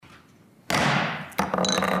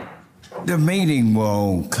The meeting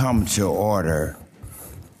will come to order.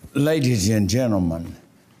 Ladies and gentlemen,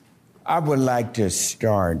 I would like to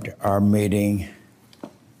start our meeting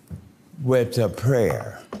with a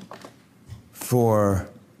prayer for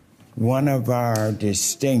one of our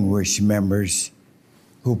distinguished members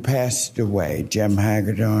who passed away, Jim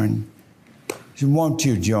Hagedorn. So won't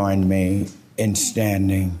you join me in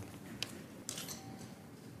standing?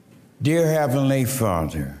 Dear Heavenly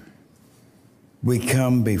Father, we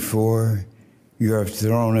come before your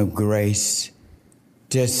throne of grace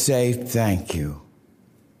to say thank you.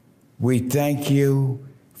 We thank you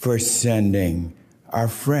for sending our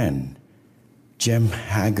friend, Jim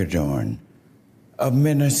Hagedorn of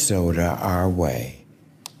Minnesota, our way.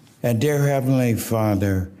 And dear Heavenly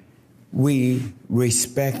Father, we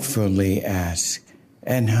respectfully ask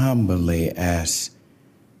and humbly ask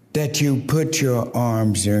that you put your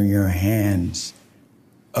arms in your hands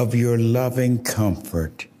of your loving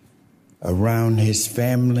comfort around his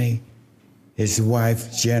family, his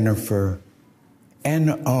wife Jennifer,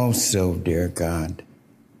 and also, dear God,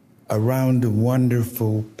 around the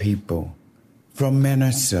wonderful people from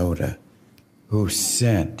Minnesota who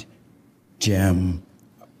sent Jim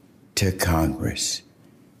to Congress.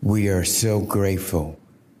 We are so grateful.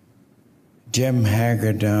 Jim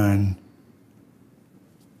Hagedorn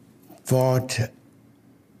fought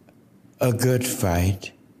a good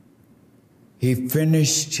fight. He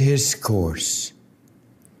finished his course.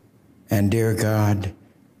 And dear God,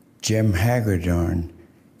 Jim Hagedorn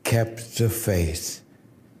kept the faith.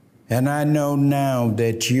 And I know now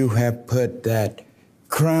that you have put that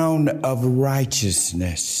crown of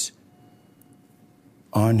righteousness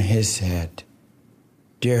on his head.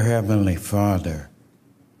 Dear Heavenly Father,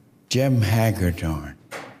 Jim Hagedorn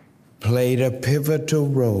played a pivotal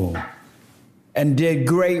role and did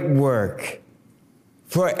great work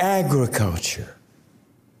for agriculture,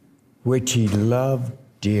 which he loved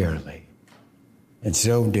dearly. And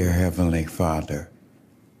so, dear Heavenly Father,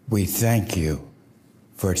 we thank you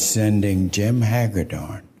for sending Jim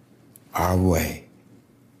Hagedorn our way.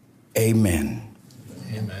 Amen.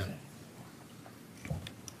 Amen.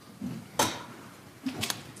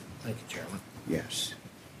 Thank you, Chairman. Yes.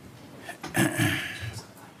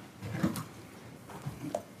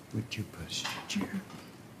 Would you push the chair?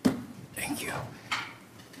 Thank you.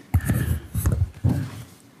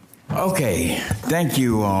 Okay, thank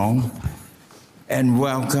you all, and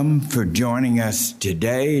welcome for joining us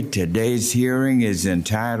today. Today's hearing is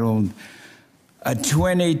entitled A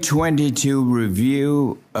 2022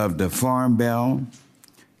 Review of the Farm Bill,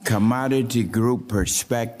 Commodity Group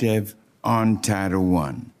Perspective on Title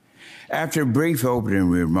I. After brief opening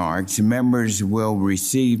remarks, members will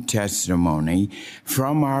receive testimony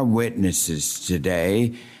from our witnesses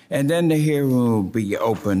today, and then the hearing will be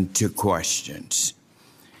open to questions.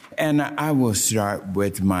 And I will start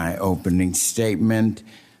with my opening statement.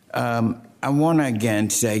 I want to again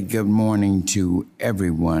say good morning to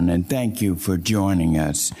everyone and thank you for joining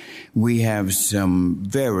us. We have some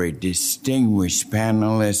very distinguished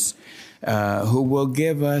panelists who will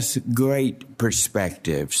give us great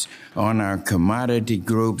perspectives on our commodity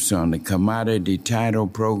groups, on the commodity title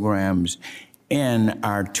programs in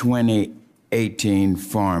our 2018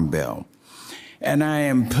 Farm Bill. And I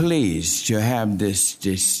am pleased to have this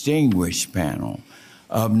distinguished panel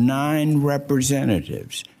of 9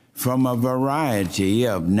 representatives from a variety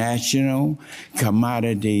of national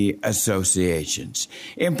commodity associations.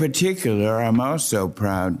 In particular, I'm also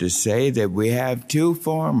proud to say that we have 2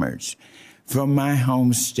 farmers from my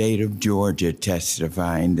home state of Georgia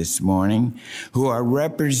testifying this morning who are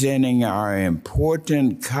representing our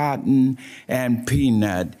important cotton and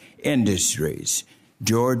peanut industries.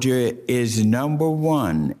 Georgia is number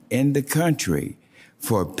 1 in the country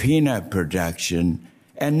for peanut production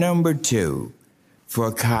and number 2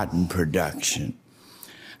 for cotton production.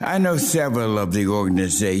 I know several of the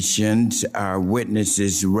organizations our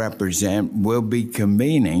witnesses represent will be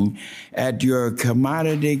convening at your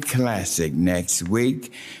Commodity Classic next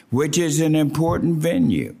week, which is an important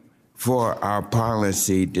venue for our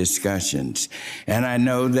policy discussions. And I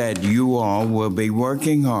know that you all will be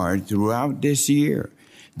working hard throughout this year,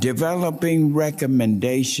 developing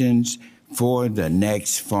recommendations for the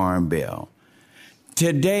next Farm Bill.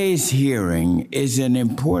 Today's hearing is an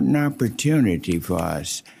important opportunity for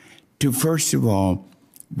us to, first of all,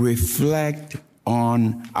 reflect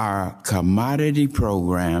on our commodity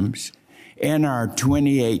programs in our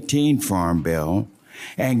 2018 Farm Bill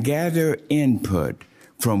and gather input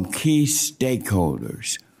from key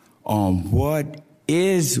stakeholders on what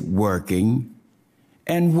is working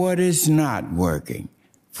and what is not working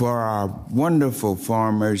for our wonderful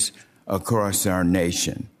farmers across our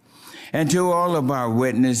nation. And to all of our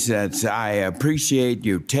witnesses, I appreciate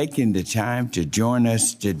you taking the time to join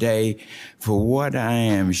us today for what I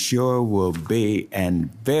am sure will be a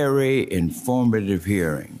very informative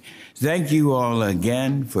hearing. Thank you all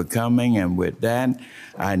again for coming, and with that,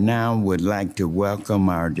 I now would like to welcome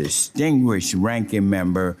our distinguished ranking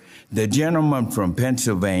member, the gentleman from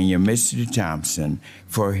Pennsylvania, Mr. Thompson,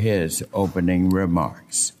 for his opening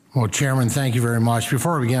remarks. Well, Chairman, thank you very much.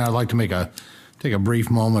 Before we begin, I'd like to take a brief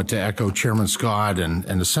moment to echo Chairman Scott and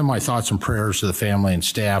to send my thoughts and prayers to the family and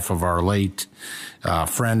staff of our late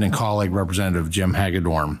friend and colleague, Representative Jim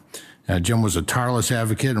Hagedorn. Jim was a tireless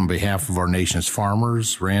advocate on behalf of our nation's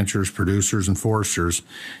farmers, ranchers, producers, and foresters,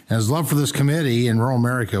 and his love for this committee in rural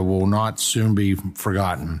America will not soon be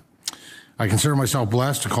forgotten. I consider myself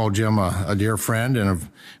blessed to call Jim a dear friend, and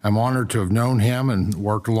I'm honored to have known him and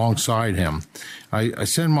worked alongside him. I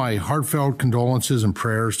send my heartfelt condolences and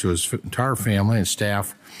prayers to his entire family and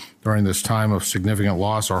staff during this time of significant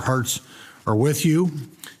loss. Our hearts are with you.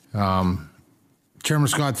 Chairman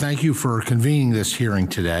Scott, thank you for convening this hearing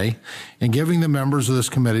today and giving the members of this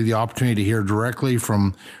committee the opportunity to hear directly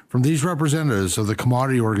from these representatives of the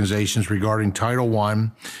commodity organizations regarding Title I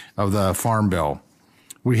of the Farm Bill.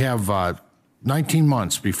 We have 19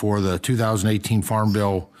 months before the 2018 Farm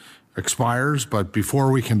Bill expires, but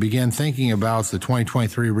before we can begin thinking about the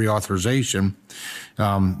 2023 reauthorization,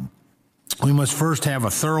 we must first have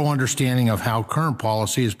a thorough understanding of how current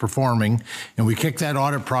policy is performing, and we kick that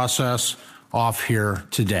audit process off here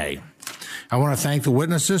today. I want to thank the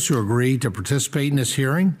witnesses who agreed to participate in this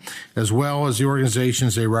hearing, as well as the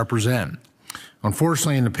organizations they represent.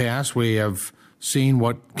 Unfortunately, in the past, we have seen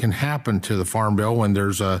what can happen to the Farm Bill when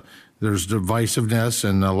there's divisiveness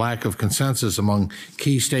and a lack of consensus among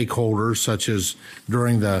key stakeholders, such as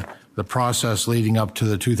during the process leading up to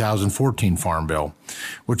the 2014 Farm Bill,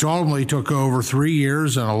 which ultimately took over 3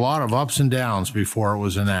 years and a lot of ups and downs before it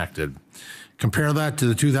was enacted. Compare that to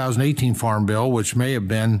the 2018 Farm Bill, which may have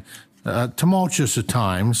been tumultuous at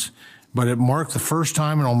times, but it marked the first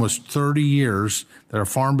time in almost 30 years that a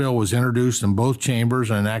Farm Bill was introduced in both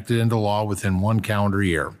chambers and enacted into law within 1 calendar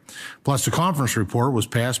year. Plus, the conference report was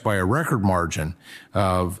passed by a record margin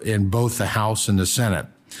in both the House and the Senate.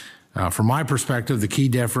 From my perspective, the key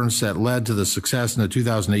difference that led to the success in the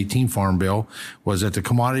 2018 Farm Bill was that the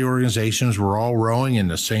commodity organizations were all rowing in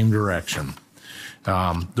the same direction.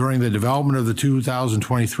 During the development of the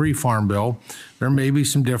 2023 Farm Bill, there may be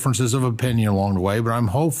some differences of opinion along the way, but I'm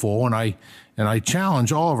hopeful, and I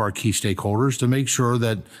challenge all of our key stakeholders to make sure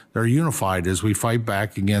that they're unified as we fight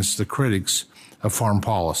back against the critics of farm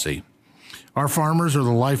policy. Our farmers are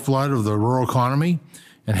the lifeblood of the rural economy,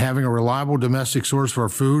 and having a reliable domestic source for our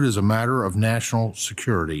food is a matter of national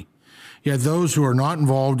security. Yet those who are not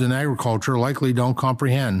involved in agriculture likely don't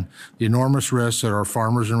comprehend the enormous risks that our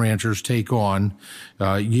farmers and ranchers take on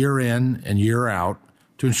year in and year out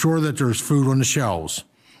to ensure that there's food on the shelves.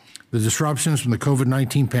 The disruptions from the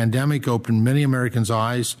COVID-19 pandemic opened many Americans'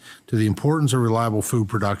 eyes to the importance of reliable food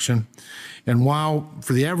production. And while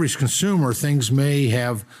for the average consumer, things may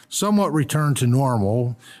have somewhat returned to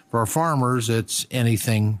normal, for our farmers, it's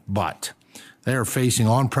anything but. They are facing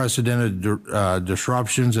unprecedented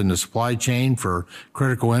disruptions in the supply chain for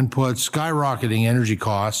critical inputs, skyrocketing energy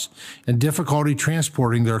costs, and difficulty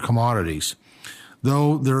transporting their commodities.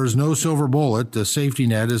 Though there is no silver bullet, the safety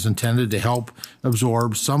net is intended to help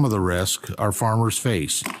absorb some of the risk our farmers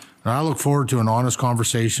face. And I look forward to an honest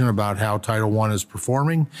conversation about how Title I is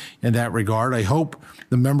performing in that regard. I hope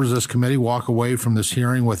the members of this committee walk away from this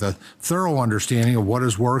hearing with a thorough understanding of what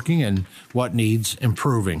is working and what needs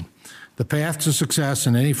improving. The path to success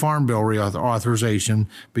in any Farm Bill reauthorization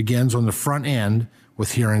begins on the front end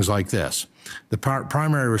with hearings like this. The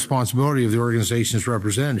primary responsibility of the organizations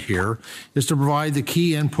represented here is to provide the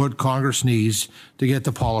key input Congress needs to get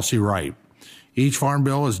the policy right. Each Farm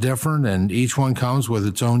Bill is different, and each one comes with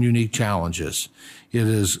its own unique challenges. It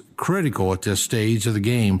is critical at this stage of the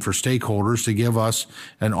game for stakeholders to give us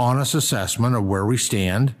an honest assessment of where we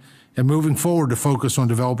stand, and moving forward to focus on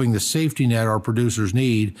developing the safety net our producers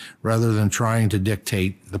need rather than trying to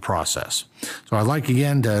dictate the process. So I'd like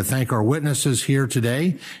again to thank our witnesses here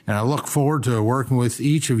today, and I look forward to working with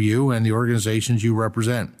each of you and the organizations you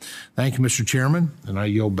represent. Thank you, Mr. Chairman, and I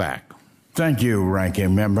yield back. Thank you,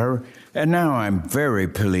 Ranking Member. And now I'm very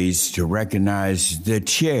pleased to recognize the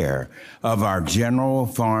chair of our General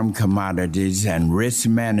Farm Commodities and Risk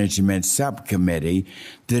Management Subcommittee,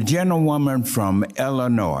 the gentlewoman from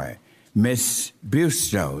Illinois, Ms.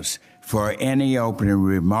 Bustos, for any opening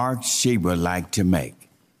remarks she would like to make.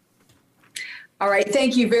 All right.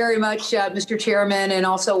 Thank you very much, Mr. Chairman, and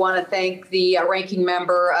also want to thank the ranking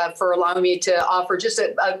member for allowing me to offer just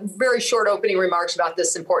a very short opening remarks about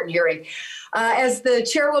this important hearing. As the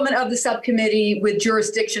chairwoman of the subcommittee with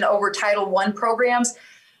jurisdiction over Title I programs,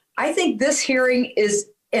 I think this hearing is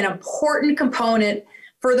an important component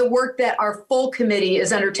for the work that our full committee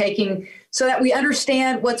is undertaking so that we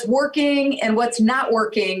understand what's working and what's not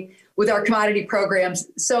working with our commodity programs,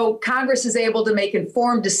 so Congress is able to make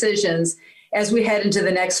informed decisions as we head into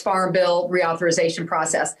the next Farm Bill reauthorization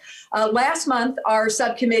process. Last month, our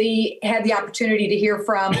subcommittee had the opportunity to hear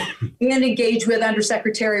from and engage with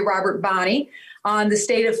Undersecretary Robert Bonnie on the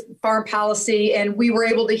state of farm policy, and we were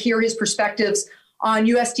able to hear his perspectives on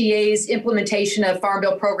USDA's implementation of Farm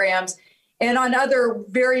Bill programs and on other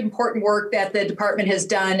very important work that the department has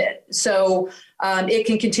done so it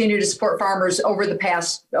can continue to support farmers over the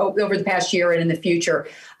past year and in the future.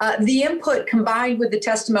 The input combined with the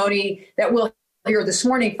testimony that we'll hear this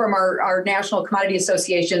morning from our national commodity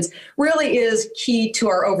associations really is key to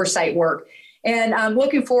our oversight work. And I'm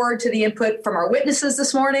looking forward to the input from our witnesses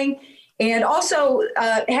this morning and also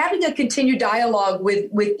having a continued dialogue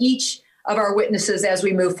with each of our witnesses as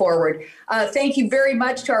we move forward. Thank you very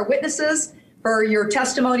much to our witnesses for your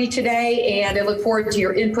testimony today, and I look forward to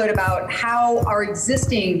your input about how our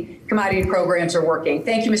existing commodity programs are working.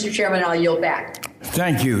 Thank you, Mr. Chairman, and I'll yield back.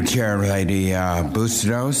 Thank you, Chair Lady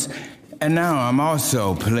Bustos. And now I'm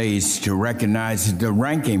also pleased to recognize the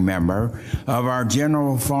ranking member of our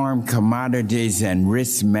General Farm Commodities and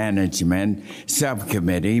Risk Management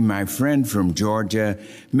Subcommittee, my friend from Georgia,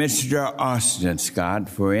 Mr. Austin Scott,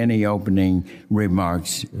 for any opening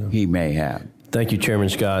remarks he may have. Thank you, Chairman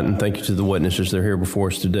Scott, and thank you to the witnesses that are here before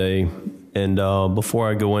us today. And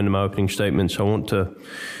before I go into my opening statements, I want to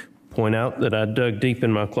point out that I dug deep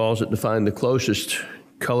in my closet to find the closest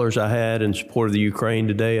colors I had in support of the Ukraine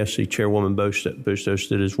today. I see Chairwoman Bustos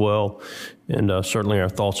did as well. And certainly our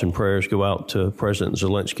thoughts and prayers go out to President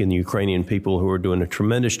Zelensky and the Ukrainian people who are doing a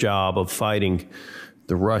tremendous job of fighting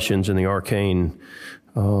the Russians and the arcane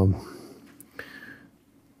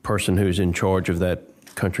person who's in charge of that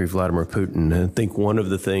country, Vladimir Putin. And I think one of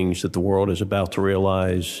the things that the world is about to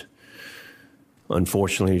realize,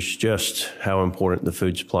 unfortunately, is just how important the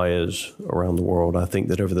food supply is around the world. I think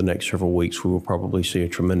that over the next several weeks, we will probably see a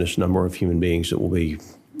tremendous number of human beings that will be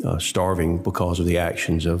starving because of the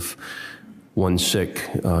actions of one sick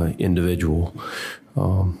individual.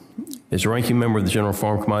 As a ranking member of the General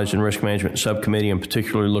Farm Commodities and Risk Management Subcommittee, I'm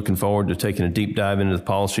particularly looking forward to taking a deep dive into the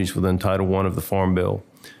policies within Title I of the Farm Bill.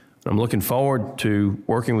 I'm looking forward to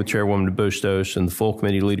working with Chairwoman Bustos and the full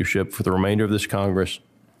committee leadership for the remainder of this Congress.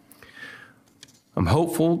 I'm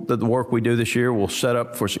hopeful that the work we do this year will set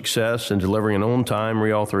up for success in delivering an on-time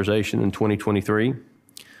reauthorization in 2023.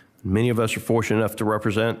 Many of us are fortunate enough to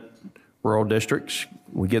represent rural districts.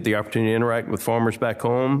 We get the opportunity to interact with farmers back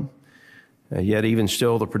home, yet even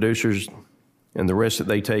still the producers and the risks that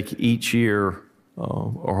they take each year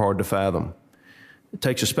are hard to fathom. It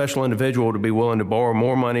takes a special individual to be willing to borrow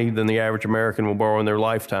more money than the average American will borrow in their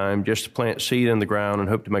lifetime just to plant seed in the ground and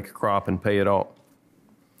hope to make a crop and pay it off.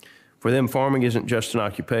 For them, farming isn't just an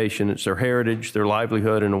occupation, it's their heritage, their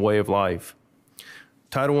livelihood, and a way of life.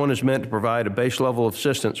 Title I is meant to provide a base level of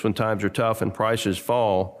assistance when times are tough and prices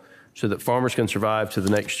fall so that farmers can survive to the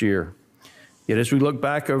next year. Yet as we look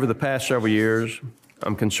back over the past several years,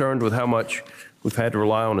 I'm concerned with how much we've had to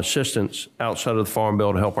rely on assistance outside of the Farm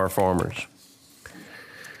Bill to help our farmers.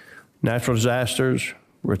 Natural disasters,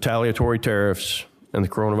 retaliatory tariffs, and the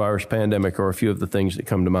coronavirus pandemic are a few of the things that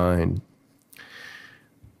come to mind.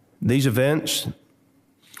 These events,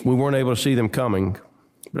 we weren't able to see them coming,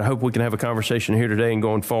 but I hope we can have a conversation here today and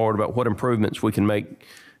going forward about what improvements we can make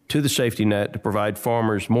to the safety net to provide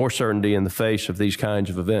farmers more certainty in the face of these kinds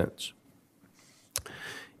of events.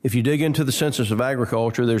 If you dig into the Census of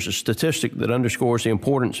Agriculture, there's a statistic that underscores the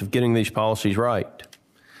importance of getting these policies right.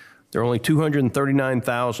 There are only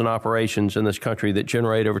 239,000 operations in this country that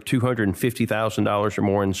generate over $250,000 or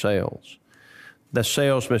more in sales. That's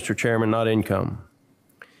sales, Mr. Chairman, not income.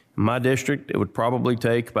 In my district, it would probably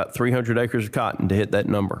take about 300 acres of cotton to hit that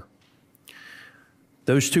number.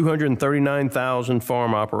 Those 239,000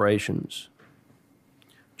 farm operations,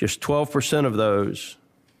 just 12% of those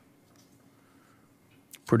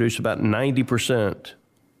produce about 90%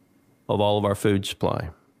 of all of our food supply.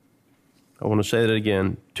 I want to say that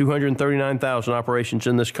again, 239,000 operations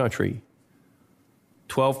in this country,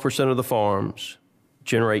 12% of the farms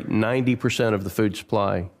generate 90% of the food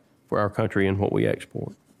supply for our country and what we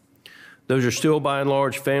export. Those are still by and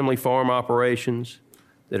large family farm operations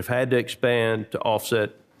that have had to expand to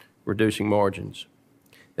offset reducing margins.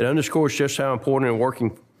 It underscores just how important and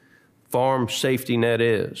working farm safety net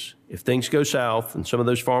is. If things go south and some of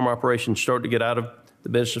those farm operations start to get out of the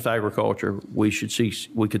business of agriculture, we could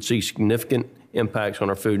see significant impacts on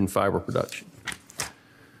our food and fiber production.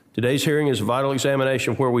 Today's hearing is a vital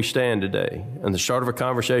examination of where we stand today and the start of a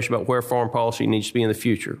conversation about where farm policy needs to be in the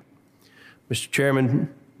future. Mr.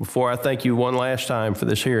 Chairman, before I thank you one last time for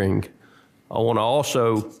this hearing, I want to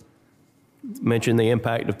also mention the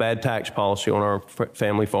impact of bad tax policy on our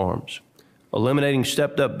family farms. Eliminating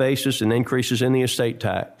stepped-up basis and increases in the estate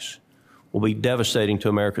tax will be devastating to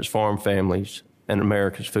America's farm families and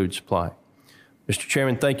America's food supply. Mr.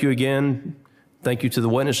 Chairman, thank you again. Thank you to the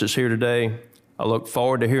witnesses here today. I look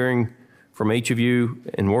forward to hearing from each of you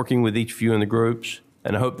and working with each of you in the groups,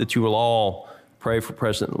 and I hope that you will all pray for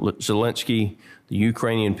President Zelensky, the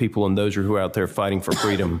Ukrainian people, and those who are out there fighting for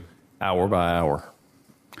freedom hour by hour.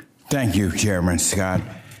 Thank you, Chairman Scott.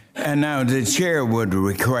 And now the chair would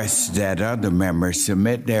request that other members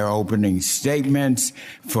submit their opening statements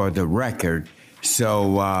for the record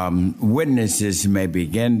so witnesses may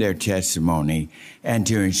begin their testimony and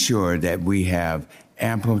to ensure that we have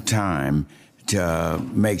ample time to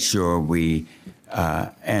make sure we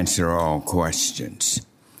answer all questions.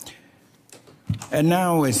 And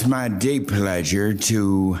now it's my deep pleasure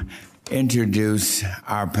to introduce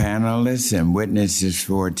our panelists and witnesses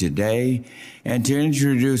for today. And to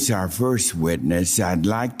introduce our first witness, I'd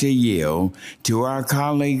like to yield to our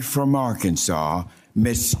colleague from Arkansas,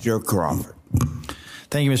 Mr. Crawford.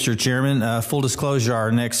 Thank you, Mr. Chairman. Full disclosure,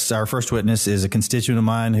 our first witness is a constituent of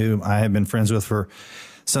mine who I have been friends with for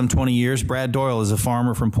some 20 years. Brad Doyle is a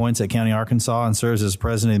farmer from Poinsett County, Arkansas, and serves as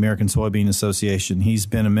president of the American Soybean Association. He's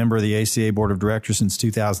been a member of the ACA Board of Directors since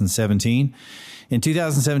 2017. In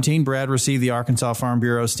 2017, Brad received the Arkansas Farm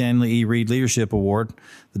Bureau Stanley E. Reed Leadership Award.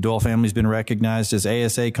 The Doyle family has been recognized as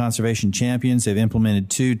ASA conservation champions. They've implemented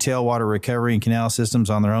 2 tailwater recovery and canal systems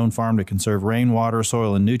on their own farm to conserve rainwater,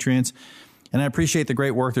 soil, and nutrients. And I appreciate the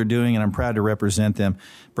great work they're doing, and I'm proud to represent them.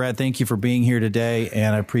 Brad, thank you for being here today,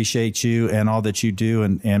 and I appreciate you and all that you do.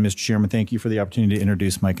 And Mr. Chairman, thank you for the opportunity to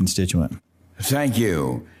introduce my constituent. Thank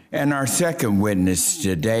you. And our second witness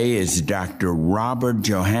today is Dr. Robert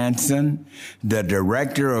Johansson, the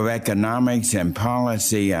Director of Economics and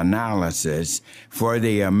Policy Analysis for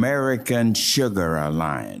the American Sugar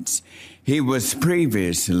Alliance. He was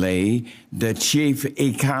previously the chief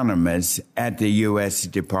economist at the U.S.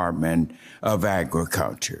 Department of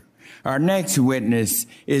Agriculture. Our next witness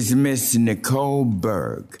is Miss Nicole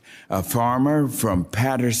Berg, a farmer from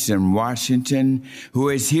Patterson, Washington, who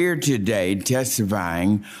is here today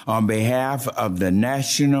testifying on behalf of the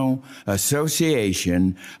National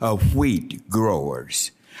Association of Wheat Growers.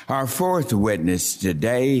 Our fourth witness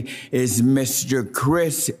today is Mr.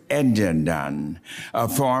 Chris Edendon, a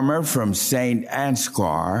farmer from St.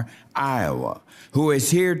 Ansgar, Iowa, who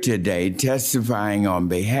is here today testifying on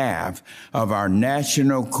behalf of our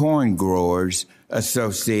National Corn Growers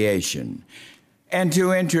Association. And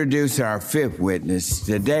to introduce our fifth witness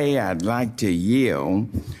today, I'd like to yield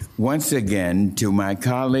once again to my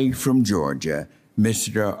colleague from Georgia,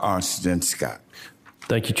 Mr. Austin Scott.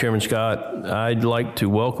 Thank you, Chairman Scott. I'd like to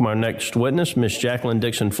welcome our next witness, Ms. Jacqueline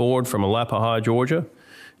Dixon Ford from Alapaha, Georgia.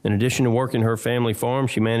 In addition to working her family farm,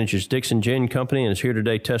 she manages Dixon Gin Company and is here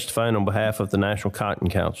today testifying on behalf of the National Cotton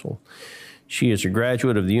Council. She is a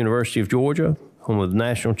graduate of the University of Georgia, home of the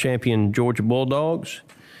national champion Georgia Bulldogs,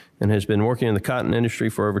 and has been working in the cotton industry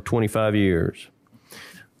for over 25 years.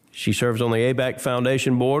 She serves on the ABAC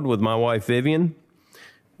Foundation Board with my wife, Vivian.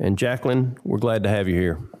 And Jacqueline, we're glad to have you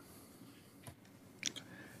here.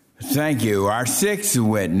 Thank you. Our sixth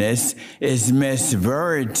witness is Miss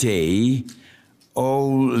Verity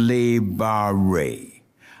Olibari,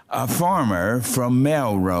 a farmer from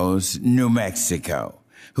Melrose, New Mexico,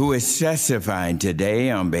 who is testifying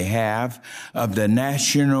today on behalf of the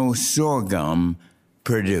National Sorghum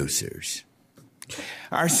Producers.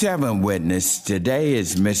 Our seventh witness today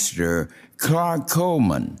is Mr. Clark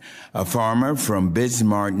Coleman, a farmer from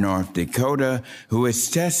Bismarck, North Dakota, who is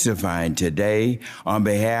testifying today on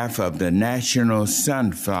behalf of the National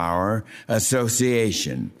Sunflower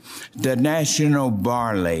Association, the National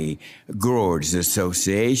Barley Growers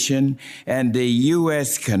Association, and the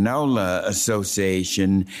U.S. Canola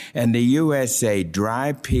Association, and the USA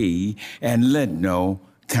Dry Pea and Lintenol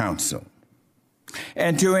Council.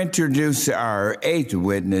 And to introduce our eighth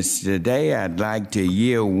witness today, I'd like to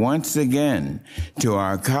yield once again to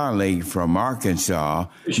our colleague from Arkansas,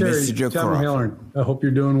 Mr. Crawford. I hope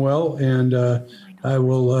you're doing well, and I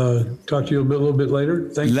will talk to you a little bit later.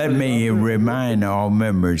 Thanks. Let me remind all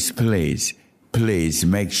members, please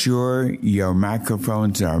make sure your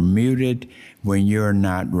microphones are muted when you're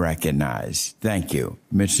not recognized. Thank you.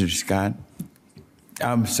 Mr. Scott?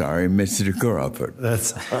 I'm sorry, Mr. Crawford.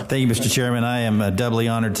 Thank you, Mr. Chairman. I am doubly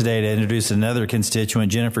honored today to introduce another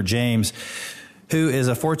constituent, Jennifer James, who is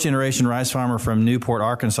a fourth-generation rice farmer from Newport,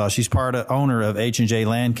 Arkansas. She's owner of H&J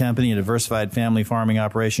Land Company, a diversified family farming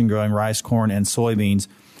operation growing rice, corn, and soybeans.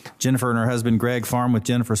 Jennifer and her husband, Greg, farm with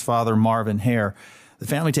Jennifer's father, Marvin Hare. The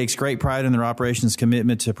family takes great pride in their operation's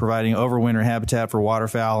commitment to providing overwinter habitat for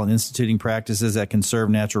waterfowl and instituting practices that conserve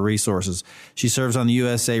natural resources. She serves on the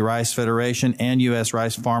USA Rice Federation and U.S.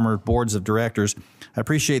 Rice Farmer Boards of Directors. I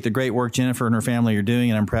appreciate the great work Jennifer and her family are doing,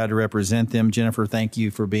 and I'm proud to represent them. Jennifer, thank you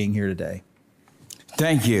for being here today.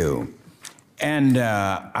 Thank you. And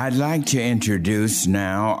I'd like to introduce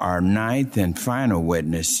now our ninth and final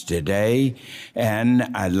witness today, and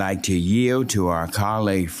I'd like to yield to our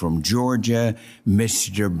colleague from Georgia,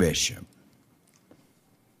 Mr. Bishop.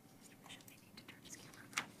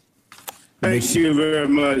 Thank you very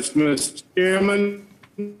much, Mr. Chairman.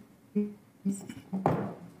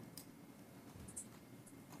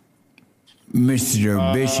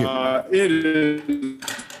 Mr. Bishop. It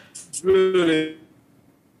is really...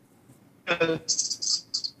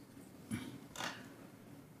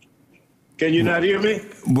 Can you not hear me?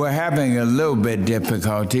 We're having a little bit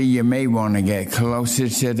difficulty. You may want to get closer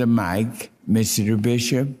to the mic, Mr.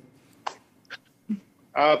 Bishop.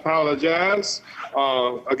 I apologize.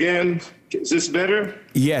 Again, is this better?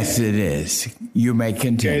 Yes, it is. You may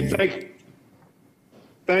continue. Okay,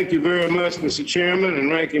 thank you very much, Mr. Chairman and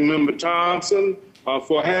Ranking Member Thompson,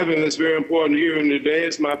 for having this very important hearing today.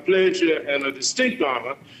 It's my pleasure and a distinct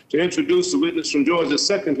honor to introduce the witness from Georgia's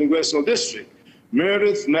 2nd Congressional District,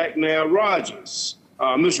 Meredith McNair Rogers.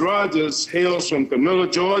 Ms. Rogers hails from Camilla,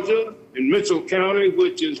 Georgia, in Mitchell County,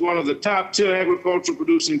 which is one of the top 10 agricultural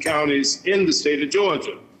producing counties in the state of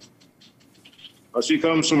Georgia. She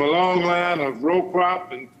comes from a long line of row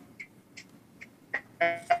crop and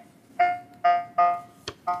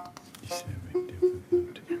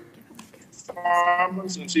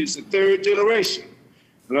farmers, and she's the 3rd generation.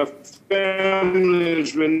 And her family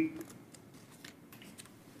has been...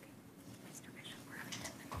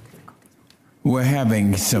 We're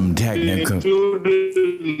having some technical...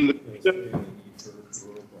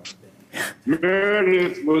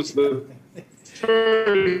 Meredith was the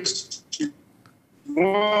first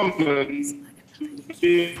woman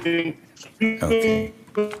Okay.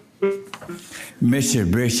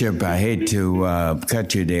 Mr. Bishop, I hate to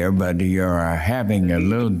cut you there, but you're having a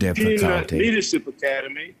little difficulty. Peanut Leadership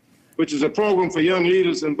Academy, which is a program for young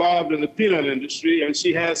leaders involved in the peanut industry, and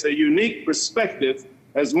she has a unique perspective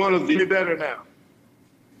as one of the better now.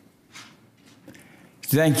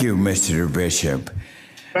 Thank you, Mr. Bishop.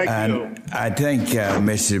 Thank you. I thank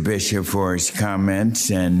Mr. Bishop for his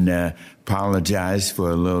comments and apologize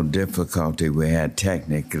for a little difficulty we had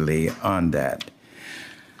technically on that.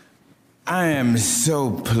 I am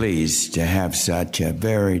so pleased to have such a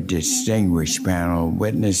very distinguished panel of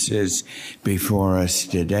witnesses before us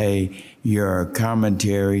today. Your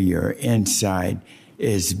commentary, your insight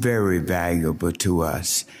is very valuable to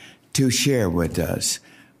us to share with us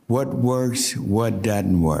what works, what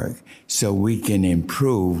doesn't work, so we can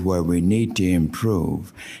improve where we need to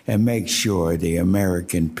improve and make sure the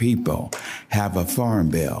American people have a farm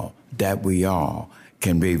bill that we all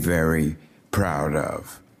can be very proud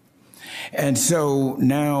of. And so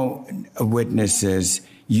now, witnesses,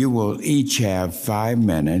 you will each have 5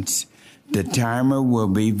 minutes. The timer will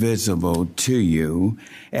be visible to you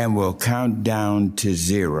and will count down to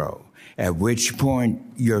 0, at which point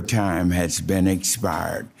your time has been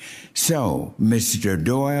expired. So, Mr.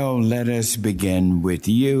 Doyle, let us begin with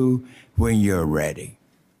you when you're ready.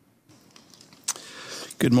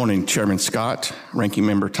 Good morning, Chairman Scott, Ranking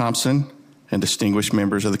Member Thompson, and distinguished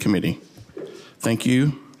members of the committee. Thank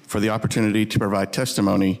you for the opportunity to provide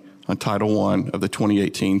testimony on Title I of the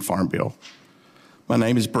 2018 Farm Bill. My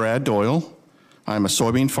name is Brad Doyle. I'm a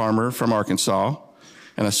soybean farmer from Arkansas,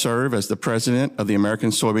 and I serve as the president of the American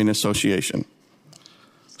Soybean Association.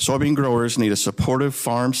 Soybean growers need a supportive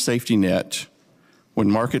farm safety net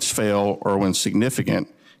when markets fail or when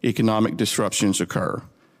significant economic disruptions occur.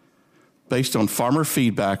 Based on farmer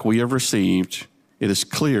feedback we have received, it is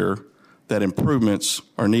clear that improvements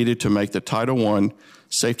are needed to make the Title I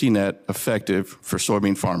safety net effective for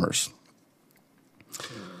soybean farmers.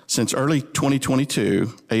 Since early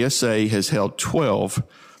 2022, ASA has held 12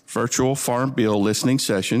 virtual Farm Bill listening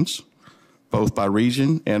sessions, both by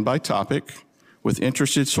region and by topic, with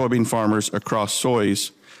interested soybean farmers across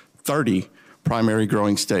soy's 30 primary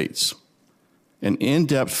growing states. An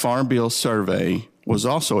in-depth Farm Bill survey was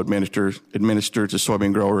also administered to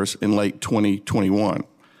soybean growers in late 2021.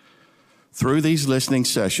 Through these listening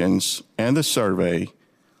sessions and the survey,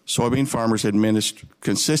 soybean farmers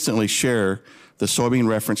consistently share the soybean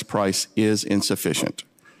reference price is insufficient.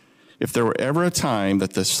 If there were ever a time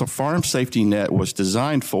that the farm safety net was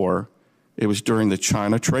designed for, it was during the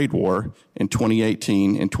China trade war in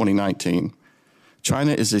 2018 and 2019.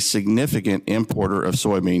 China is a significant importer of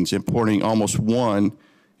soybeans, importing almost 1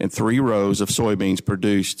 in 3 rows of soybeans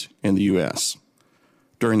produced in the U.S.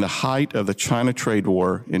 During the height of the China trade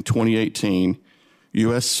war in 2018,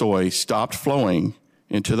 U.S. soy stopped flowing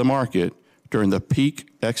into the market during the peak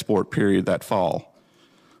export period that fall.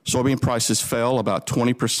 Soybean prices fell about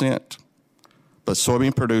 20%, but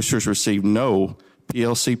soybean producers received no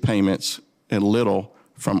PLC payments and little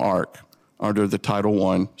from ARC under the Title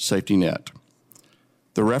I safety net.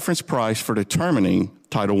 The reference price for determining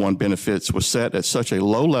Title I benefits was set at such a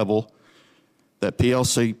low level that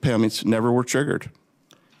PLC payments never were triggered.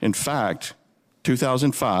 In fact,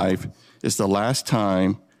 2005 is the last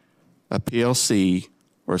time a PLC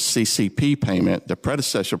or CCP payment, the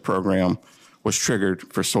predecessor program, was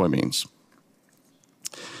triggered for soybeans.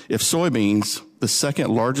 If soybeans, the second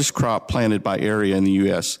largest crop planted by area in the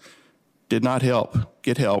U.S., did not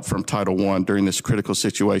get help from Title I during this critical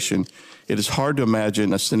situation, it is hard to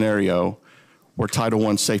imagine a scenario where Title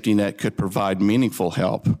I safety net could provide meaningful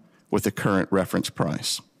help with the current reference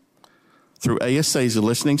price. Through ASA's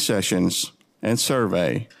listening sessions and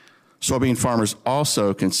survey, soybean farmers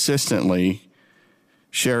also consistently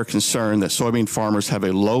share concern that soybean farmers have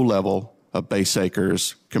a low level of base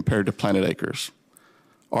acres compared to planted acres.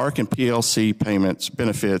 ARC and PLC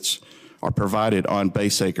benefits are provided on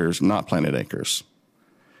base acres, not planted acres.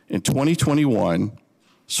 In 2021,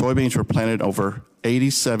 soybeans were planted over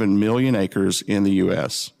 87 million acres in the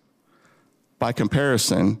U.S. By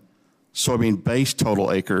comparison, soybean base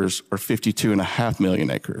total acres are 52.5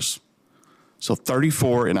 million acres. So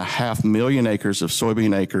 34.5 million acres of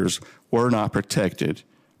soybean acres were not protected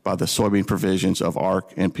by the soybean provisions of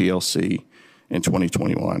ARC and PLC in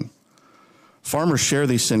 2021. Farmers share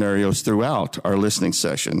these scenarios throughout our listening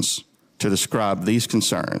sessions to describe these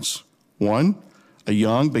concerns. 1, a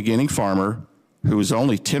young beginning farmer who is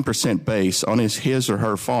only 10% base on his or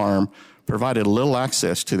her farm provided little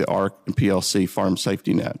access to the ARC and PLC farm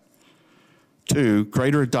safety net. 2,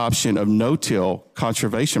 greater adoption of no-till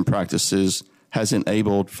conservation practices has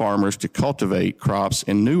enabled farmers to cultivate crops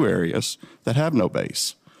in new areas that have no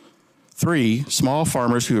base. 3, small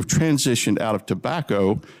farmers who have transitioned out of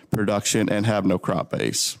tobacco production and have no crop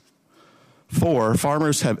base. 4,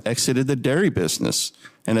 farmers have exited the dairy business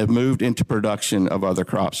and have moved into production of other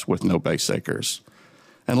crops with no base acres.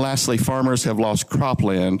 And lastly, farmers have lost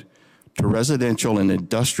cropland to residential and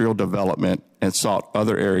industrial development and sought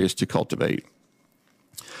other areas to cultivate.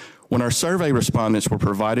 When our survey respondents were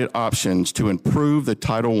provided options to improve the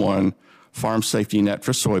Title I farm safety net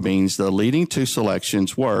for soybeans, the leading 2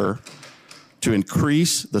 selections were to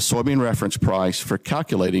increase the soybean reference price for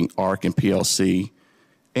calculating ARC and PLC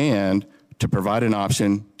and to provide an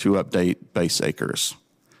option to update base acres.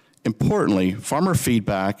 Importantly, farmer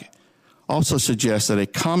feedback also suggests that a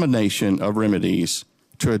combination of remedies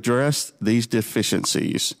to address these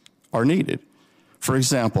deficiencies are needed. For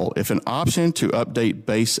example, if an option to update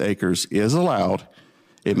base acres is allowed,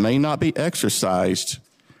 it may not be exercised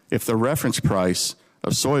if the reference price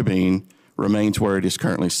of soybean remains where it is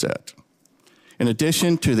currently set. In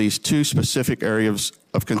addition to these 2 specific areas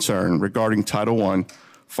of concern regarding Title I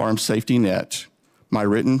farm safety net, my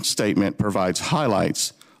written statement provides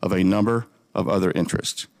highlights of a number of other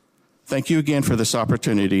interests. Thank you again for this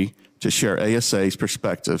opportunity to share ASA's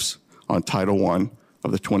perspectives on Title I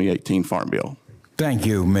of the 2018 Farm Bill. Thank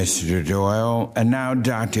you, Mr. Doyle. And now,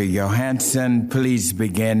 Dr. Johansson, please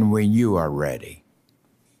begin when you are ready.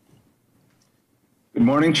 Good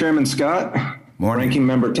morning, Chairman Scott, Morning. Ranking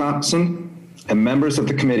Member Thompson, and members of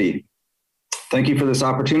the committee. Thank you for this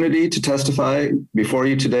opportunity to testify before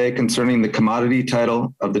you today concerning the commodity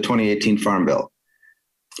title of the 2018 Farm Bill.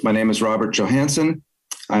 My name is Robert Johansson.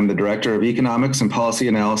 I'm the Director of Economics and Policy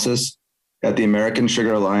Analysis at the American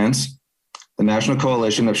Sugar Alliance, the National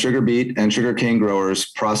Coalition of sugar beet and sugarcane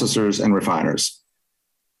growers, processors, and refiners.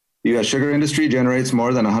 The U.S. sugar industry generates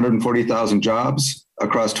more than 140,000 jobs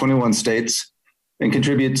across 21 states and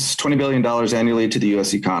contributes $20 billion annually to the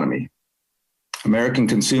U.S. economy. American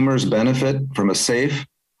consumers benefit from a safe,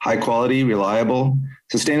 high-quality, reliable,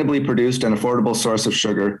 sustainably produced, and affordable source of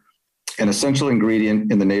sugar, an essential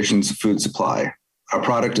ingredient in the nation's food supply. Our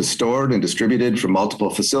product is stored and distributed from multiple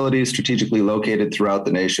facilities strategically located throughout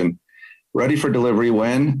the nation, ready for delivery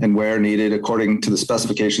when and where needed according to the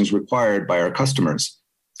specifications required by our customers.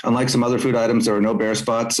 Unlike some other food items, there are no bare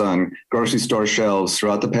spots on grocery store shelves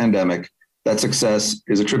throughout the pandemic, That success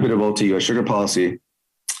is attributable to U.S. sugar policy.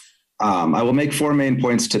 I will make 4 main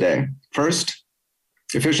points today. First,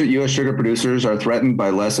 efficient U.S. sugar producers are threatened by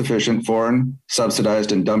less efficient foreign,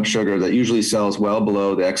 subsidized, and dumped sugar that usually sells well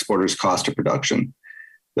below the exporter's cost of production.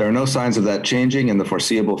 There are no signs of that changing in the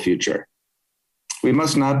foreseeable future. We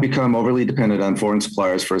must not become overly dependent on foreign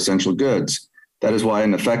suppliers for essential goods. That is why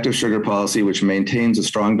an effective sugar policy which maintains a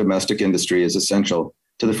strong domestic industry is essential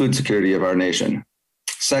to the food security of our nation.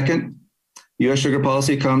 Second, U.S. sugar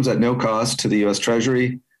policy comes at no cost to the U.S.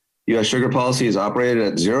 Treasury. U.S. sugar policy is operated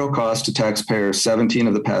at zero cost to taxpayers 17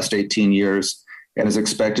 of the past 18 years and is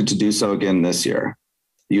expected to do so again this year.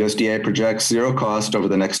 The USDA projects zero cost over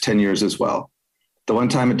the next 10 years as well. The one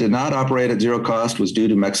time it did not operate at zero cost was due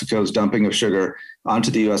to Mexico's dumping of sugar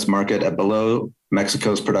onto the U.S. market at below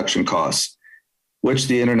Mexico's production costs, which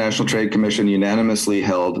the International Trade Commission unanimously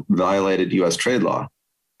held violated U.S. trade law.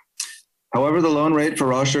 However, the loan rate for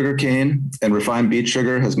raw sugar cane and refined beet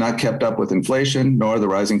sugar has not kept up with inflation nor the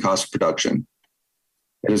rising cost of production.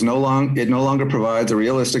 It no longer provides a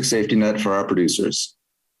realistic safety net for our producers.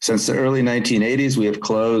 Since the early 1980s, we have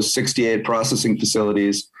closed 68 processing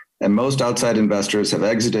facilities, and most outside investors have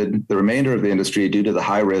exited the remainder of the industry due to the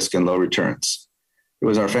high risk and low returns. It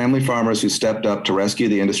was our family farmers who stepped up to rescue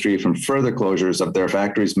the industry from further closures of their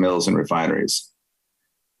factories, mills, and refineries.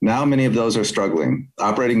 Now many of those are struggling.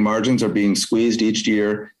 Operating margins are being squeezed each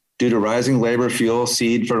year due to rising labor, fuel,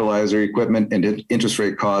 seed, fertilizer, equipment, and interest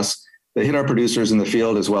rate costs that hit our producers in the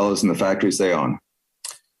field as well as in the factories they own.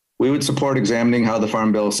 We would support examining how the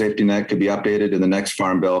Farm Bill safety net could be updated in the next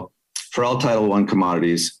Farm Bill for all Title I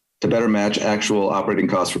commodities to better match actual operating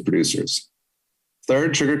costs for producers.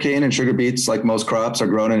 Third, sugarcane and sugar beets, like most crops, are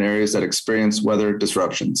grown in areas that experience weather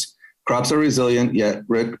disruptions. Crops are resilient, yet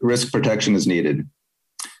risk protection is needed.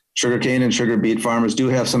 Sugarcane and sugar beet farmers do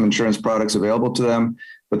have some insurance products available to them,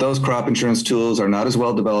 but those crop insurance tools are not as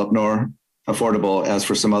well developed nor affordable as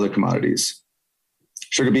for some other commodities.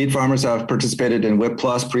 Sugar beet farmers have participated in WIP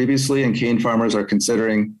Plus previously, and cane farmers are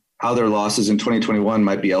considering how their losses in 2021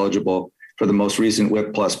 might be eligible for the most recent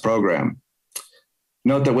WIP Plus program.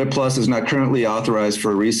 Note that WIP Plus is not currently authorized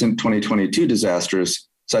for recent 2022 disasters,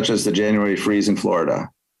 such as the January freeze in Florida.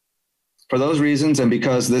 For those reasons, and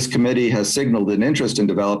because this committee has signaled an interest in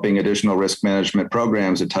developing additional risk management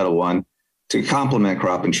programs at Title I to complement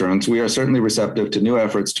crop insurance, we are certainly receptive to new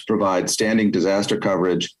efforts to provide standing disaster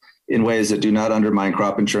coverage in ways that do not undermine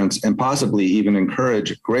crop insurance and possibly even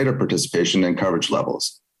encourage greater participation in coverage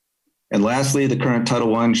levels. And lastly, the current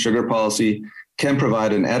Title I sugar policy can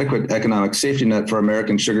provide an adequate economic safety net for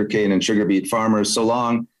American sugarcane and sugar beet farmers so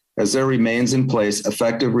long as there remains in place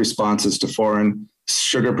effective responses to foreign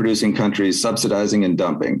sugar-producing countries subsidizing and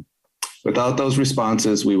dumping. Without those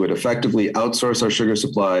responses, we would effectively outsource our sugar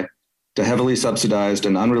supply to heavily subsidized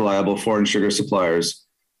and unreliable foreign sugar suppliers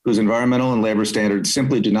whose environmental and labor standards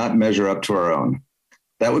simply do not measure up to our own.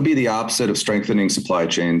 That would be the opposite of strengthening supply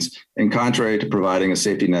chains and contrary to providing a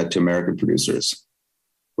safety net to American producers.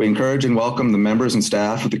 We encourage and welcome the members and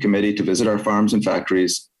staff of the committee to visit our farms and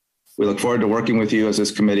factories. We look forward to working with you as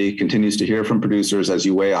this committee continues to hear from producers as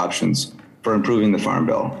you weigh options for improving the Farm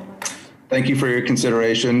Bill. Thank you for your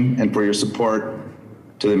consideration and for your support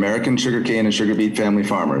to the American sugarcane and sugar beet family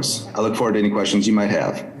farmers. I look forward to any questions you might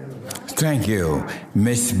have. Thank you.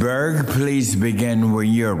 Ms. Berg, please begin when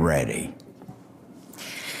you're ready.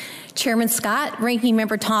 Chairman Scott, Ranking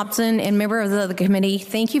Member Thompson, and members of the committee,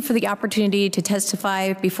 thank you for the opportunity to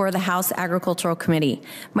testify before the House Agricultural Committee.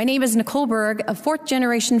 My name is Nicole Berg, a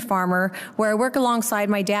fourth-generation farmer, where I work alongside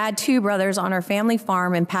my dad, 2 brothers, on our family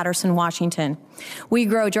farm in Patterson, Washington. We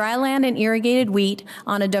grow dryland and irrigated wheat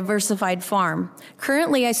on a diversified farm.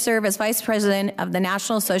 Currently, I serve as Vice President of the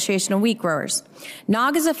National Association of Wheat Growers.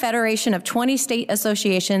 NAWG is a federation of 20 state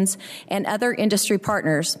associations and other industry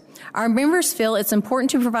partners. Our members feel it's important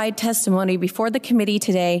to provide testimony before the committee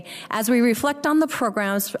today as we reflect on the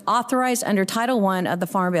programs authorized under Title I of the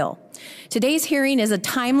Farm Bill. Today's hearing is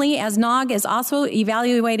timely as NAWG is also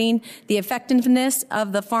evaluating the effectiveness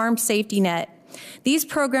of the farm safety net. These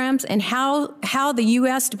programs and how the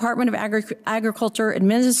U.S. Department of Agriculture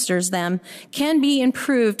administers them can be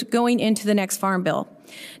improved going into the next Farm Bill.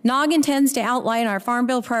 NAWG intends to outline our Farm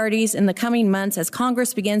Bill priorities in the coming months as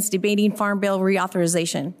Congress begins debating Farm Bill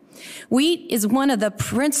reauthorization. Wheat is one of the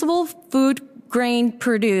principal food grain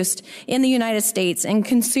produced in the United States and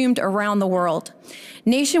consumed around the world.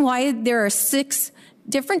 Nationwide, there are 6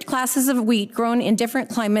 different classes of wheat grown in different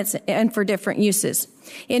climates and for different uses.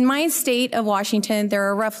 In my state of Washington, there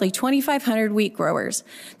are roughly 2,500 wheat growers.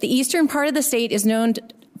 The eastern part of the state is known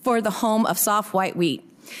for the home of soft white wheat.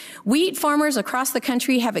 Wheat farmers across the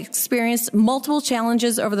country have experienced multiple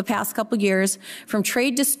challenges over the past couple of years, from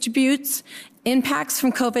trade disputes, impacts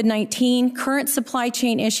from COVID-19, current supply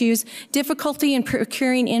chain issues, difficulty in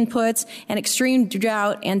procuring inputs, and extreme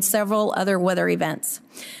drought, and several other weather events.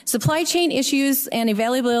 Supply chain issues and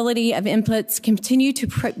availability of inputs continue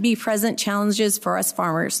to be present challenges for us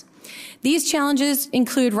farmers. These challenges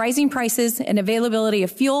include rising prices and availability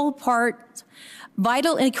of fuel, parts,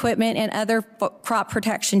 vital equipment, and other crop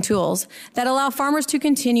protection tools that allow farmers to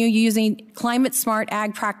continue using climate-smart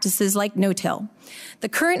ag practices like no-till. The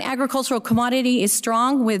current agricultural commodity is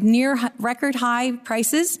strong with near record high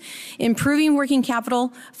prices, improving working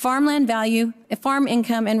capital, farmland value, farm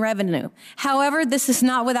income, and revenue. However, this is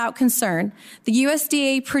not without concern. The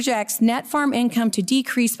USDA projects net farm income to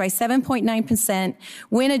decrease by 7.9%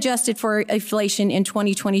 when adjusted for inflation in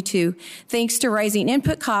 2022, thanks to rising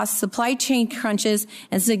input costs, supply chain crunches,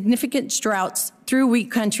 and significant droughts through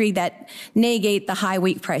wheat country that negate the high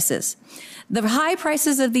wheat prices. The high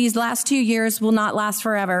prices of these last 2 years will not last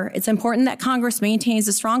forever. It's important that Congress maintains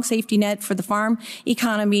a strong safety net for the farm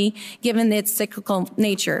economy, given its cyclical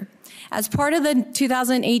nature. As part of the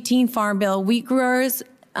 2018 Farm Bill, wheat growers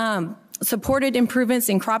supported improvements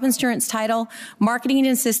in crop insurance title, marketing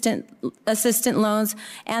assistant loans,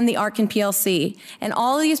 and the ARC and PLC. And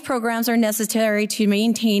all of these programs are necessary to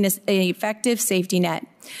maintain an effective safety net.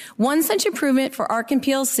 One such improvement for ARC and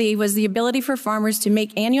PLC was the ability for farmers to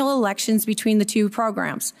make annual elections between the two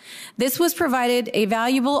programs. This was provided a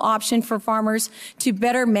valuable option for farmers to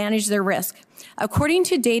better manage their risk. According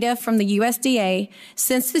to data from the USDA,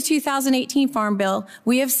 since the 2018 Farm Bill,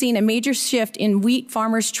 we have seen a major shift in wheat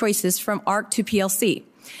farmers' choices from ARC to PLC.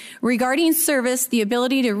 Regarding service, the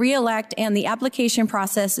ability to re-elect and the application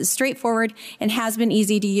process is straightforward and has been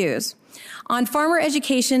easy to use. On farmer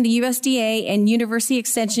education, the USDA and university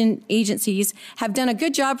extension agencies have done a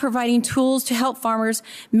good job providing tools to help farmers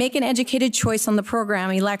make an educated choice on the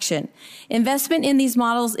program election. Investment in these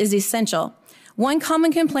models is essential. One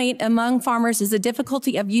common complaint among farmers is the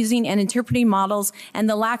difficulty of using and interpreting models and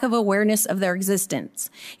the lack of awareness of their existence.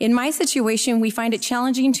 In my situation, we find it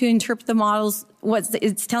challenging to interpret the models, what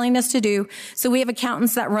it's telling us to do, so we have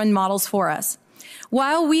accountants that run models for us.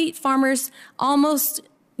 While wheat farmers almost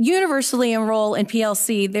universally enroll in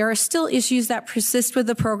PLC, there are still issues that persist with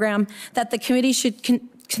the program that the committee should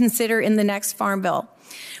consider in the next Farm Bill.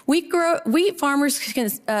 Wheat farmers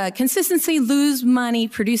consistently lose money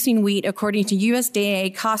producing wheat according to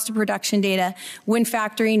USDA cost of production data when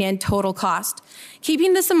factoring in total cost.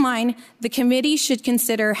 Keeping this in mind, the committee should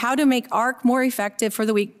consider how to make ARC more effective for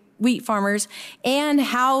the wheat farmers and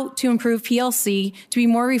how to improve PLC to be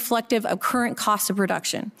more reflective of current cost of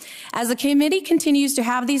production. As the committee continues to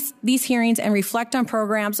have these hearings and reflect on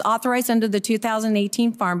programs authorized under the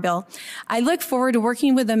 2018 Farm Bill, I look forward to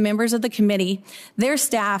working with the members of the committee, their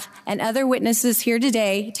staff, and other witnesses here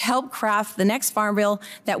today to help craft the next Farm Bill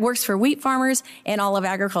that works for wheat farmers and all of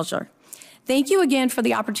agriculture. Thank you again for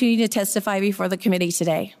the opportunity to testify before the committee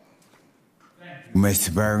today.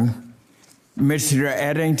 Mr. Berg. Mr.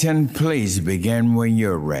 Eddington, please begin when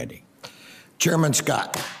you're ready. Chairman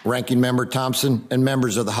Scott, Ranking Member Thompson, and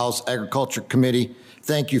members of the House Agriculture Committee,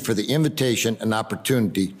 thank you for the invitation and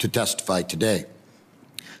opportunity to testify today.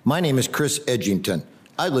 My name is Chris Edgington.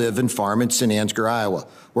 I live and farm in St. Ansgar, Iowa,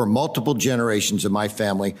 where multiple generations of my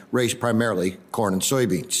family raise primarily corn and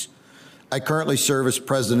soybeans. I currently serve as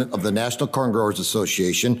president of the National Corn Growers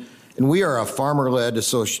Association, and we are a farmer-led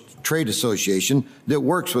trade association that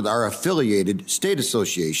works with our affiliated state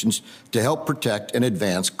associations to help protect and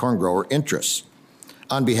advance corn grower interests.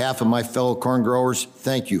 On behalf of my fellow corn growers,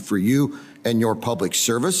 thank you for you and your public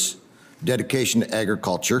service, dedication to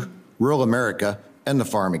agriculture, rural America, and the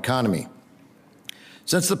farm economy.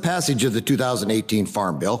 Since the passage of the 2018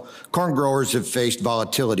 Farm Bill, corn growers have faced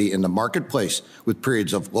volatility in the marketplace with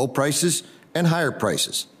periods of low prices and higher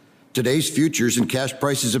prices. Today's futures and cash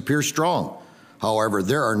prices appear strong. However,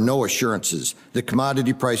 there are no assurances that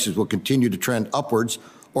commodity prices will continue to trend upwards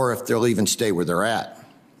or if they'll even stay where they're at.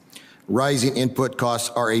 Rising input costs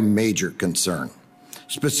are a major concern,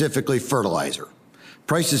 specifically fertilizer.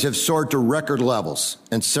 Prices have soared to record levels,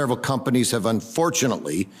 and several companies have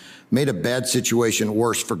unfortunately made a bad situation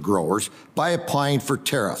worse for growers by applying for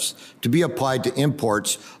tariffs to be applied to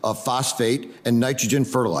imports of phosphate and nitrogen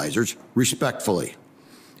fertilizers, respectively.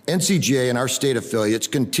 NCGA and our state affiliates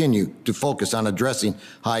continue to focus on addressing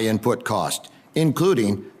high input cost,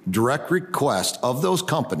 including direct request of those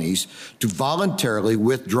companies to voluntarily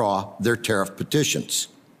withdraw their tariff petitions.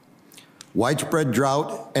 Widespread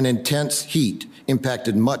drought and intense heat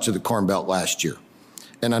impacted much of the Corn Belt last year,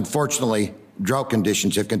 and unfortunately, drought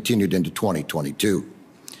conditions have continued into 2022.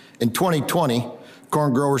 In 2020,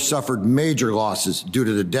 corn growers suffered major losses due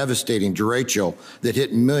to the devastating derecho that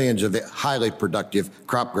hit millions of highly productive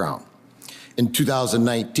crop ground. In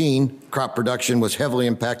 2019, crop production was heavily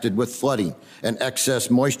impacted with flooding and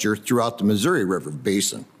excess moisture throughout the Missouri River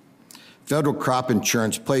Basin. Federal crop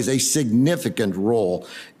insurance plays a significant role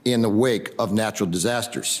in the wake of natural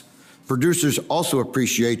disasters. Producers also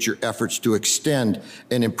appreciate your efforts to extend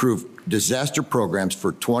and improve disaster programs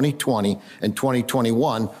for 2020 and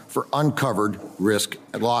 2021 for uncovered risk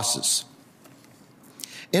losses.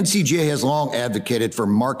 NCGA has long advocated for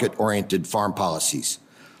market-oriented farm policies.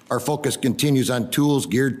 Our focus continues on tools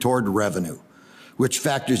geared toward revenue, which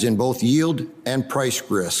factors in both yield and price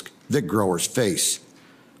risk that growers face.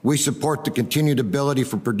 We support the continued ability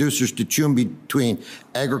for producers to choose between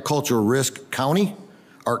agricultural risk county,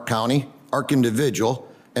 ARC individual,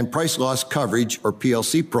 and price loss coverage, or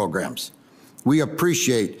PLC programs. We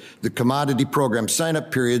appreciate the commodity program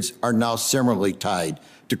sign-up periods are now similarly tied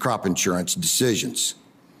to crop insurance decisions.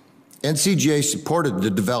 NCGA supported the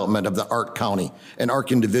development of the ARC County and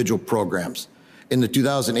ARC individual programs. In the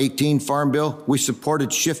 2018 Farm Bill, we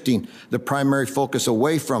supported shifting the primary focus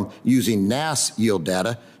away from using NASS yield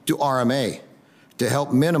data to RMA to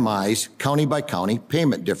help minimize county-by-county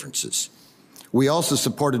payment differences. We also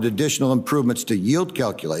supported additional improvements to yield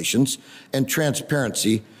calculations and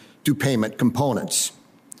transparency to payment components.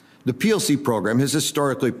 The PLC program has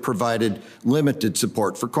historically provided limited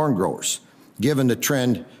support for corn growers. Given the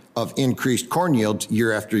trend of increased corn yields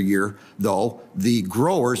year after year, though, the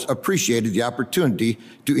growers appreciated the opportunity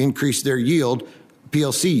to increase their yield,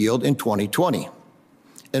 PLC yield, in 2020.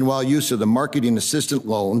 And while use of the marketing assistant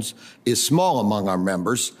loans is small among our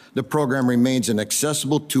members, the program remains an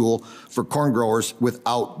accessible tool for corn growers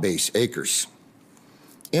without base acres.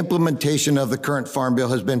 Implementation of the current Farm Bill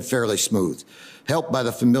has been fairly smooth, helped by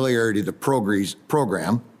the familiarity of the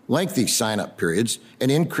program, lengthy sign-up periods, and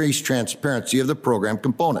increased transparency of the program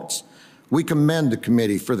components. We commend the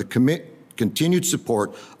committee for the continued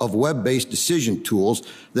support of web-based decision tools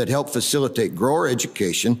that help facilitate grower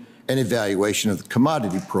education and evaluation of the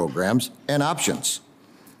commodity programs and options.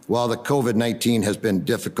 While the COVID-19 has been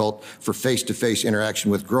difficult for face-to-face interaction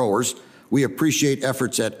with growers, we appreciate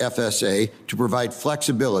efforts at FSA to provide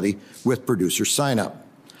flexibility with producer sign-up.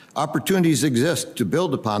 Opportunities exist to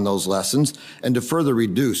build upon those lessons and to further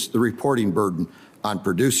reduce the reporting burden on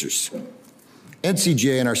producers.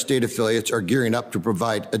 NCGA and our state affiliates are gearing up to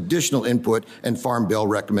provide additional input and Farm Bill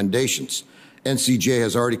recommendations. NCGA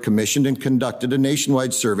has already commissioned and conducted a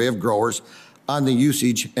nationwide survey of growers on the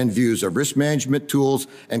usage and views of risk management tools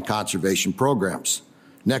and conservation programs.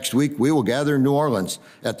 Next week, we will gather in New Orleans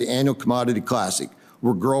at the annual Commodity Classic,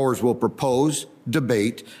 where growers will propose,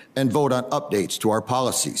 debate, and vote on updates to our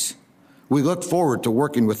policies. We look forward to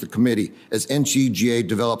working with the committee as NCGA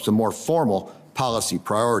develops a more formal policy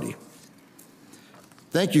priority.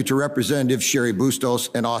 Thank you to Representatives Sherry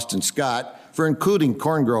Bustos and Austin Scott for including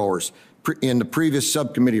corn growers in the previous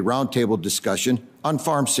subcommittee roundtable discussion on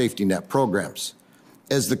farm safety net programs.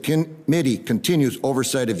 As the committee continues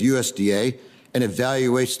oversight of USDA and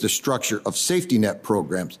evaluates the structure of safety net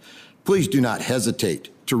programs, please do not hesitate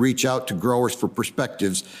to reach out to growers for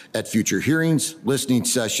perspectives at future hearings, listening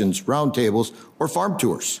sessions, roundtables, or farm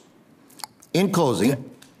tours. In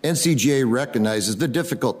closing, NCGA recognizes the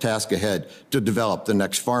difficult task ahead to develop the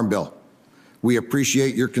next Farm Bill. We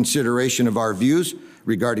appreciate your consideration of our views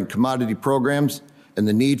regarding commodity programs and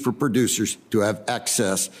the need for producers to have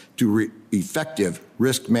access to effective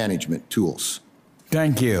risk management tools.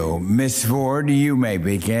 Thank you. Ms. Ford, you may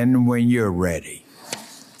begin when you're ready.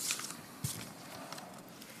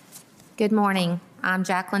 Good morning. I'm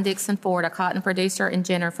Jacqueline Dixon Ford, a cotton producer and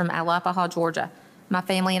ginner from Alapaha, Georgia. My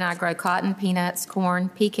family and I grow cotton, peanuts, corn,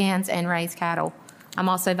 pecans, and raise cattle. I'm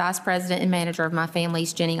also vice president and manager of my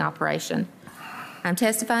family's ginning operation. I'm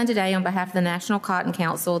testifying today on behalf of the National Cotton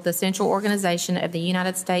Council, the central organization of the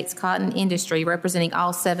United States cotton industry representing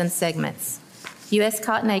all 7 segments. U.S.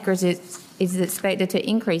 cotton acres is expected to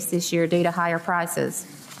increase this year due to higher prices.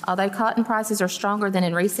 Although cotton prices are stronger than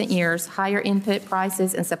in recent years, higher input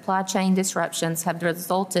prices and supply chain disruptions have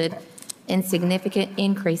resulted in significant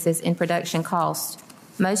increases in production costs.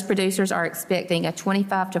 Most producers are expecting a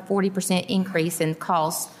 25 to 40% increase in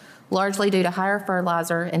costs, largely due to higher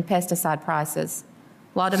fertilizer and pesticide prices.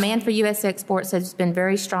 While demand for U.S. exports has been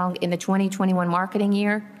very strong in the 2021 marketing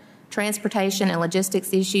year, transportation and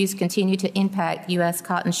logistics issues continue to impact U.S.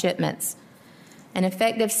 cotton shipments. An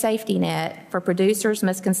effective safety net for producers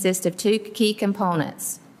must consist of 2 key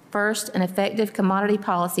components. First, an effective commodity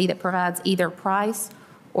policy that provides either price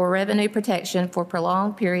or revenue protection for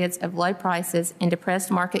prolonged periods of low prices and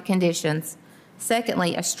depressed market conditions.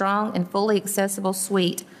 Secondly, a strong and fully accessible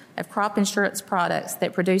suite of crop insurance products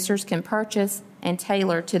that producers can purchase and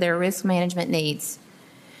tailor to their risk management needs.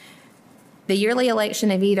 The yearly election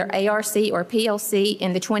of either ARC or PLC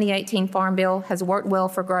in the 2018 Farm Bill has worked well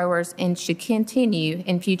for growers and should continue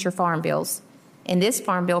in future Farm Bills. In this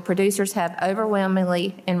Farm Bill, producers have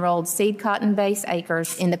overwhelmingly enrolled seed cotton base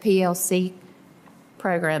acres in the PLC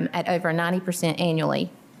program at over 90% annually.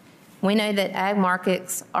 We know that ag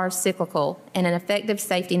markets are cyclical, and an effective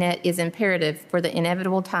safety net is imperative for the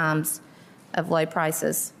inevitable times of low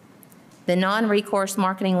prices. The non-recourse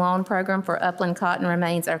marketing loan program for upland cotton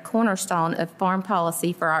remains a cornerstone of farm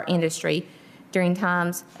policy for our industry during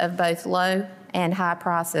times of both low and high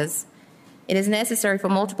prices. It is necessary for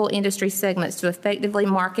multiple industry segments to effectively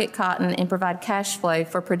market cotton and provide cash flow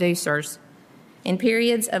for producers. In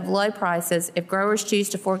periods of low prices, if growers choose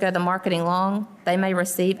to forego the marketing loan, they may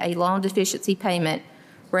receive a loan deficiency payment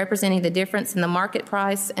representing the difference in the market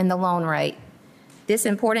price and the loan rate. This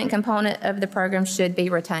important component of the program should be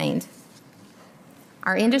retained.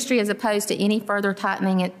 Our industry is opposed to any further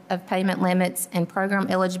tightening of payment limits and program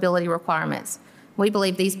eligibility requirements. We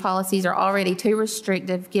believe these policies are already too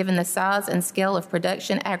restrictive given the size and scale of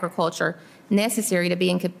production agriculture necessary to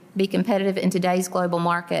be competitive in today's global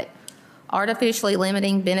market. Artificially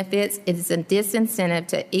limiting benefits is a disincentive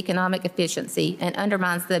to economic efficiency and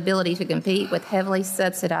undermines the ability to compete with heavily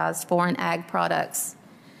subsidized foreign ag products.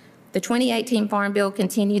 The 2018 Farm Bill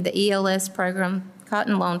continued the ELS program,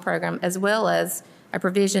 cotton loan program, as well as a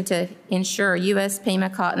provision to ensure U.S. Pima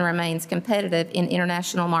cotton remains competitive in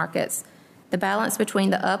international markets. The balance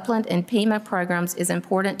between the upland and Pima programs is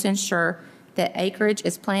important to ensure that acreage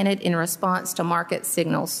is planted in response to market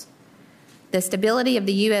signals. The stability of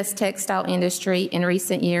the U.S. textile industry in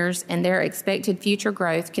recent years and their expected future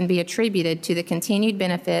growth can be attributed to the continued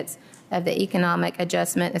benefits of the economic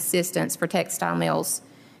adjustment assistance for textile mills.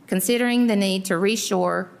 Considering the need to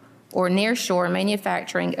reshore or nearshore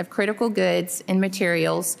manufacturing of critical goods and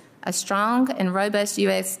materials, a strong and robust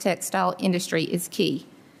U.S. textile industry is key.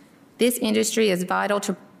 This industry is vital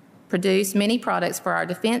to produce many products for our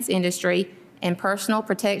defense industry and personal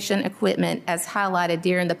protection equipment, as highlighted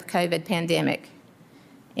during the COVID pandemic.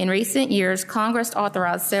 In recent years, Congress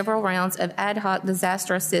authorized several rounds of ad hoc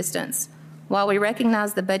disaster assistance. While we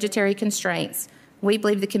recognize the budgetary constraints, we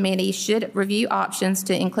believe the committee should review options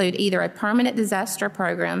to include either a permanent disaster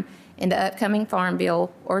program in the upcoming Farm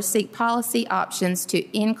Bill or seek policy options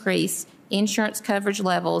to increase insurance coverage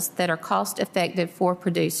levels that are cost-effective for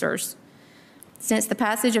producers. Since the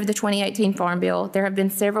passage of the 2018 Farm Bill, there have been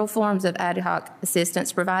several forms of ad hoc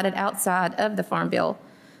assistance provided outside of the Farm Bill.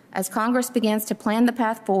 As Congress begins to plan the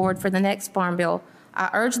path forward for the next Farm Bill, I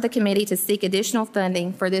urge the committee to seek additional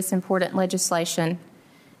funding for this important legislation.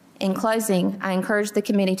 In closing, I encourage the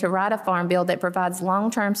committee to write a Farm Bill that provides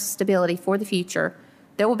long-term stability for the future.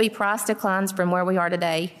 There will be price declines from where we are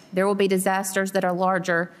today. There will be disasters that are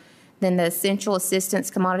larger than the essential assistance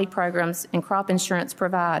commodity programs and crop insurance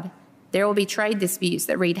provide. There will be trade disputes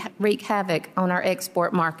that wreak havoc on our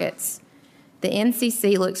export markets. The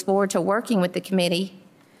NCC looks forward to working with the committee,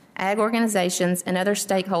 ag organizations, and other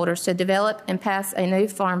stakeholders to develop and pass a new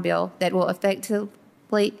Farm Bill that will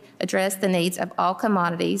effectively address the needs of all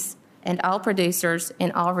commodities and all producers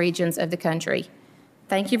in all regions of the country.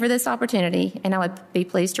 Thank you for this opportunity, and I would be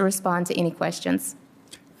pleased to respond to any questions.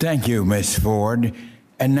 Thank you, Ms. Ford.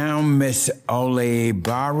 And now, Ms.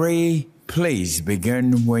 Olibari, please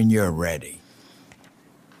begin when you're ready.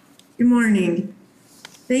 Good morning.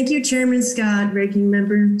 Thank you, Chairman Scott, Ranking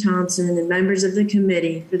Member Thompson, and members of the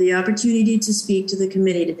committee for the opportunity to speak to the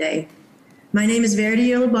committee today. My name is Verity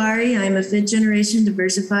Olibari. I am a fifth-generation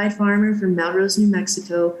diversified farmer from Melrose, New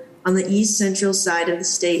Mexico, on the east central side of the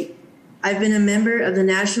state. I've been a member of the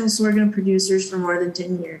National Sorghum Producers for more than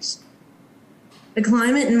 10 years. The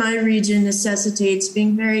climate in my region necessitates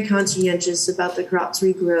being very conscientious about the crops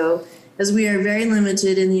we grow, as we are very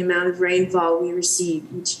limited in the amount of rainfall we receive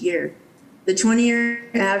each year. The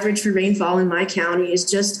 20-year average for rainfall in my county is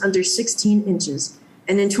just under 16 inches,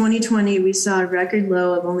 and in 2020 we saw a record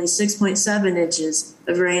low of only 6.7 inches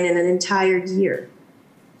of rain in an entire year.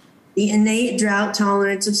 The innate drought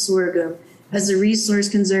tolerance of sorghum as a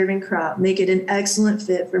resource-conserving crop make it an excellent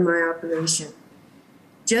fit for my operation.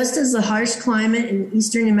 Just as the harsh climate in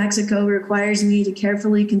eastern New Mexico requires me to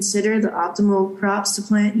carefully consider the optimal crops to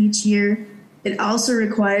plant each year, it also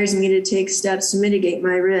requires me to take steps to mitigate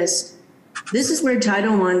my risk. This is where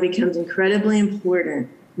Title I becomes incredibly important,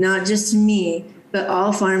 not just to me, but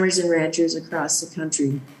all farmers and ranchers across the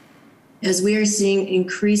country, as we are seeing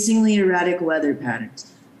increasingly erratic weather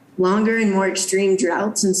patterns, longer and more extreme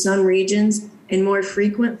droughts in some regions, and more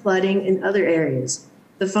frequent flooding in other areas.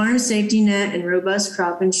 The farm safety net and robust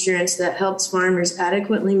crop insurance that helps farmers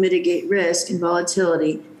adequately mitigate risk and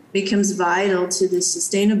volatility becomes vital to the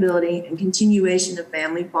sustainability and continuation of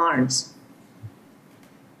family farms.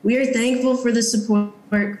 We are thankful for the support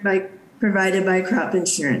provided by crop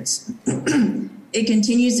insurance. It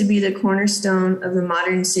continues to be the cornerstone of the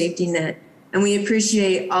modern safety net, and we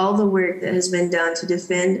appreciate all the work that has been done to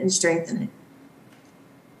defend and strengthen it.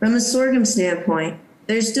 From a sorghum standpoint,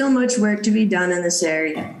 there's still much work to be done in this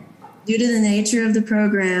area. Due to the nature of the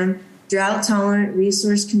program, drought-tolerant,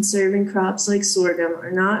 resource-conserving crops like sorghum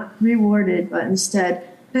are not rewarded, but instead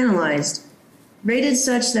penalized, rated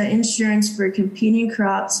such that insurance for competing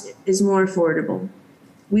crops is more affordable.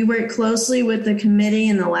 We worked closely with the committee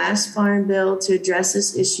in the last Farm Bill to address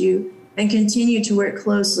this issue and continue to work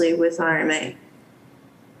closely with RMA.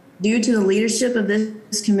 Due to the leadership of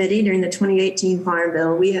this committee during the 2018 Farm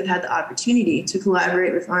Bill, we have had the opportunity to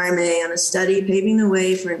collaborate with RMA on a study paving the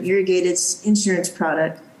way for an irrigated insurance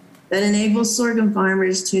product that enables sorghum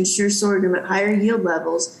farmers to insure sorghum at higher yield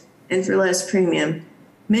levels and for less premium.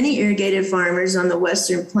 Many irrigated farmers on the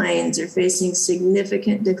Western Plains are facing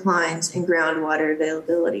significant declines in groundwater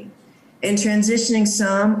availability, and transitioning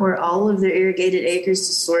some or all of their irrigated acres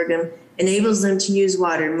to sorghum enables them to use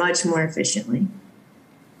water much more efficiently.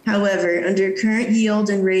 However, under current yield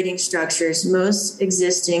and rating structures, most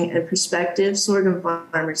existing and prospective sorghum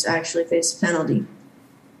farmers actually face a penalty.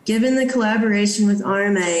 Given the collaboration with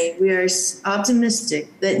RMA, we are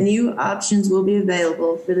optimistic that new options will be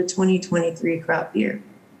available for the 2023 crop year.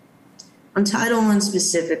 On Title I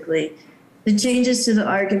specifically, the changes to the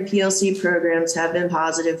ARC and PLC programs have been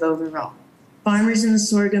positive overall. Farmers in the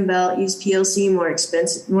sorghum belt use PLC more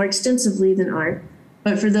extensively than ARC,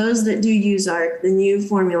 but for those that do use ARC, the new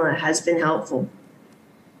formula has been helpful.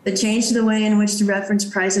 The change to the way in which the reference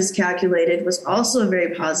price is calculated was also a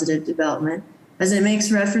very positive development, as it makes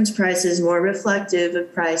reference prices more reflective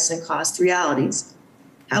of price and cost realities.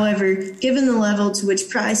 However, given the level to which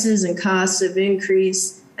prices and costs have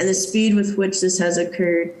increased and the speed with which this has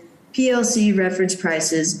occurred, PLC reference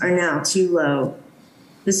prices are now too low.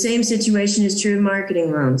 The same situation is true of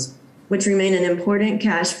marketing loans, which remain an important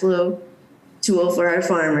cash flow tool for our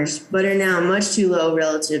farmers, but are now much too low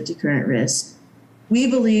relative to current risk. We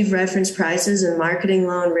believe reference prices and marketing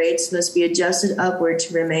loan rates must be adjusted upward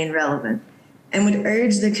to remain relevant, and would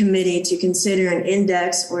urge the committee to consider an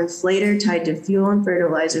index or inflator tied to fuel and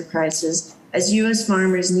fertilizer prices, as U.S.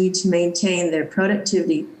 farmers need to maintain their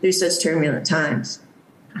productivity through such turbulent times.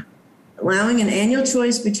 Allowing an annual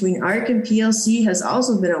choice between ARC and PLC has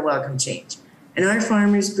also been a welcome change, and our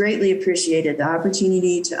farmers greatly appreciated the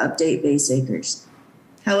opportunity to update base acres.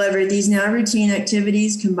 However, these now routine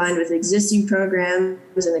activities, combined with existing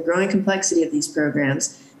programs and the growing complexity of these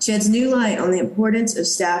programs, sheds new light on the importance of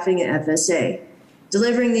staffing at FSA.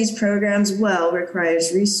 Delivering these programs well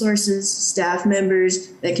requires resources, staff members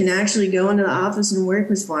that can actually go into the office and work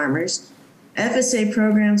with farmers. FSA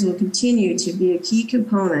programs will continue to be a key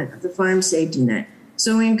component of the farm safety net,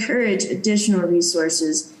 so we encourage additional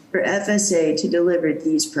resources for FSA to deliver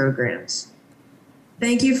these programs.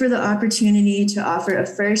 Thank you for the opportunity to offer a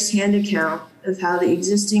first-hand account of how the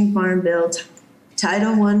existing Farm Bill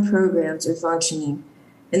Title I programs are functioning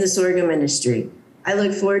in the sorghum industry. I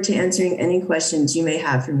look forward to answering any questions you may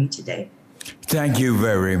have for me today. Thank you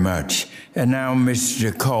very much. And now,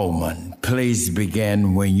 Mr. Coleman, please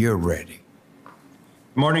begin when you're ready.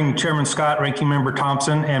 Good morning, Chairman Scott, Ranking Member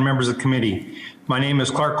Thompson, and members of the committee. My name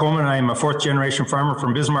is Clark Coleman, and I am a fourth-generation farmer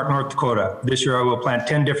from Bismarck, North Dakota. This year I will plant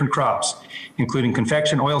 10 different crops, including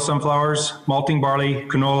confection oil sunflowers, malting barley,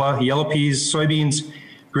 canola, yellow peas, soybeans,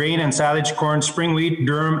 grain and silage corn, spring wheat,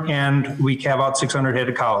 durum, and we calve out 600 head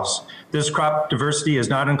of cows. This crop diversity is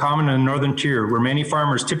not uncommon in the northern tier, where many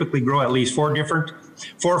farmers typically grow at least four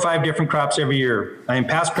or five different crops every year. I am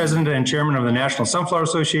past president and chairman of the National Sunflower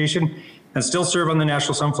Association and still serve on the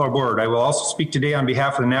National Sunflower Board. I will also speak today on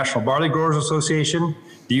behalf of the National Barley Growers Association,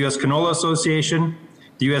 the U.S. Canola Association,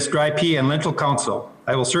 the U.S. Dry Pea and Lentil Council.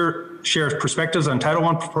 I will share perspectives on Title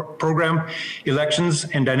I program elections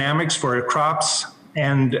and dynamics for crops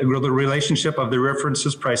and the relationship of the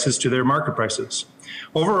references prices to their market prices.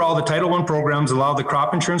 Overall, the Title I programs allow the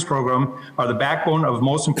crop insurance program are the backbone of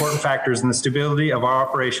most important factors in the stability of our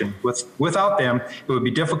operation. Without them, it would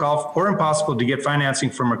be difficult or impossible to get financing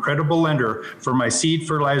from a credible lender for my seed,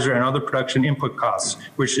 fertilizer, and other production input costs,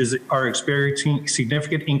 which are experiencing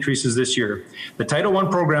significant increases this year. The Title I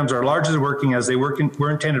programs are largely working as they were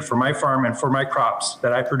intended for my farm and for my crops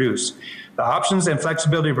that I produce. The options and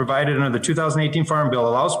flexibility provided under the 2018 Farm Bill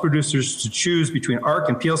allows producers to choose between ARC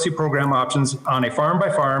and PLC program options on a farm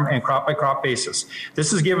farm and crop by crop basis.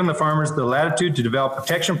 This has given the farmers the latitude to develop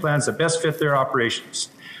protection plans that best fit their operations.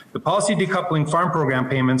 The policy decoupling farm program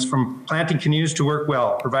payments from planting continues to work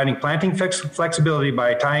well, providing planting flexibility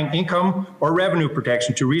by tying income or revenue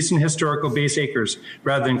protection to recent historical base acres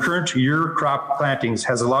rather than current year crop plantings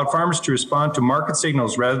has allowed farmers to respond to market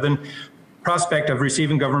signals rather than prospect of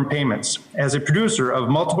receiving government payments. As a producer of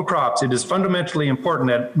multiple crops, it is fundamentally important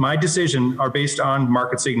that my decisions are based on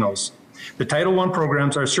market signals. The Title I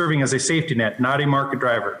programs are serving as a safety net, not a market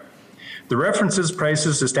driver. The references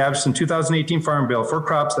prices established in 2018 Farm Bill for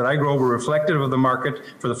crops that I grow were reflective of the market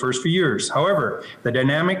for the first few years. However, the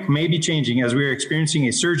dynamic may be changing as we are experiencing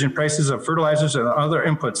a surge in prices of fertilizers and other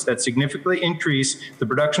inputs that significantly increase the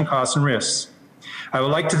production costs and risks. I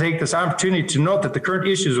would like to take this opportunity to note that the current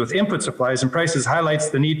issues with input supplies and prices highlights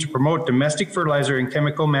the need to promote domestic fertilizer and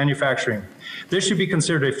chemical manufacturing. This should be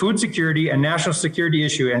considered a food security and national security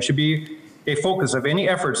issue and should be a focus of any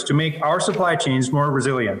efforts to make our supply chains more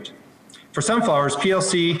resilient. For sunflowers,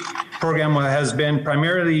 PLC program has been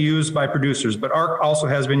primarily used by producers, but ARC also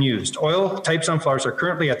has been used. Oil-type sunflowers are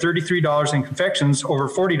currently at $33 and confections over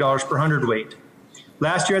 $40 per hundredweight.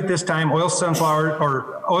 Last year at this time, oil-type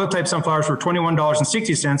sunflowers were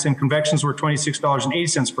 $21.60 and confections were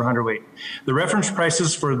 $26.80 per hundredweight. The reference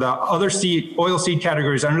prices for the other oil seed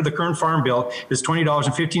categories under the current Farm Bill is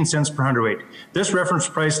 $20.15 per hundredweight. This reference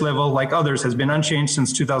price level, like others, has been unchanged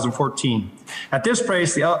since 2014. At this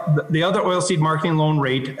price, the other oilseed marketing loan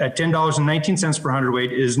rate at $10.19 per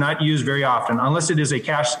hundredweight is not used very often, unless it is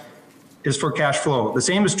for cash flow. The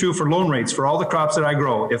same is true for loan rates for all the crops that I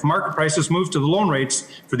grow. If market prices move to the loan rates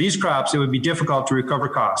for these crops, it would be difficult to recover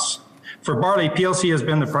costs. For barley, PLC has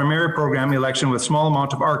been the primary program election with small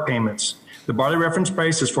amount of ARC payments. The barley reference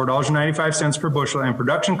price is $4.95 per bushel, and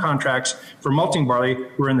production contracts for malting barley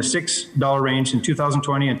were in the $6 range in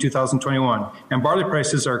 2020 and 2021, and barley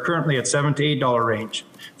prices are currently at $7 to $8 range.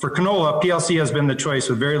 For canola, PLC has been the choice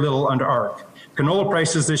with very little under ARC. Canola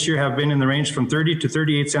prices this year have been in the range from 30 to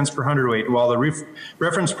 38 cents per hundredweight, while the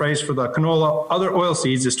reference price for the canola other oil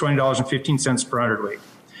seeds is $20.15 per hundredweight.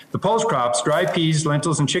 The pulse crops, dry peas,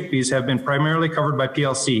 lentils, and chickpeas have been primarily covered by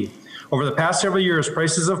PLC. Over the past several years,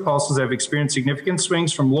 prices of pulses have experienced significant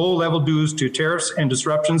swings from low-level dues to tariffs and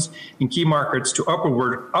disruptions in key markets to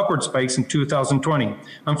upward spikes in 2020.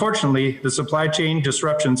 Unfortunately, the supply chain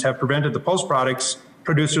disruptions have prevented the pulse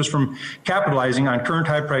producers from capitalizing on current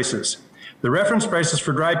high prices. The reference prices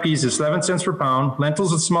for dry peas is 11 cents per pound,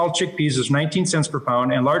 lentils and small chickpeas is 19 cents per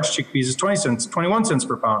pound, and large chickpeas is 21 cents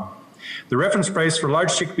per pound. The reference price for large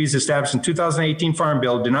chickpeas established in 2018 Farm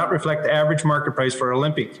Bill did not reflect the average market price for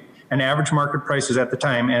Olympic and average market prices at the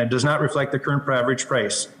time, and it does not reflect the current average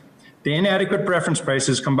price. The inadequate reference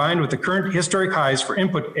prices combined with the current historic highs for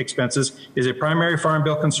input expenses is a primary Farm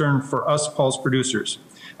Bill concern for us pulse producers.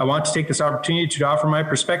 I want to take this opportunity to offer my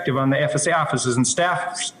perspective on the FSA offices and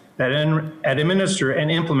staffs that administer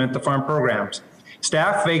and implement the farm programs.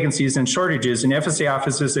 Staff vacancies and shortages in FSA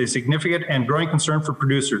offices is a significant and growing concern for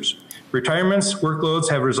producers. Retirements,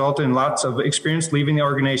 workloads have resulted in lots of experience leaving the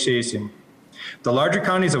organization. The larger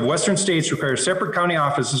counties of western states require separate county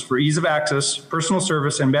offices for ease of access, personal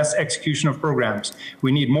service, and best execution of programs.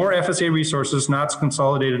 We need more FSA resources, not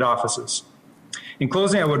consolidated offices. In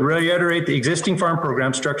closing, I would reiterate the existing farm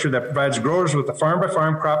program structure that provides growers with the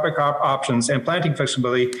farm-by-farm, crop-by-crop options and planting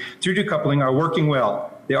flexibility through decoupling are working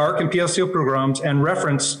well. The ARC and PLC programs and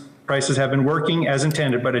reference prices have been working as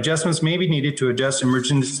intended, but adjustments may be needed to adjust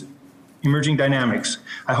emerging dynamics.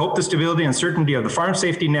 I hope the stability and certainty of the farm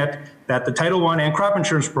safety net that the Title I and crop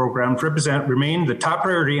insurance programs represent remain the top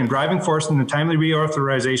priority and driving force in the timely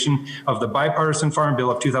reauthorization of the bipartisan Farm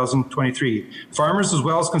Bill of 2023. Farmers as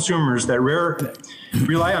well as consumers that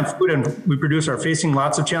rely on food and we produce are facing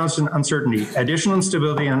lots of challenges and uncertainty. Additional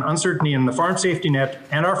instability and uncertainty in the farm safety net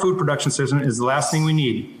and our food production system is the last thing we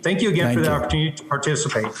need. Thank you again for the opportunity to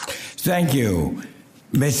participate. Thank you.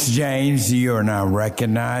 Ms. James, you are now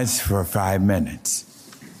recognized for 5 minutes.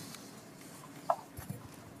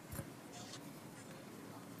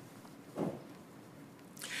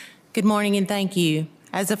 Good morning and thank you.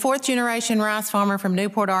 As a fourth-generation rice farmer from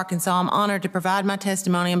Newport, Arkansas, I'm honored to provide my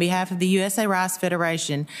testimony on behalf of the USA Rice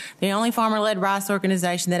Federation, the only farmer-led rice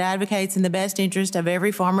organization that advocates in the best interest of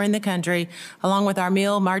every farmer in the country, along with our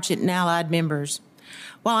mill, merchant, and allied members.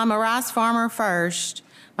 While I'm a rice farmer first,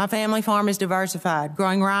 my family farm is diversified,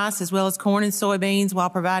 growing rice as well as corn and soybeans while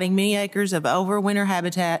providing many acres of overwinter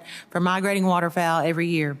habitat for migrating waterfowl every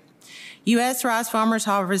year. U.S. rice farmers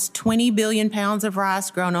harvest 20 billion pounds of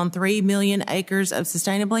rice grown on 3 million acres of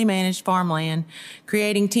sustainably managed farmland,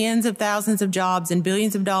 creating tens of thousands of jobs and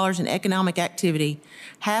billions of dollars in economic activity.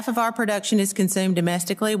 Half of our production is consumed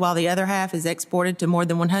domestically, while the other half is exported to more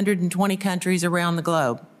than 120 countries around the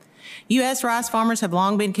globe. U.S. rice farmers have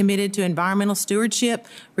long been committed to environmental stewardship,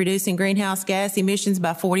 reducing greenhouse gas emissions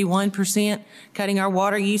by 41%, cutting our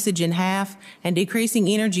water usage in half, and decreasing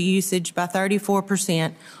energy usage by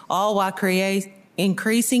 34%, all while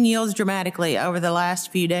increasing yields dramatically over the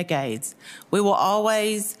last few decades. We will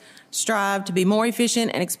always strive to be more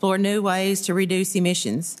efficient and explore new ways to reduce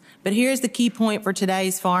emissions. But here's the key point for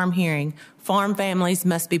today's farm hearing. Farm families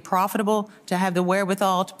must be profitable to have the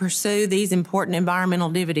wherewithal to pursue these important environmental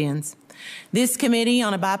dividends. This committee,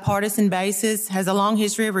 on a bipartisan basis, has a long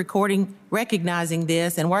history of recognizing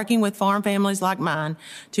this and working with farm families like mine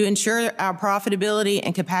to ensure our profitability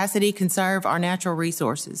and capacity conserve our natural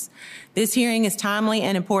resources. This hearing is timely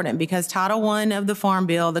and important because Title I of the Farm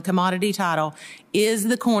Bill, the commodity title, is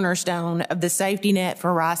the cornerstone of the safety net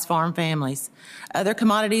for rice farm families. Other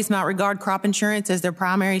commodities might regard crop insurance as their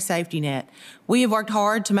primary safety net. We have worked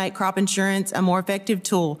hard to make crop insurance a more effective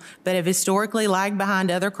tool, but have historically lagged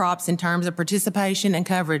behind other crops in terms of participation and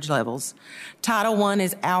coverage levels. Title I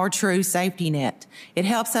is our true safety net. It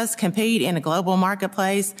helps us compete in a global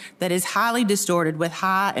marketplace that is highly distorted with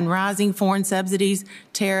high and rising foreign subsidies,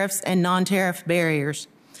 tariffs, and non-tariff barriers.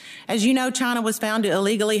 As you know, China was found to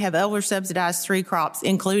illegally have over-subsidized 3 crops,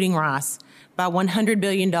 including rice, by $100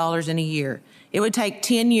 billion in a year. It would take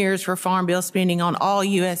 10 years for Farm Bill spending on all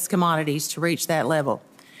U.S. commodities to reach that level.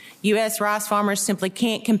 U.S. rice farmers simply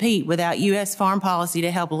can't compete without U.S. farm policy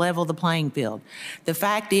to help level the playing field. The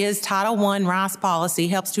fact is, Title I rice policy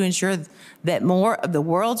helps to ensure that more of the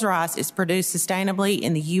world's rice is produced sustainably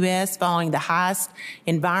in the U.S. following the highest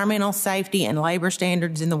environmental, safety, and labor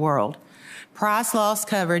standards in the world. Price loss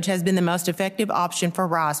coverage has been the most effective option for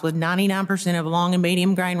rice, with 99% of long and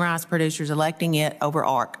medium grain rice producers electing it over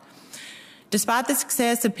ARC. Despite the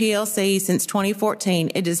success of PLC since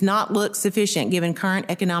 2014, it does not look sufficient given current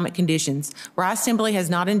economic conditions. Rice simply has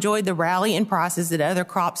not enjoyed the rally in prices that other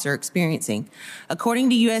crops are experiencing. According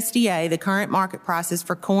to USDA, the current market prices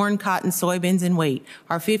for corn, cotton, soybeans, and wheat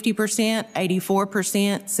are 50%,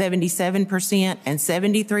 84%, 77%, and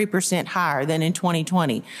 73% higher than in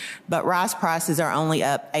 2020, but rice prices are only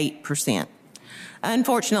up 8%.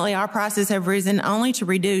 Unfortunately, our prices have risen only to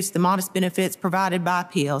reduce the modest benefits provided by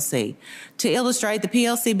PLC. To illustrate, the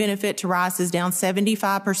PLC benefit to rice is down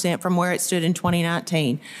 75% from where it stood in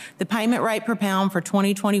 2019. The payment rate per pound for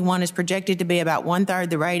 2021 is projected to be about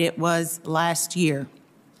 1/3 the rate it was last year.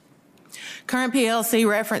 Current PLC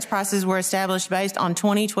reference prices were established based on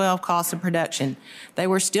 2012 costs of production. They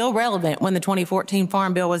were still relevant when the 2014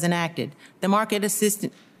 Farm Bill was enacted. The market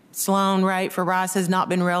assistance loan rate for rice has not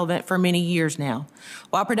been relevant for many years now.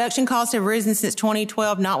 While production costs have risen since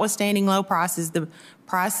 2012, notwithstanding low prices,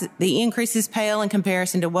 the increases pale in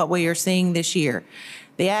comparison to what we are seeing this year.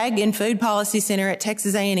 The Ag and Food Policy Center at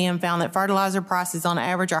Texas A&M found that fertilizer prices on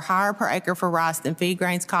average are higher per acre for rice than feed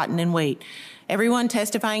grains, cotton, and wheat. Everyone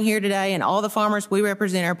testifying here today and all the farmers we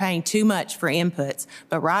represent are paying too much for inputs,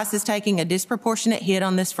 but rice is taking a disproportionate hit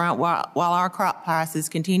on this front while our crop prices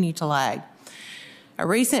continue to lag. A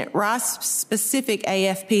recent rice-specific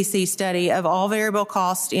AFPC study of all variable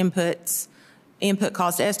cost input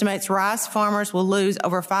cost estimates rice farmers will lose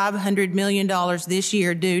over $500 million this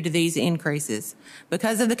year due to these increases.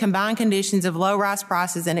 Because of the combined conditions of low rice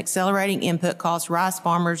prices and accelerating input costs, rice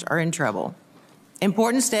farmers are in trouble.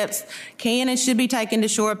 Important steps can and should be taken to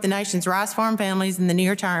shore up the nation's rice farm families in the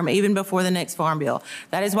near term, even before the next Farm Bill.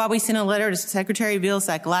 That is why we sent a letter to Secretary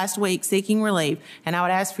Vilsack last week seeking relief, and I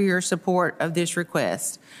would ask for your support of this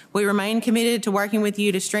request. We remain committed to working with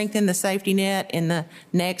you to strengthen the safety net in the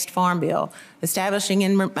next Farm Bill. Establishing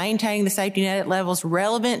and maintaining the safety net at levels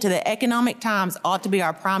relevant to the economic times ought to be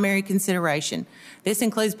our primary consideration. This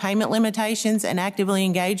includes payment limitations and actively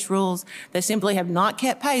engaged rules that simply have not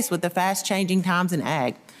kept pace with the fast-changing times in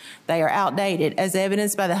ag. They are outdated, as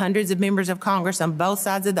evidenced by the hundreds of members of Congress on both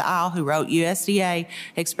sides of the aisle who wrote USDA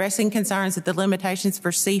expressing concerns that the limitations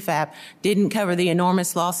for CFAP didn't cover the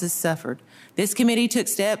enormous losses suffered. This committee took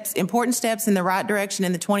important steps in the right direction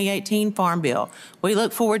in the 2018 Farm Bill. We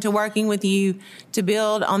look forward to working with you to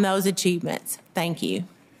build on those achievements. Thank you.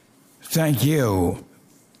 Thank you.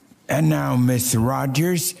 And now, Ms.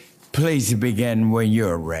 Rogers, please begin when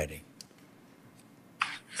you're ready.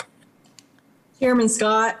 Chairman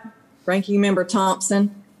Scott, Ranking Member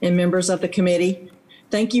Thompson, and members of the committee,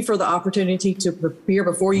 thank you for the opportunity to appear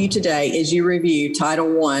before you today as you review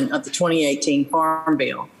Title I of the 2018 Farm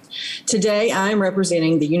Bill. Today, I am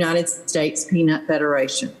representing the United States Peanut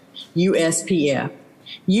Federation, USPF.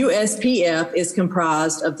 USPF is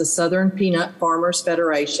comprised of the Southern Peanut Farmers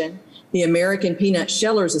Federation, the American Peanut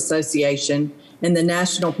Shellers Association, and the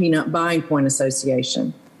National Peanut Buying Point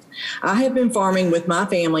Association. I have been farming with my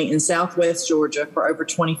family in Southwest Georgia for over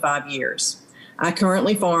 25 years. I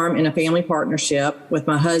currently farm in a family partnership with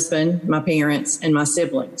my husband, my parents, and my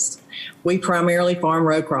siblings. We primarily farm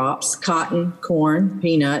row crops, cotton, corn,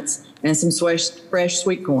 peanuts, and some fresh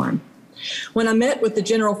sweet corn. When I met with the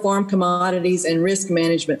General Farm Commodities and Risk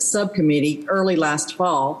Management Subcommittee early last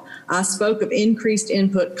fall, I spoke of increased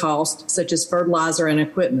input costs such as fertilizer and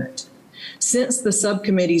equipment. Since the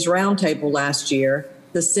subcommittee's roundtable last year,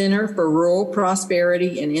 the Center for Rural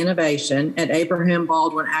Prosperity and Innovation at Abraham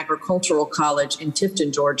Baldwin Agricultural College in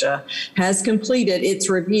Tifton, Georgia, has completed its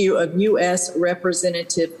review of U.S.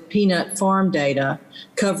 representative peanut farm data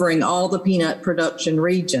covering all the peanut production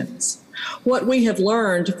regions. What we have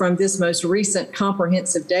learned from this most recent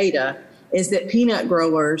comprehensive data is that peanut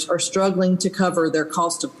growers are struggling to cover their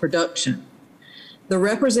cost of production. The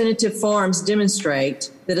representative farms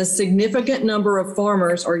demonstrate that a significant number of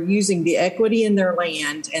farmers are using the equity in their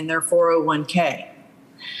land and their 401k.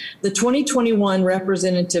 The 2021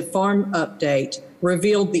 Representative Farm Update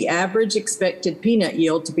revealed the average expected peanut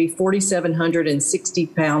yield to be 4,760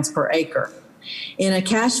 pounds per acre. In a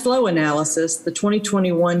cash flow analysis, the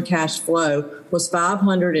 2021 cash flow was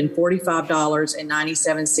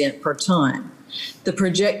 $545.97 per ton. The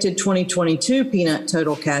projected 2022 peanut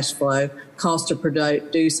total cash flow cost to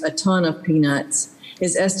produce a ton of peanuts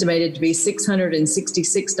is estimated to be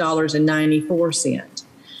 $666.94.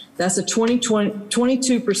 That's a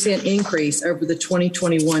 22% increase over the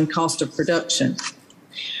 2021 cost of production.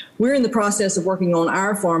 We're in the process of working on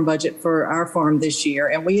our farm budget for our farm this year,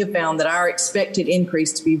 and we have found that our expected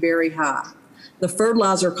increase to be very high. The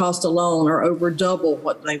fertilizer costs alone are over double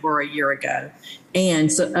what they were a year ago,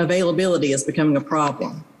 and so availability is becoming a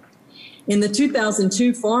problem. In the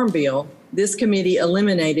 2002 Farm Bill, this committee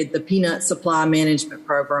eliminated the Peanut Supply Management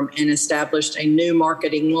Program and established a new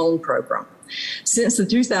marketing loan program. Since the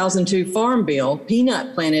 2002 Farm Bill,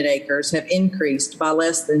 peanut planted acres have increased by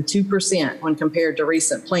less than 2% when compared to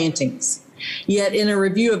recent plantings. Yet in a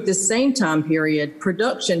review of this same time period,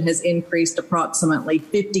 production has increased approximately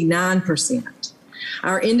 59%.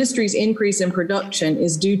 Our industry's increase in production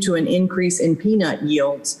is due to an increase in peanut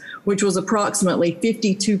yields, which was approximately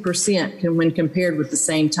 52% when compared with the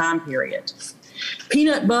same time period.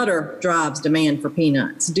 Peanut butter drives demand for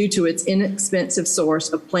peanuts due to its inexpensive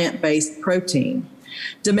source of plant-based protein.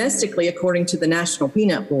 Domestically, according to the National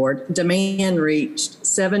Peanut Board, demand reached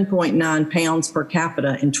 7.9 pounds per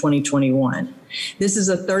capita in 2021. This is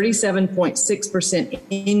a 37.6%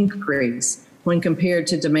 increase when compared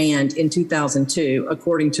to demand in 2002,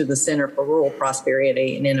 according to the Center for Rural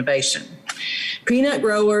Prosperity and Innovation. Peanut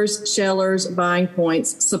growers, shellers, buying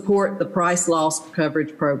points support the Price Loss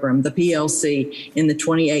Coverage Program, the PLC, in the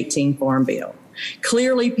 2018 Farm Bill.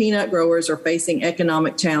 Clearly, peanut growers are facing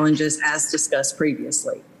economic challenges as discussed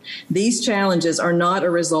previously. These challenges are not a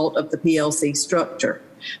result of the PLC structure,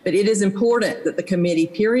 but it is important that the committee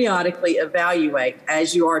periodically evaluate,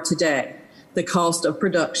 as you are today, the cost of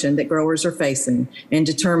production that growers are facing and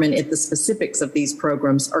determine if the specifics of these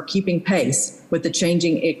programs are keeping pace with the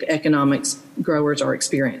changing economics growers are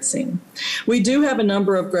experiencing. We do have a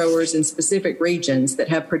number of growers in specific regions that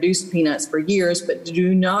have produced peanuts for years but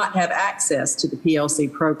do not have access to the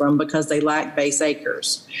PLC program because they lack base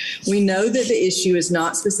acres. We know that the issue is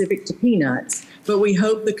not specific to peanuts, but we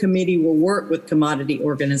hope the committee will work with commodity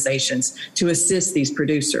organizations to assist these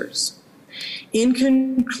producers. In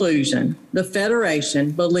conclusion, the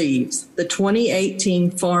Federation believes the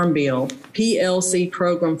 2018 Farm Bill PLC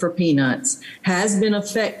program for peanuts has been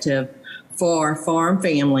effective for farm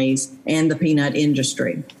families and the peanut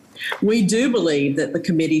industry. We do believe that the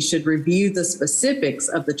committee should review the specifics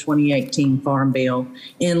of the 2018 Farm Bill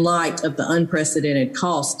in light of the unprecedented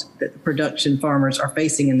cost that the production farmers are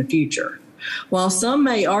facing in the future. While some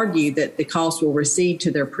may argue that the costs will recede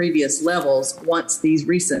to their previous levels once these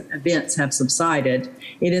recent events have subsided,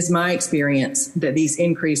 it is my experience that these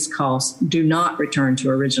increased costs do not return to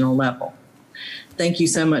original level. Thank you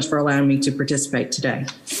so much for allowing me to participate today.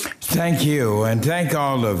 Thank you, and thank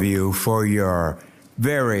all of you for your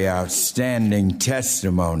very outstanding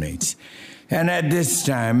testimonies. And at this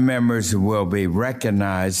time, members will be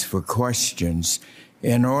recognized for questions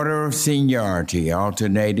in order of seniority,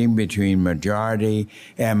 alternating between majority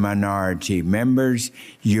and minority members.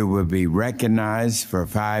 You will be recognized for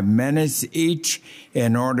 5 minutes each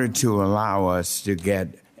in order to allow us to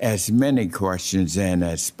get as many questions in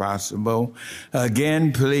as possible.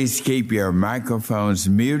 Again, please keep your microphones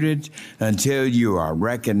muted until you are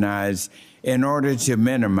recognized in order to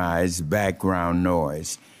minimize background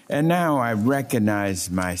noise. And now I recognize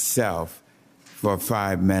myself for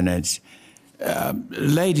 5 minutes.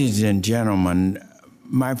 Ladies and gentlemen,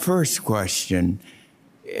 my first question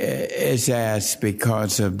is asked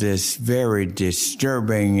because of this very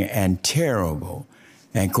disturbing and terrible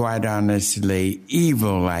and quite honestly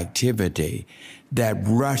evil activity that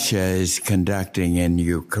Russia is conducting in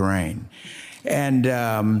Ukraine. And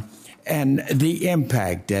the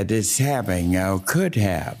impact that it's having or could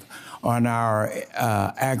have on our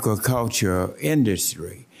agricultural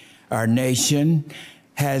industry. Our nation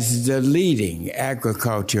has the leading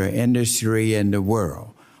agriculture industry in the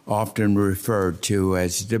world, often referred to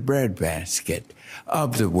as the breadbasket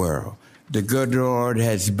of the world. The good Lord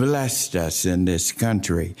has blessed us in this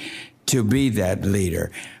country to be that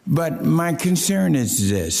leader. But my concern is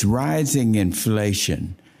this: rising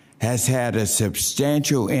inflation has had a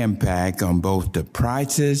substantial impact on both the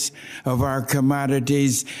prices of our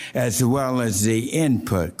commodities as well as the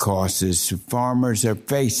input costs farmers are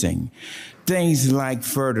facing. Things like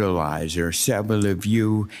fertilizer, several of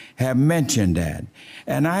you have mentioned that.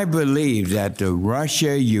 And I believe that the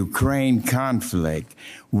Russia-Ukraine conflict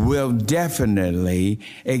will definitely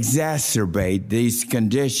exacerbate these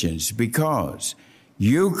conditions because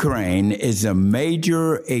Ukraine is a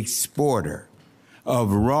major exporter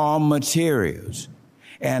of raw materials,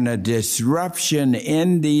 and a disruption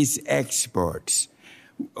in these exports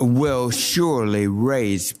will surely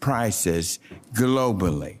raise prices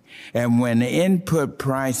globally. And when input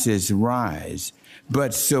prices rise,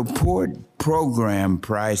 but support program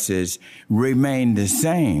prices remain the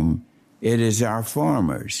same, it is our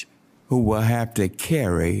farmers who will have to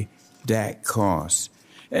carry that cost.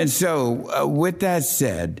 And so with that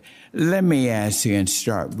said, let me ask you and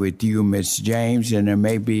start with you, Ms. James, and there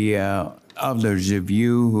may be others of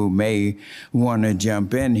you who may want to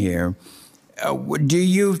jump in here. Do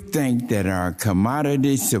you think that our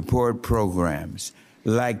commodity support programs,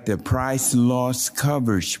 like the Price Loss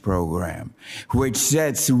Coverage Program, which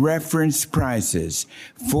sets reference prices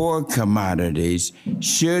for commodities,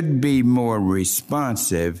 should be more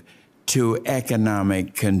responsive to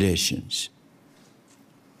economic conditions?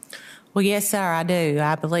 Well, yes, sir, I do.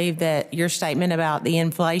 I believe that your statement about the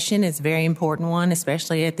inflation is a very important one,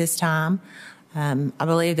 especially at this time. I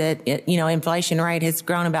believe that, inflation rate has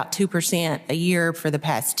grown about 2% a year for the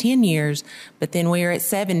past 10 years, but then we are at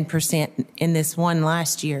 7% in this one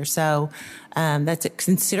last year. So that's a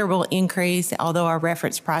considerable increase, although our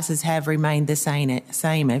reference prices have remained the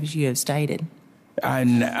same as you have stated.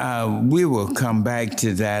 And we will come back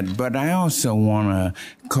to that, but I also want to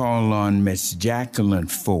call on Ms. Jacqueline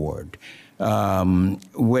Ford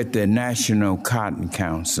with the National Cotton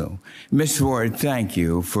Council. Ms. Ford, thank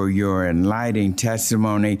you for your enlightening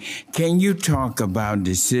testimony. Can you talk about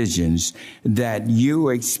decisions that you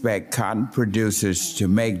expect cotton producers to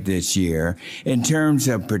make this year in terms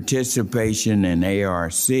of participation in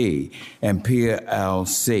ARC and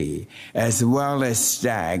PLC, as well as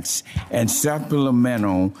stacks and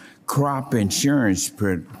supplemental crop insurance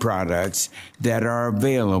products that are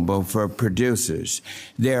available for producers?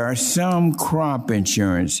 There are some crop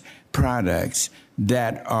insurance products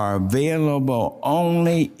that are available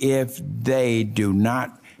only if they do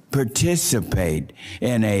not participate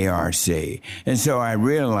in ARC. And so I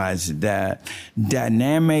realize that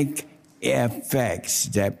dynamic affects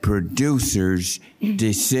that producer's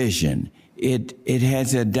decision. It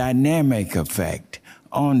has a dynamic effect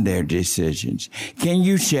on their decisions. Can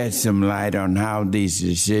you shed some light on how these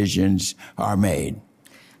decisions are made?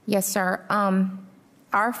 Yes, sir.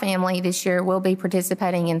 Our family this year will be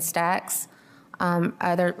participating in stacks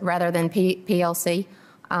rather than PLC.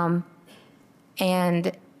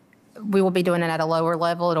 And we will be doing it at a lower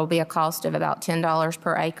level. It'll be a cost of about $10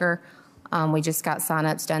 per acre. We just got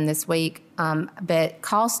sign-ups done this week. But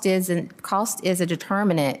cost is a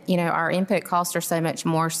determinant. Our input costs are so much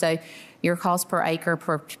more. So your cost per acre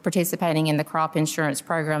for participating in the crop insurance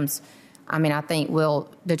programs, I think will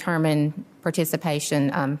determine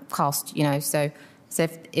participation cost, So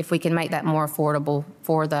if we can make that more affordable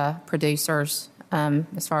for the producers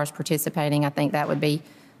as far as participating, I think that would be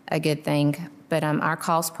a good thing. But our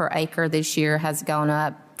cost per acre this year has gone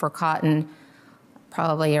up for cotton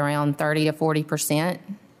probably around 30 to 40%.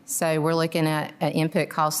 So we're looking at an input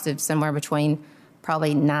cost of somewhere between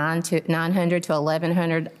probably $900 to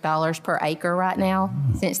 $1,100 per acre right now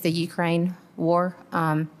since the Ukraine war.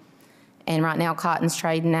 And right now, cotton's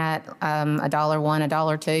trading at $1.01,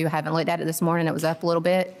 $1.02. I haven't looked at it this morning. It was up a little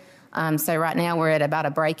bit. So right now we're at about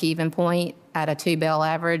a break-even point at a 2-bale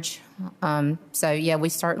average. So yeah, we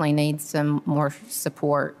certainly need some more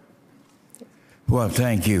support. Well,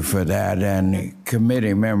 thank you for that. And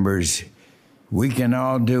committee members, we can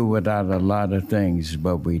all do without a lot of things,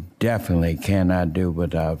 but we definitely cannot do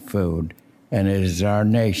without food. And it is our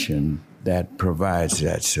nation that provides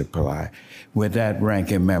that supply. With that,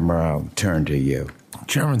 Ranking Member, I'll turn to you.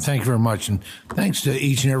 Chairman, thank you very much. And thanks to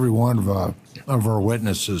each and every one of our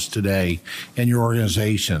witnesses today and your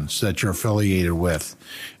organizations that you're affiliated with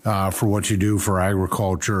for what you do for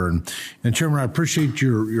agriculture. And Chairman, I appreciate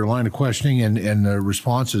your line of questioning and the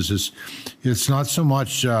responses. It's not so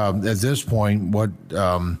much at this point what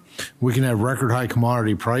we can have record high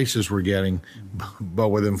commodity prices we're getting, but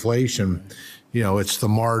with inflation, it's the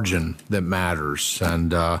margin that matters,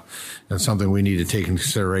 and that's something we need to take into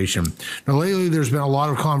consideration. Now, lately, there's been a lot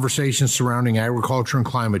of conversations surrounding agriculture and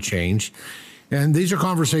climate change, and these are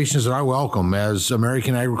conversations that I welcome, as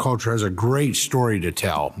American agriculture has a great story to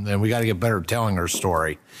tell, and we got to get better at telling our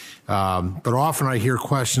story. But often I hear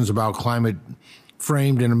questions about climate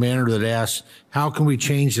framed in a manner that asks, how can we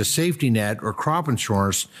change the safety net or crop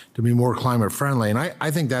insurance to be more climate friendly? And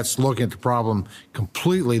I think that's looking at the problem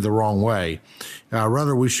completely the wrong way.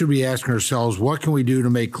 Rather, we should be asking ourselves, what can we do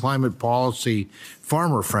to make climate policy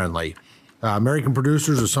farmer friendly? American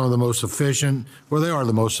producers are some of the most efficient, they are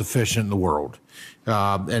the most efficient in the world.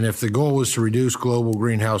 And if the goal is to reduce global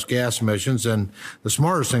greenhouse gas emissions, then the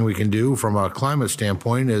smartest thing we can do from a climate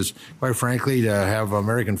standpoint is, quite frankly, to have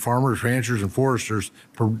American farmers, ranchers, and foresters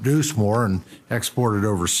produce more and export it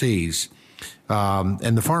overseas.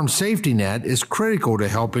 And the farm safety net is critical to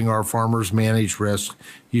helping our farmers manage risk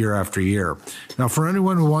year after year. Now, for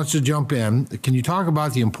anyone who wants to jump in, can you talk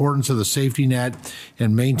about the importance of the safety net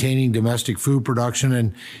in maintaining domestic food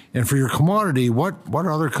production? And for your commodity, what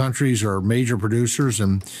other countries are major producers,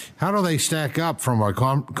 and how do they stack up from a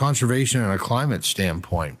conservation and a climate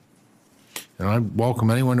standpoint? And I welcome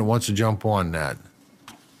anyone who wants to jump on that.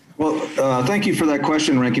 Well, thank you for that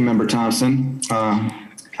question, Ranking Member Thompson.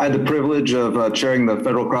 I had the privilege of chairing the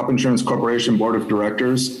Federal Crop Insurance Corporation Board of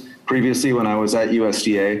Directors previously when I was at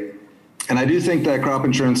USDA. And I do think that crop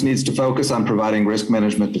insurance needs to focus on providing risk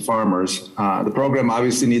management to farmers. The program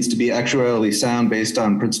obviously needs to be actuarially sound based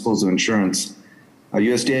on principles of insurance.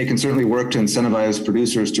 USDA can certainly work to incentivize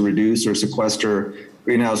producers to reduce or sequester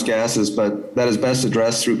greenhouse gases, but that is best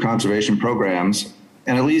addressed through conservation programs.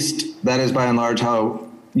 And at least that is by and large how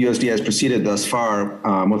USDA has proceeded thus far,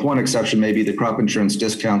 with one exception, maybe the crop insurance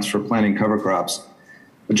discounts for planting cover crops.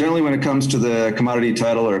 But generally, when it comes to the commodity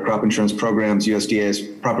title or crop insurance programs, USDA is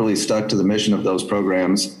properly stuck to the mission of those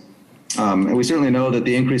programs. And we certainly know that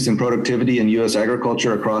the increase in productivity in U.S.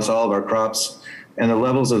 agriculture across all of our crops and the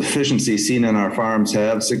levels of efficiency seen in our farms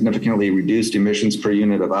have significantly reduced emissions per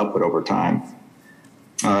unit of output over time.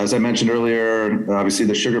 As I mentioned earlier, obviously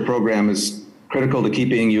the sugar program is critical to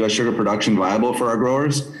keeping U.S. sugar production viable for our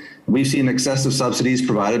growers. We've seen excessive subsidies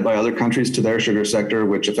provided by other countries to their sugar sector,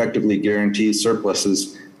 which effectively guarantees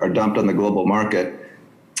surpluses are dumped on the global market.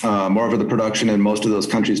 Moreover, the production in most of those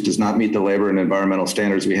countries does not meet the labor and environmental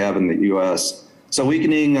standards we have in the U.S. So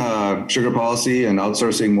weakening sugar policy and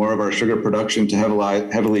outsourcing more of our sugar production to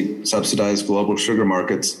heavily subsidized global sugar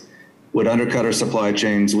markets would undercut our supply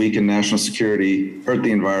chains, weaken national security, hurt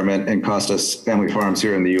the environment, and cost us family farms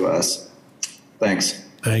here in the U.S. Thanks.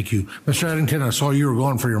 Thank you. Mr. Eddington, I saw you were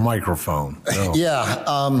going for your microphone. So.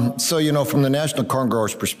 Yeah. So, from the National Corn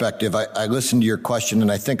Growers perspective, I listened to your question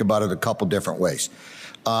and I think about it a couple different ways.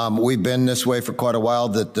 We've been this way for quite a while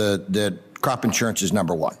that crop insurance is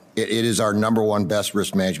number one. It is our number one best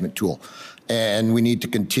risk management tool. And we need to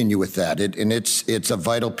continue with that. It's a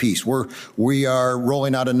vital piece. We are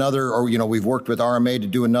rolling out another, we've worked with RMA to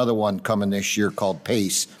do another one coming this year called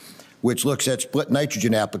PACE, which looks at split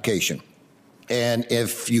nitrogen application. And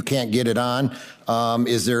if you can't get it on,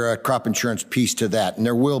 is there a crop insurance piece to that? And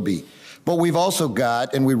there will be. But we've also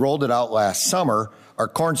got, and we rolled it out last summer, our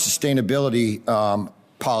corn sustainability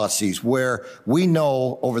policies, where we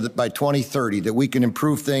know by 2030 that we can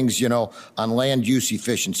improve things, on land use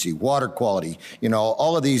efficiency, water quality,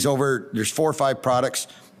 all of these there's 4 or 5 products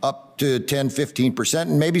up to 10, 15%,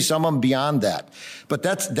 and maybe some of them beyond that. But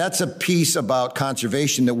that's a piece about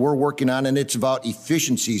conservation that we're working on, and it's about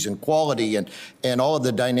efficiencies and quality and all of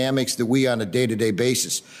the dynamics that we on a day-to-day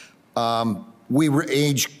basis.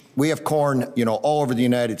 We have corn, all over the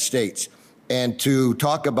United States. And to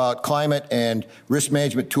talk about climate and risk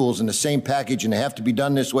management tools in the same package, and they have to be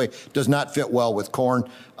done this way, does not fit well with corn.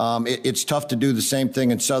 It's tough to do the same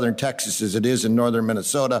thing in southern Texas as it is in northern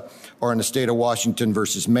Minnesota or in the state of Washington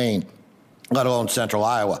versus Maine. let alone central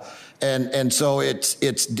Iowa. And so it's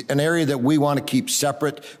an area that we want to keep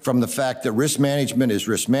separate from the fact that risk management is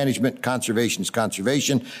risk management, conservation is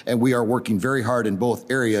conservation, and we are working very hard in both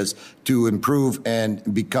areas to improve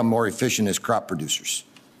and become more efficient as crop producers.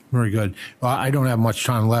 Very good. Well, I don't have much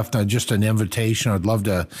time left. Just an invitation. I'd love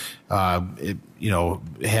to,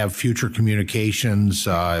 have future communications.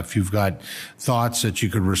 If you've got thoughts that you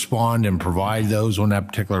could respond and provide those on that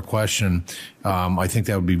particular question, I think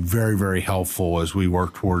that would be very, very helpful as we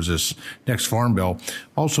work towards this next Farm Bill.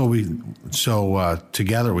 Also,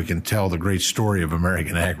 together we can tell the great story of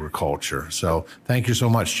American agriculture. So thank you so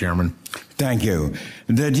much, Chairman. Thank you.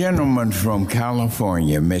 The gentleman from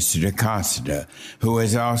California, Mr. DaCosta, who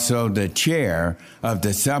is also the chair of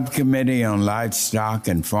the Subcommittee on Livestock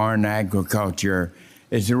and Foreign Agriculture,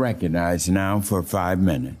 is recognized now for 5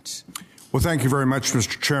 minutes. Well, thank you very much,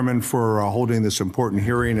 Mr. Chairman, for holding this important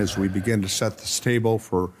hearing as we begin to set this table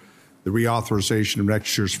for the reauthorization of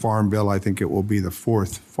next year's Farm Bill. I think it will be the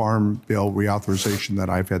 4th Farm Bill reauthorization that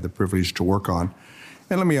I've had the privilege to work on.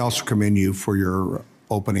 And let me also commend you for your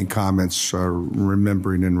opening comments,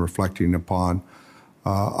 remembering and reflecting upon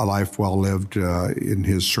a life well lived in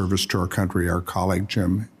his service to our country. Our colleague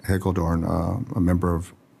Jim Hagedorn, a member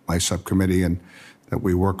of my subcommittee, and that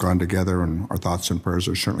we work on together, and our thoughts and prayers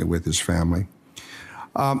are certainly with his family.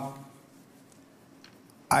 I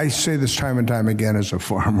say this time and time again as a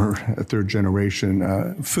farmer, a third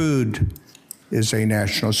generation, food is a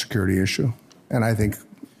national security issue. And I think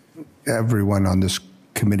everyone on this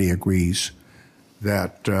committee agrees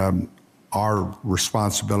that our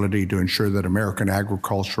responsibility to ensure that American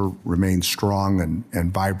agriculture remains strong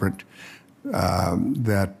and vibrant,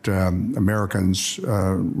 that Americans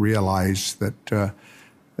realize that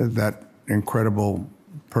that incredible,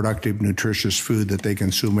 productive, nutritious food that they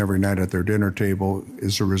consume every night at their dinner table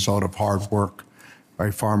is a result of hard work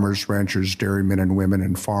by farmers, ranchers, dairymen and women,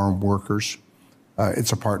 and farm workers.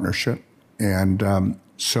 It's a partnership. And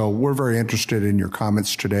so we're very interested in your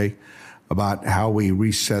comments today about how we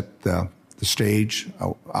reset the stage.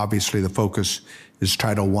 Obviously, the focus is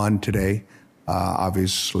Title I today.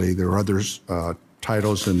 Obviously, there are other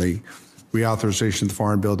titles in the reauthorization of the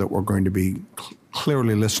Farm Bill that we're going to be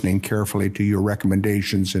clearly listening carefully to your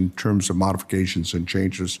recommendations in terms of modifications and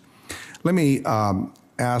changes. Let me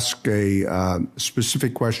ask a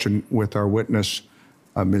specific question with our witness,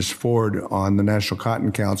 Ms. Ford, on the National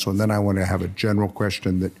Cotton Council, and then I want to have a general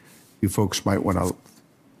question that you folks might want to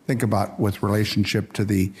think about with relationship to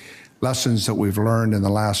the lessons that we've learned in the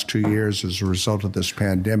last 2 years as a result of this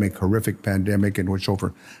pandemic, horrific pandemic in which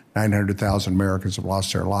over 900,000 Americans have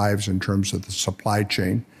lost their lives in terms of the supply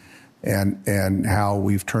chain, and how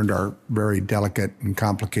we've turned our very delicate and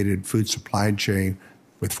complicated food supply chain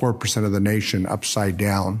with 4% of the nation upside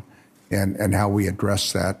down, and how we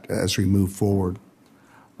address that as we move forward.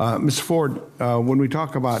 Ms. Ford, when we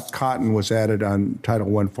talk about cotton was added on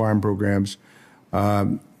Title I farm programs,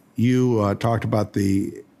 you talked about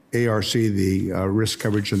the ARC, the risk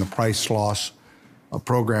coverage and the price loss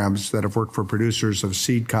programs that have worked for producers of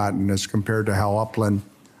seed cotton as compared to how upland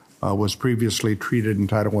was previously treated in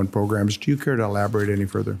Title I programs. Do you care to elaborate any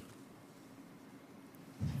further?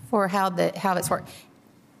 For how it's worked.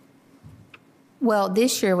 Well,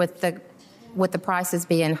 this year with the prices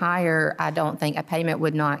being higher, I don't think a payment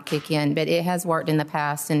would not kick in, but it has worked in the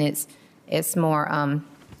past, and it's more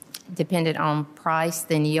dependent on price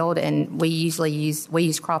than yield. And we usually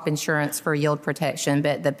use crop insurance for yield protection,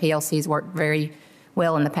 but the PLCs work very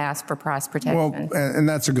well in the past for price protection. Well, and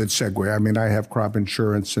that's a good segue. I mean, I have crop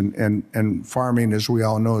insurance, and farming, as we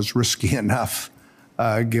all know, is risky enough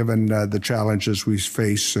given the challenges we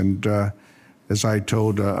face. And as I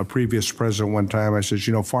told a previous president one time, I said,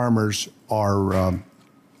 farmers are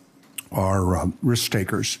risk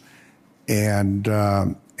takers,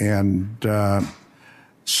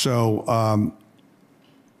 So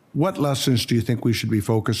what lessons do you think we should be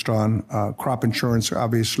focused on? Crop insurance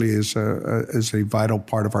obviously is a vital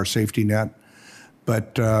part of our safety net,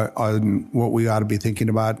 but on what we ought to be thinking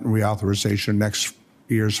about in reauthorization next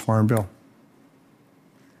year's Farm Bill?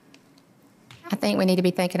 I think we need to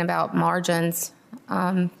be thinking about margins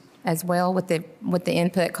as well with the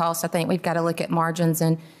input costs. I think we've got to look at margins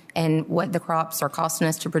and what the crops are costing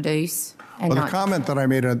us to produce. And the comment that I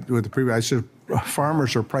made with the previous, I said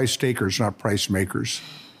farmers are price takers, not price makers.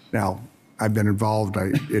 Now, I've been involved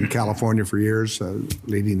in California for years,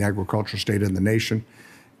 leading agricultural state in the nation.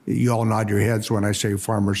 You all nod your heads when I say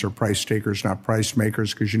farmers are price takers, not price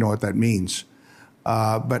makers, because you know what that means.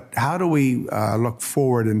 But how do we look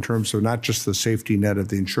forward in terms of not just the safety net of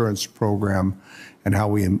the insurance program and how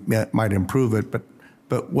we might improve it, but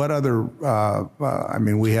But what other, I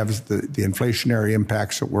mean, we have the inflationary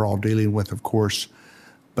impacts that we're all dealing with, of course.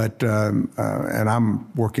 But, and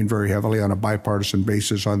I'm working very heavily on a bipartisan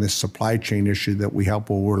basis on this supply chain issue that we hope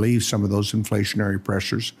will relieve some of those inflationary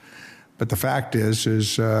pressures. But the fact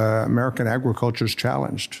is American agriculture is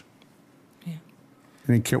challenged. Yeah.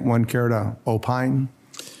 Anyone care to opine?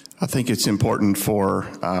 I think it's important for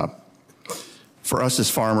us as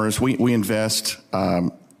farmers. We invest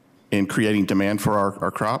in creating demand for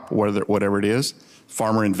our crop, whatever it is.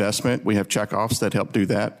 Farmer investment, we have checkoffs that help do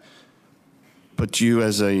that. But you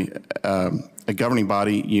as a governing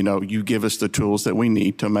body, you give us the tools that we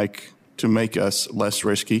need to make us less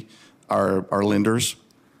risky. Our lenders,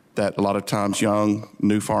 that a lot of times young,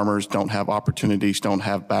 new farmers don't have opportunities, don't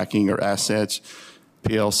have backing or assets.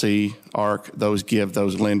 PLC, ARC, those give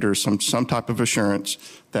those lenders some type of assurance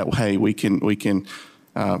that, hey, we can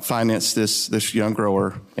finance this young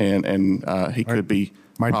grower and he could be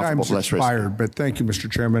My profitable, time's less expired, risky. but thank you,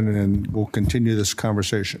 Mr. Chairman, and we'll continue this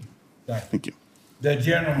conversation. Thank you. The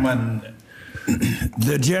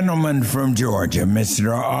gentleman from Georgia,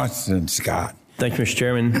 Mr. Austin Scott. Thank you, Mr.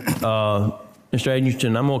 Chairman. Mr.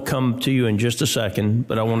 Edgington, I'm going to come to you in just a second,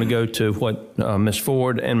 but I want to go to what Ms.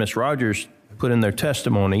 Ford and Ms. Rogers put in their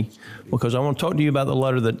testimony, because I want to talk to you about the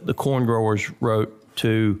letter that the corn growers wrote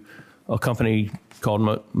to a company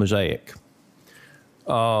called Mosaic.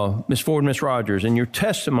 Ms. Ford and Ms. Rogers, in your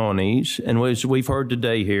testimonies, and as we've heard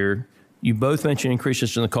today here, you both mentioned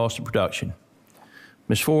increases in the cost of production.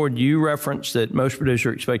 Ms. Ford, you referenced that most producers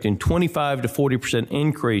are expecting 25 to 40%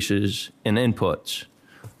 increases in inputs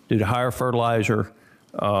due to higher fertilizer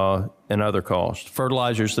and other costs.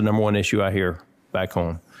 Fertilizer is the number one issue I hear back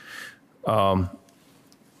home.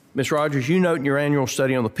 Ms. Rogers, you note in your annual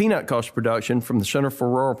study on the peanut cost of production from the Center for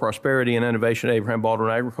Rural Prosperity and Innovation at Abraham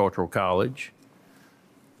Baldwin Agricultural College,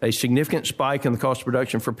 a significant spike in the cost of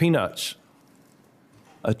production for peanuts,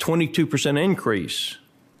 a 22% increase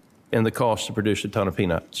in the cost to produce a ton of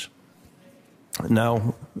peanuts.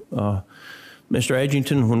 Now, Mr.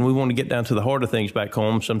 Edgington, when we want to get down to the heart of things back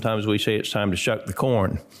home, sometimes we say it's time to shuck the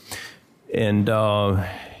corn. And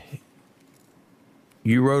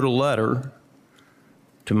you wrote a letter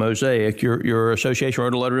to Mosaic. Your association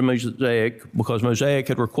wrote a letter to Mosaic because Mosaic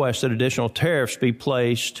had requested additional tariffs be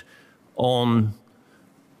placed on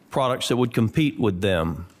products that would compete with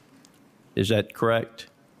them. Is that correct?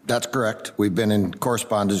 That's correct. We've been in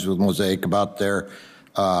correspondence with Mosaic about their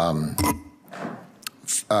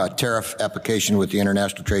tariff application with the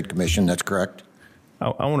International Trade Commission. That's correct.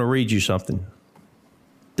 I want to read you something.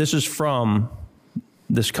 This is from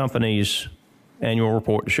this company's annual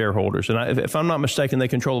report to shareholders. And if I'm not mistaken, they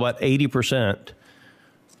control about 80%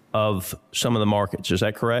 of some of the markets. Is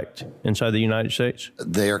that correct, inside the United States?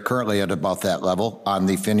 They are currently at about that level. On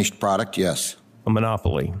the finished product, yes. A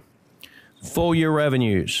monopoly. Full year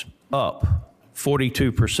revenues up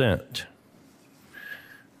 42%.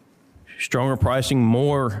 Stronger pricing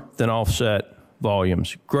more than offset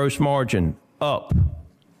volumes. Gross margin up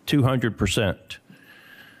 200%.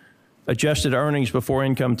 Adjusted earnings before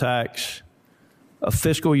income tax, a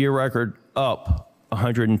fiscal year record, up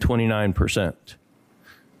 129%.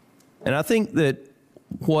 And I think that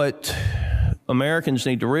what Americans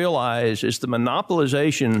need to realize is the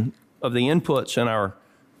monopolization of the inputs in our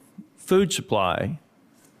food supply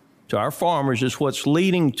to our farmers is what's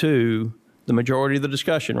leading to the majority of the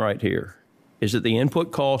discussion right here, is that the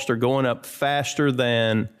input costs are going up faster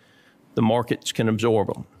than the markets can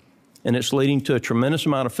absorb them. And it's leading to a tremendous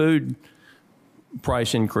amount of food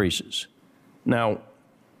price increases. Now,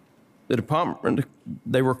 the department,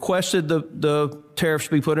 they requested the tariffs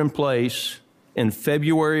be put in place in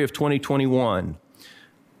February of 2021.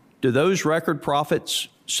 Do those record profits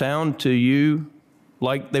sound to you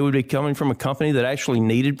like they would be coming from a company that actually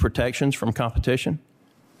needed protections from competition?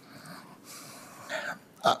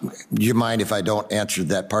 Do you mind if I don't answer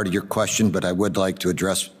that part of your question, but I would like to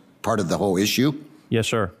address part of the whole issue? Yes,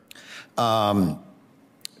 sir.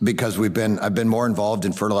 Because I've been more involved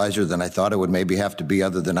in fertilizer than I thought I would maybe have to be,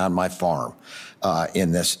 other than on my farm,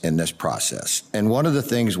 in this process. And one of the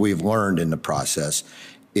things we've learned in the process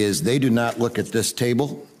is they do not look at this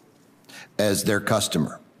table as their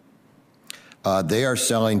customer. They are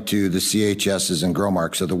selling to the CHSs and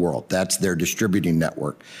Growmarks of the world. That's their distributing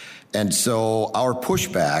network. And so our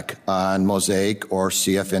pushback on Mosaic or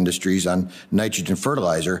CF Industries on nitrogen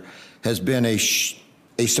fertilizer has been a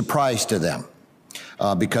surprise to them,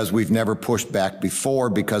 because we've never pushed back before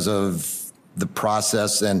because of the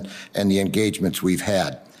process and the engagements we've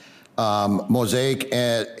had. Mosaic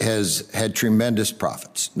has had tremendous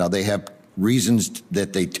profits. Now, they have reasons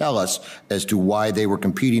that they tell us as to why they were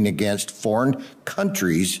competing against foreign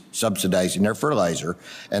countries subsidizing their fertilizer,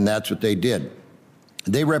 and that's what they did.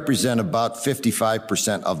 They represent about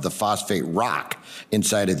 55% of the phosphate rock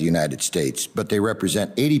inside of the United States, but they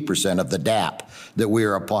represent 80% of the DAP that we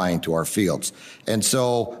are applying to our fields. And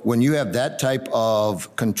so when you have that type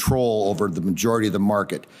of control over the majority of the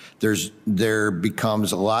market, there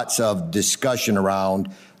becomes lots of discussion around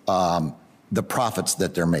the profits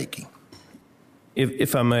that they're making.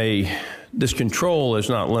 If I may, this control is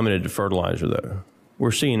not limited to fertilizer, though.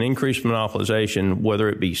 We're seeing increased monopolization, whether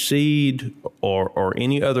it be seed or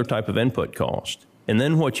any other type of input cost. And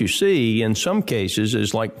then what you see in some cases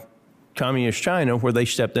is like Communist China, where they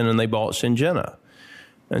stepped in and they bought Syngenta.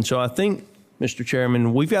 And so I think, Mr.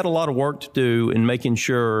 Chairman, we've got a lot of work to do in making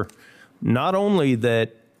sure not only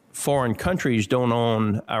that foreign countries don't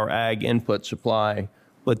own our ag input supply,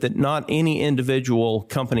 but that not any individual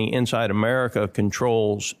company inside America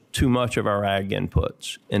controls too much of our ag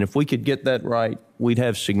inputs. And if we could get that right, we'd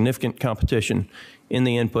have significant competition in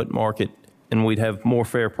the input market, and we'd have more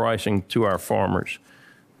fair pricing to our farmers.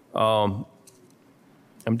 I'm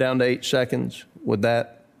down to 8 seconds. With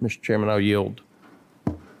that, Mr. Chairman, I'll yield.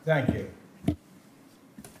 Thank you.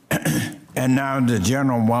 And now the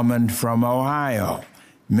gentlewoman from Ohio,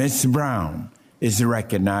 Ms. Brown, is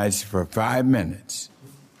recognized for 5 minutes.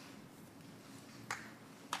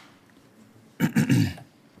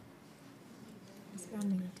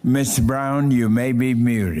 Ms. Brown, you may be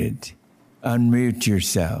muted. Unmute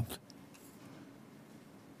yourself.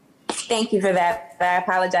 Thank you for that. I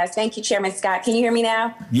apologize. Thank you, Chairman Scott. Can you hear me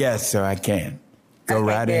now? Yes, sir, I can. Go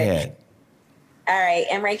right ahead. All right,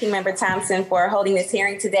 and Ranking Member Thompson for holding this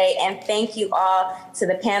hearing today. And thank you all to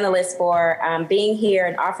the panelists for being here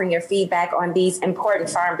and offering your feedback on these important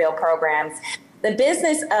Farm Bill programs. The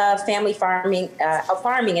business of family farming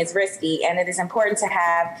is risky, and it is important to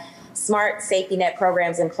have smart safety net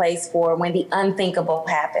programs in place for when the unthinkable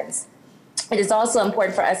happens. It is also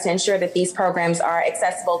important for us to ensure that these programs are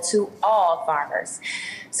accessible to all farmers.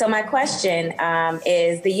 So my question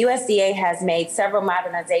is, the USDA has made several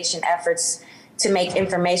modernization efforts to make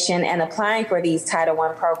information and applying for these Title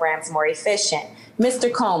I programs more efficient.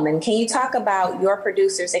 Mr. Coleman, can you talk about your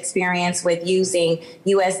producer's experience with using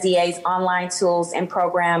USDA's online tools and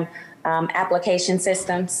program application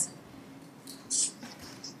systems?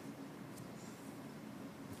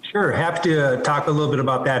 Sure, happy to talk a little bit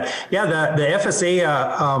about that. Yeah, the FSA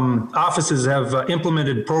offices have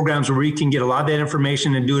implemented programs where we can get a lot of that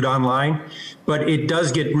information and do it online, but it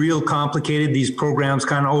does get real complicated. These programs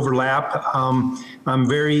kind of overlap. I'm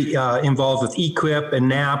very involved with EQIP and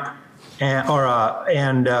NAP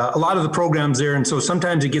and a lot of the programs there, and so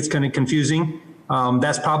sometimes it gets kind of confusing.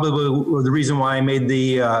 That's probably the reason why I made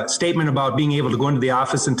the statement about being able to go into the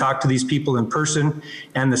office and talk to these people in person,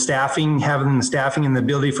 and the staffing, having the staffing and the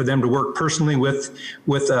ability for them to work personally with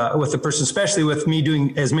the person, especially with me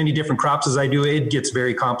doing as many different crops as I do. It gets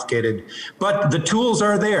very complicated, but the tools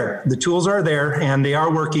are there. The tools are there, and they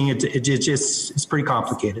are working. It's pretty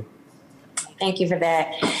complicated. Thank you for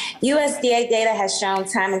that. USDA data has shown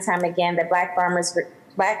time and time again that Black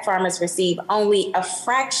farmers receive only a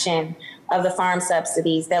fraction of the farm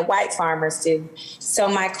subsidies that white farmers do. So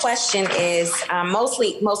my question is, most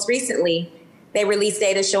recently, they released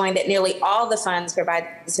data showing that nearly all the funds provided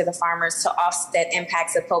to the farmers to offset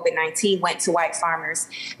impacts of COVID-19 went to white farmers.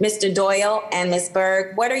 Mr. Doyle and Ms.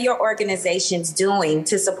 Berg, what are your organizations doing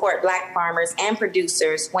to support Black farmers and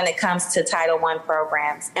producers when it comes to Title I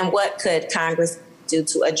programs? And what could Congress do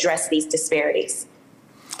to address these disparities?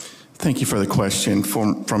 Thank you for the question.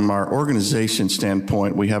 From our organization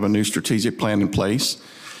standpoint, we have a new strategic plan in place.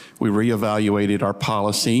 We reevaluated our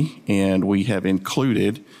policy, and we have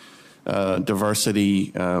included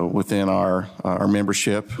diversity within our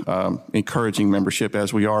membership, encouraging membership,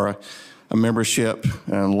 as we are a membership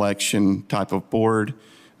and election type of board.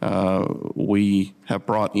 We have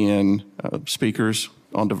brought in speakers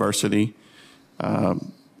on diversity,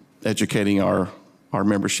 educating our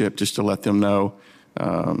membership just to let them know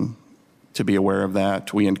to be aware of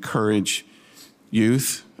that. We encourage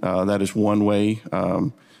youth. That is one way.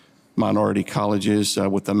 Minority colleges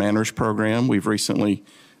with the Manners program. We've recently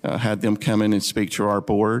had them come in and speak to our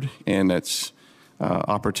board, and that's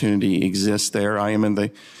opportunity exists there. I am in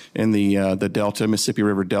the Delta, Mississippi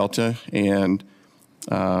River Delta, and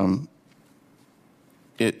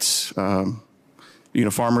it's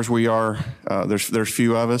farmers. We are there's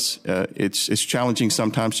few of us. It's challenging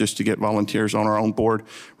sometimes just to get volunteers on our own board,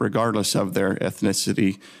 regardless of their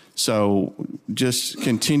ethnicity. So just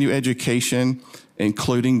continue education,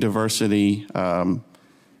 including diversity, and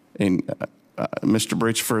Mr.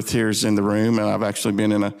 Bridgeforth here is in the room, and I've actually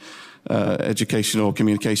been in a educational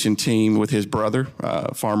communication team with his brother,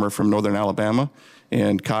 a farmer from northern Alabama.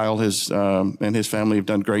 And Kyle and his family have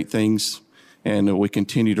done great things. And we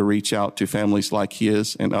continue to reach out to families like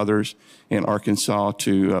his and others in Arkansas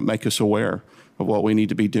to make us aware of what we need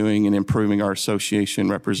to be doing in improving our association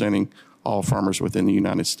representing all farmers within the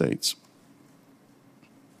United States.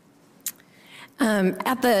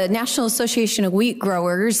 At the National Association of Wheat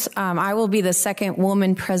Growers, I will be the second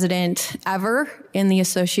woman president ever in the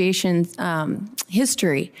association's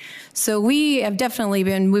history. So we have definitely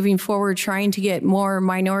been moving forward trying to get more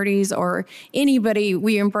minorities or anybody,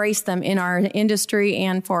 we embrace them in our industry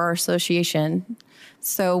and for our association.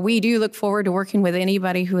 So we do look forward to working with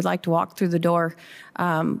anybody who would like to walk through the door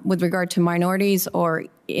with regard to minorities or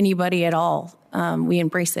anybody at all. We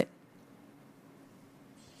embrace it.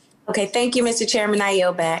 Okay, thank you, Mr. Chairman. I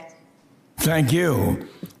yield back. Thank you.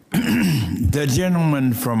 The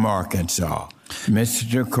gentleman from Arkansas,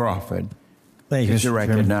 Mr. Crawford. Thank you, Mr.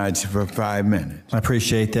 Recognized for 5 minutes. I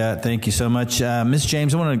appreciate that. Thank you so much. Ms.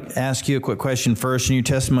 James, I want to ask you a quick question first. In your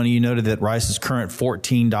testimony, you noted that rice's current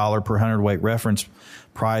 $14 per hundredweight reference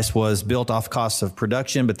price was built off costs of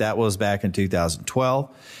production, but that was back in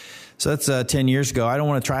 2012. So that's 10 years ago. I don't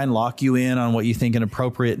want to try and lock you in on what you think an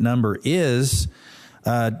appropriate number is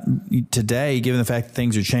today, given the fact that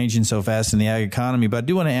things are changing so fast in the ag economy. But I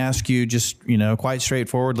do want to ask you just, quite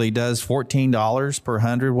straightforwardly, does $14 per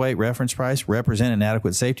hundredweight reference price represent an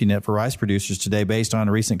adequate safety net for rice producers today based on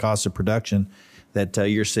the recent cost of production that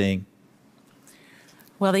you're seeing?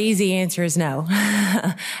 Well, the easy answer is no.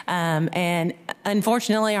 And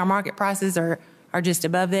unfortunately, our market prices are just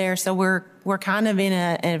above there. So we're kind of in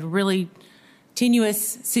a really tenuous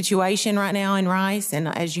situation right now in rice. And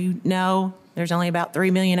as you know, there's only about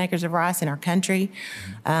 3 million acres of rice in our country.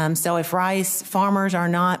 So if rice farmers are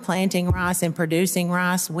not planting rice and producing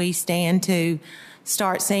rice, we stand to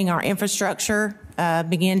start seeing our infrastructure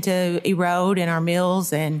begin to erode in our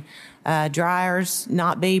mills and dryers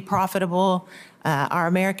not be profitable. Our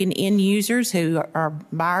American end users who are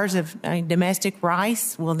buyers of domestic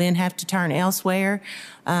rice will then have to turn elsewhere.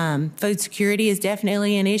 Food security is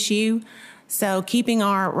definitely an issue. So keeping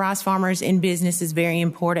our rice farmers in business is very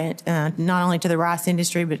important, not only to the rice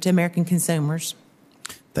industry, but to American consumers.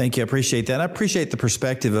 Thank you. I appreciate that. I appreciate the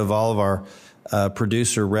perspective of all of our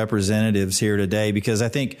producer representatives here today, because I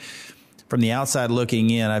think from the outside looking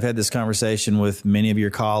in, I've had this conversation with many of your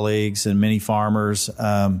colleagues and many farmers.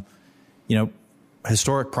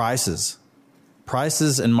 Historic prices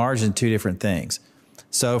and margin, two different things.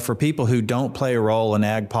 So for people who don't play a role in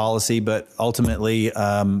ag policy, but ultimately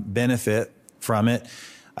benefit from it,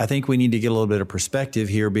 I think we need to get a little bit of perspective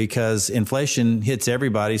here, because inflation hits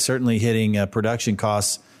everybody, certainly hitting production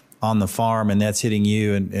costs on the farm, and that's hitting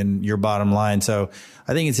you and your bottom line. So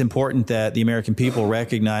I think it's important that the American people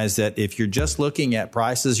recognize that if you're just looking at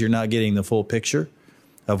prices, you're not getting the full picture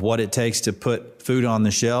of what it takes to put food on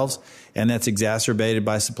the shelves. And that's exacerbated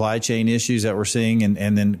by supply chain issues that we're seeing.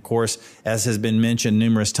 And then, of course, as has been mentioned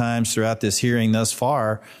numerous times throughout this hearing thus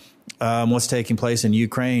far, what's taking place in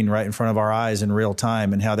Ukraine right in front of our eyes in real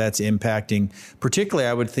time, and how that's impacting, particularly,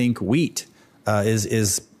 I would think, wheat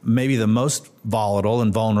is maybe the most volatile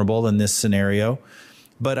and vulnerable in this scenario.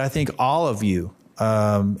 But I think all of you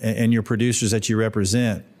and your producers that you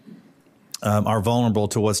represent are vulnerable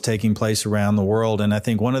to what's taking place around the world. And I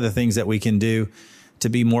think one of the things that we can do to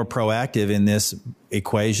be more proactive in this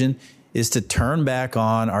equation is to turn back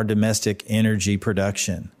on our domestic energy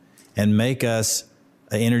production and make us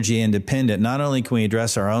energy independent. Not only can we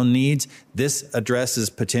address our own needs, this addresses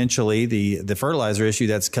potentially the fertilizer issue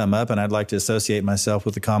that's come up, and I'd like to associate myself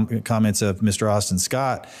with the comments of Mr. Austin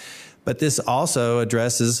Scott. But this also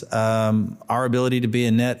addresses our ability to be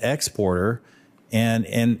a net exporter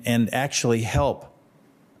and actually help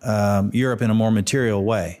Europe in a more material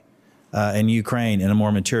way, and Ukraine in a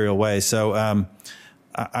more material way. So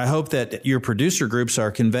I hope that your producer groups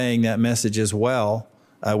are conveying that message as well.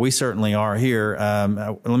 We certainly are here.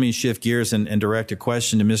 Let me shift gears and direct a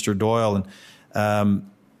question to Mr. Doyle. And,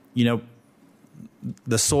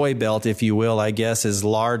 the soy belt, if you will, I guess, is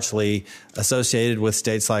largely associated with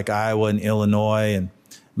states like Iowa and Illinois and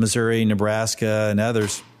Missouri, Nebraska, and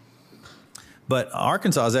others. But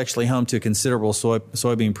Arkansas is actually home to considerable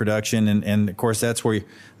soybean production, and of course that's where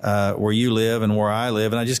you live and where I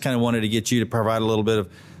live. And I just kind of wanted to get you to provide a little bit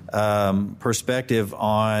of perspective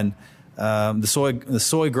on the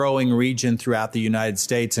soy growing region throughout the United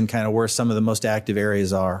States and kind of where some of the most active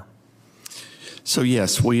areas are. So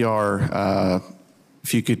yes, we are.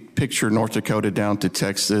 If you could picture North Dakota down to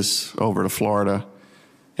Texas, over to Florida,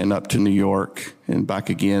 and up to New York and back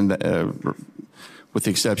again, with the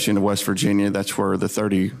exception of West Virginia. That's where the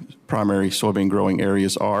 30 primary soybean growing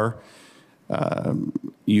areas are.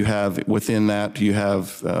 You have within that, you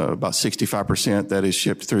have about 65% that is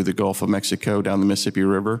shipped through the Gulf of Mexico down the Mississippi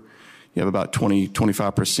River. You have about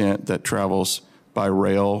 25% that travels by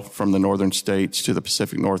rail from the northern states to the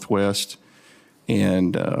Pacific Northwest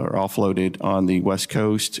and are offloaded on the West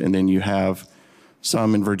Coast. And then you have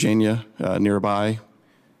some in Virginia nearby.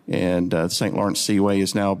 And the St. Lawrence Seaway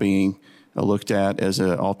is now being looked at as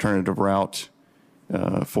an alternative route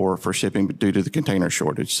for shipping due to the container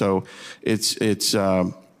shortage. So it's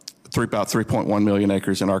about 3.1 million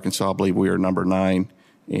acres in Arkansas. I believe we are number 9,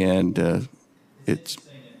 and it's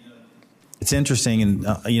interesting. And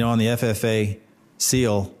on the FFA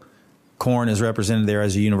seal, corn is represented there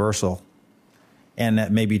as a universal, and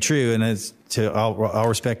that may be true. And it's to all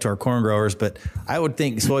respect to our corn growers, but I would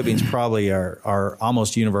think soybeans probably are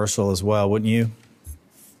almost universal as well, wouldn't you?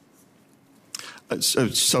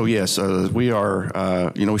 So yes, we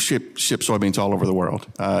are. We ship soybeans all over the world.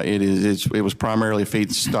 It was primarily a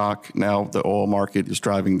feedstock. Now the oil market is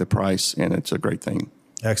driving the price, and it's a great thing.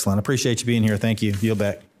 Excellent. Appreciate you being here. Thank you. Yield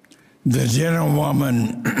back. The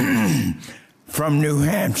gentlewoman from New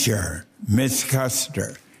Hampshire, Ms.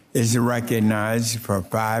 Custer, is recognized for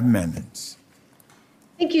 5 minutes.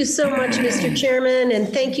 Thank you so much, Mr. Chairman, and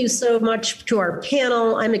thank you so much to our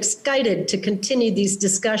panel. I'm excited to continue these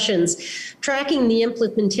discussions, tracking the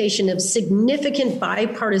implementation of significant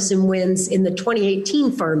bipartisan wins in the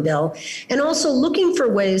 2018 Farm Bill, and also looking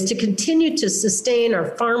for ways to continue to sustain our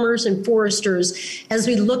farmers and foresters as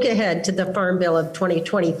we look ahead to the Farm Bill of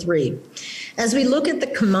 2023. As we look at the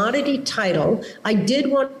commodity title, I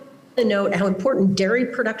did want to note how important dairy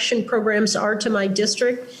production programs are to my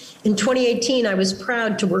district. In 2018, I was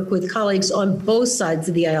proud to work with colleagues on both sides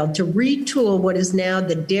of the aisle to retool what is now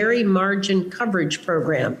the Dairy Margin Coverage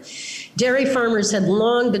Program. Dairy farmers had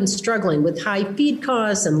long been struggling with high feed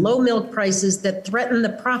costs and low milk prices that threaten the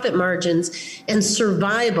profit margins and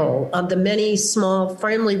survival of the many small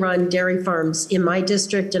family-run dairy farms in my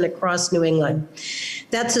district and across New England.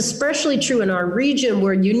 That's especially true in our region,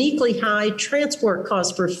 where uniquely high transport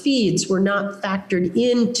costs for feeds were not factored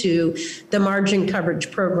into the margin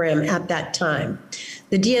coverage program at that time.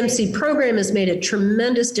 The DMC program has made a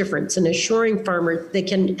tremendous difference in assuring farmers they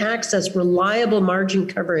can access reliable margin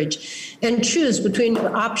coverage and choose between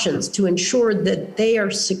options to ensure that they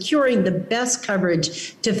are securing the best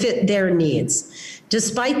coverage to fit their needs.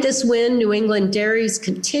 Despite this win, New England dairies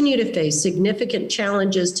continue to face significant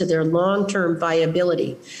challenges to their long-term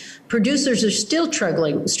viability. Producers are still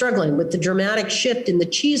struggling with the dramatic shift in the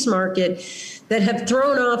cheese market that have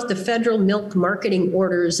thrown off the federal milk marketing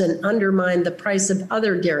orders and undermined the price of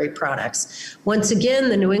other dairy products. Once again,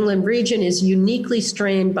 the New England region is uniquely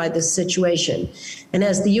strained by this situation. And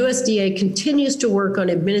as the USDA continues to work on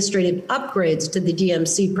administrative upgrades to the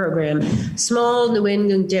DMC program, small New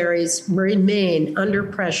England dairies remain under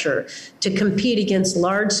pressure to compete against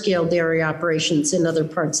large-scale dairy operations in other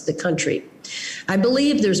parts of the country. I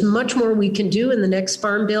believe there's much more we can do in the next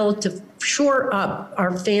Farm Bill to shore up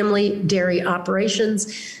our family dairy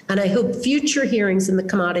operations, and I hope future hearings in the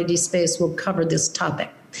commodity space will cover this topic.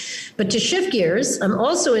 But to shift gears, I'm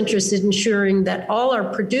also interested in ensuring that all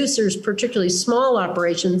our producers, particularly small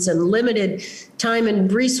operations and limited time and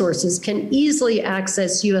resources, can easily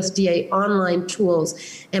access USDA online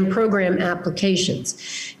tools and program applications.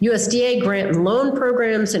 USDA grant and loan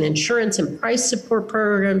programs and insurance and price support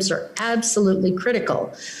programs are absolutely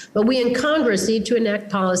critical. But we in Congress need to enact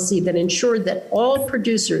policy that ensures that all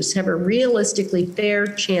producers have a realistically fair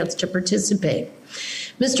chance to participate.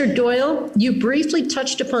 Mr. Doyle, you briefly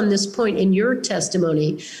touched upon this point in your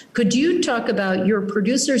testimony. Could you talk about your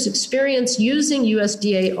producer's experience using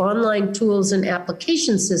USDA online tools and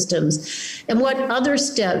application systems, and what other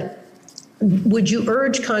steps would you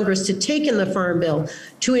urge Congress to take in the Farm Bill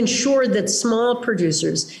to ensure that small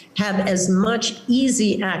producers have as much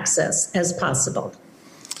easy access as possible?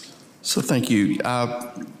 So thank you.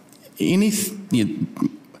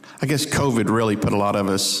 I guess COVID really put a lot of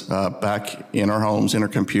us back in our homes, in our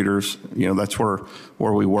computers. That's where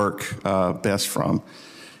we work best from.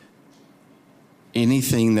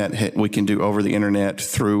 Anything that we can do over the internet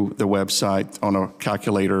through the website on a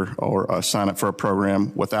calculator or sign up for a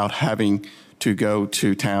program without having to go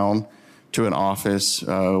to town to an office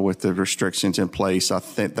with the restrictions in place, I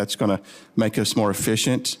think that's going to make us more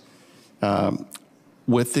efficient.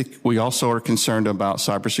 We also are concerned about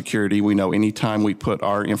cybersecurity. We know anytime we put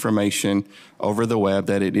our information over the web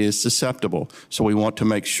that it is susceptible. So we want to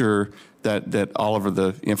make sure that all of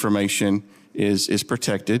the information is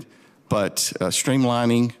protected. but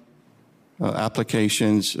streamlining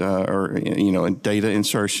applications or and data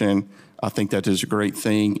insertion, I think that is a great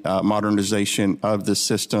thing. Modernization of the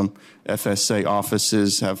system. FSA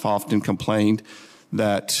offices have often complained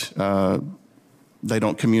that they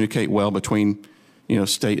don't communicate well between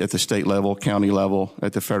state at the state level, county level,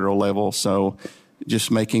 at the federal level. So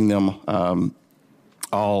just making them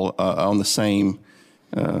all on the same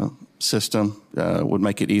system would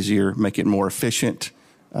make it easier, make it more efficient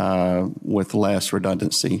with less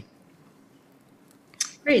redundancy.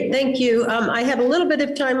 Great, thank you. I have a little bit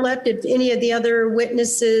of time left. If any of the other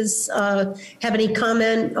witnesses have any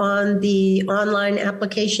comment on the online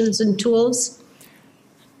applications and tools?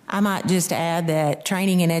 I might just add that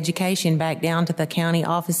training and education back down to the county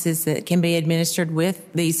offices that can be administered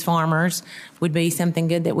with these farmers would be something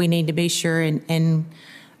good that we need to be sure and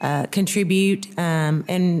contribute.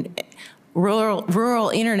 And rural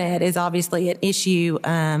internet is obviously an issue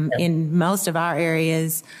in most of our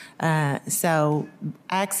areas. So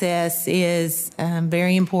access is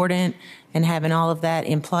very important, and having all of that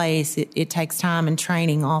in place, it takes time and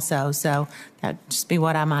training also. So that would just be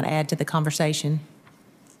what I might add to the conversation.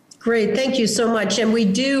 Great, thank you so much. And we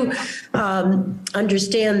do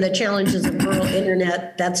understand the challenges of rural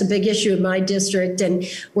internet. That's a big issue in my district, and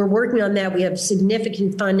we're working on that. We have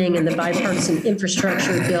significant funding in the bipartisan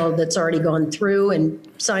infrastructure bill that's already gone through and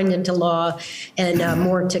signed into law, and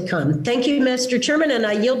more to come. Thank you, Mr. Chairman, and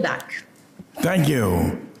I yield back. Thank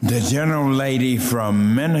you. The gentlelady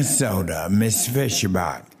from Minnesota, Ms.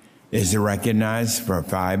 Fischerbach, is recognized for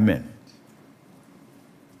 5 minutes.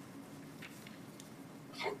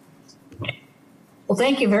 Well,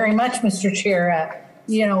 thank you very much, Mr. Chair.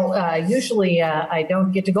 Usually I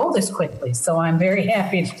don't get to go this quickly, so I'm very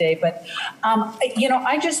happy today. But,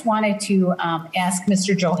 I just wanted to ask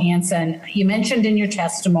Mr. Johansson, you mentioned in your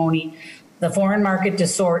testimony the foreign market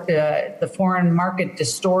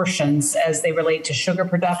distortions as they relate to sugar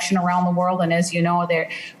production around the world. And as you know, I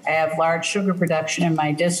have large sugar production in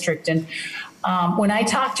my district. And when I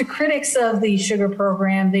talk to critics of the sugar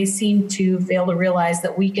program, they seem to fail to realize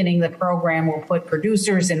that weakening the program will put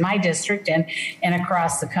producers in my district and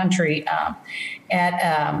across the country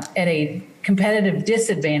at a competitive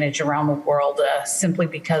disadvantage around the world simply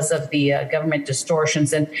because of the government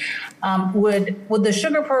distortions. And would the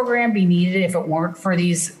sugar program be needed if it weren't for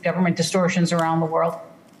these government distortions around the world?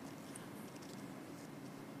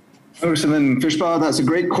 Congressman Fischerbach, that's a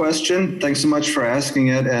great question. Thanks so much for asking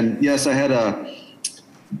it. And yes, I had a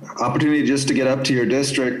opportunity just to get up to your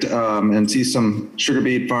district and see some sugar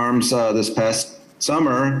beet farms this past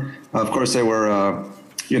summer. Of course, they were,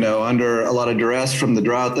 under a lot of duress from the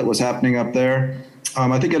drought that was happening up there.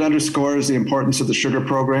 I think it underscores the importance of the sugar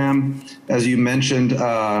program. As you mentioned,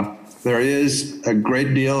 there is a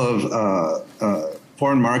great deal of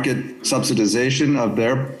foreign market subsidization of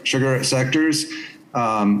their sugar sectors.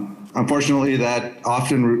 Unfortunately, that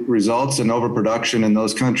often results in overproduction in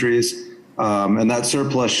those countries, and that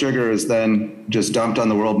surplus sugar is then just dumped on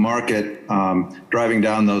the world market, driving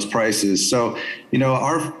down those prices. So,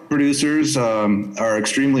 our producers are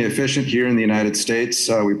extremely efficient here in the United States.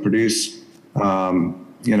 We produce,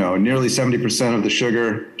 nearly 70% of the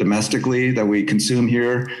sugar domestically that we consume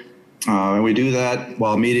here, and we do that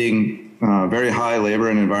while meeting very high labor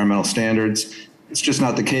and environmental standards. It's just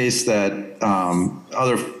not the case that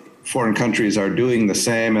other foreign countries are doing the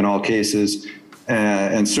same in all cases,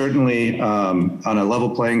 and certainly on a level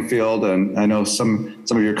playing field. And I know some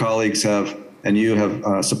of your colleagues have, and you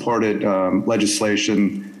have supported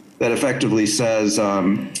legislation that effectively says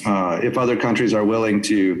if other countries are willing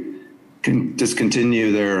to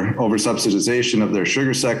discontinue their oversubsidization of their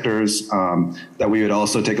sugar sectors, that we would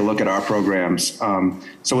also take a look at our programs.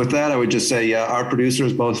 So with that, I would just say, yeah, our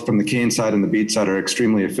producers, both from the cane side and the beet side, are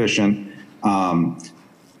extremely efficient.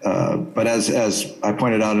 But as I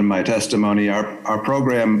pointed out in my testimony, our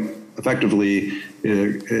program effectively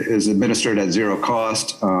is administered at zero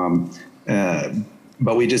cost,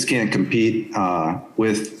 but we just can't compete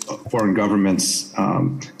with foreign governments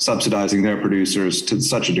subsidizing their producers to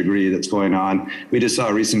such a degree that's going on. We just saw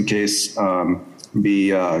a recent case come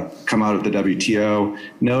out of the WTO,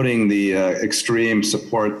 noting the extreme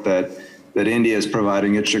support that India is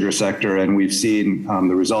providing its sugar sector, and we've seen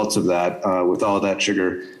the results of that with all that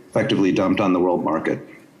sugar effectively dumped on the world market.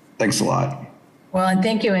 Thanks a lot. Well, and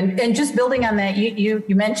thank you. And just building on that, you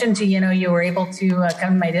mentioned you were able to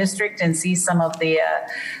come to my district and see some of the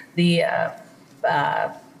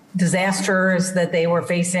disasters that they were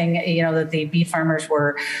facing, that the beef farmers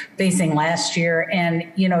were facing last year. And,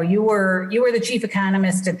 you were the chief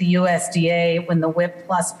economist at the USDA when the WIP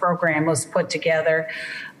Plus program was put together.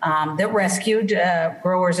 that rescued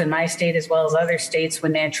growers in my state as well as other states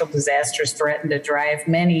when natural disasters threatened to drive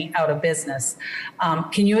many out of business.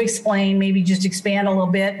 Can you explain, maybe just expand a little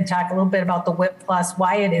bit and talk a little bit about the WIP Plus,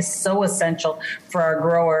 why it is so essential for our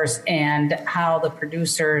growers and how the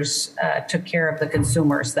producers took care of the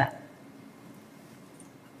consumers then?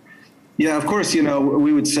 Yeah, of course,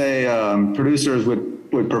 we would say producers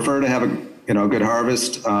would prefer to have a good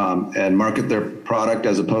harvest and market their product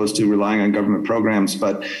as opposed to relying on government programs.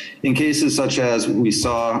 But in cases such as we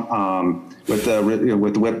saw with the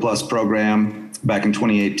WIP Plus program back in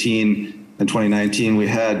 2018 and 2019, we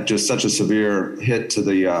had just such a severe hit to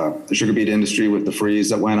the sugar beet industry with the freeze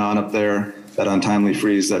that went on up there, that untimely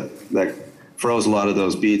freeze that froze a lot of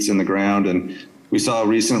those beets in the ground. And we saw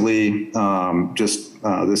recently,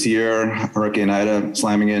 this year, Hurricane Ida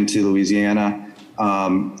slamming into Louisiana.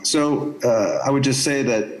 So I would just say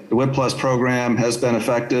that the WIP Plus program has been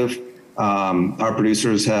effective. Our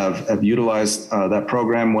producers have utilized that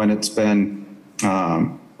program when it's been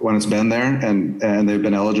there, and they've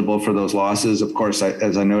been eligible for those losses. Of course,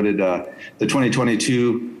 as I noted, the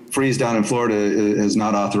 2022 freeze down in Florida is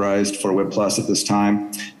not authorized for WIP Plus at this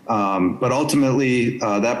time. But ultimately,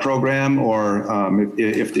 that program, or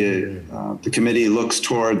if the committee looks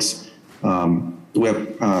towards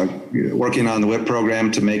WIP, working on the WIP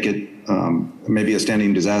program to make it maybe a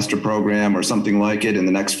standing disaster program or something like it in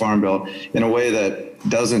the next Farm Bill in a way that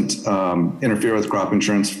doesn't interfere with crop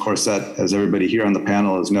insurance. Of course, that, as everybody here on the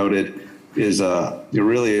panel has noted, is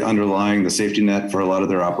really underlying the safety net for a lot of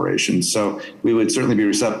their operations. So we would certainly be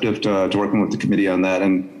receptive to working with the committee on that.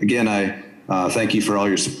 And again, I thank you for all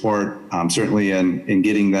your support, certainly in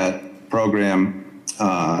getting that program,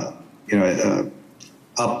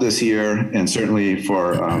 up this year, and certainly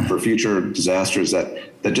for future disasters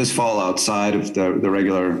that just fall outside of the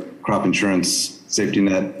regular crop insurance safety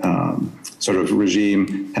net sort of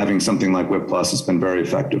regime. Having something like WIP Plus has been very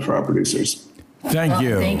effective for our producers. Thank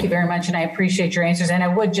you. Thank you very much, and I appreciate your answers. And I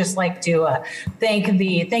would just like to thank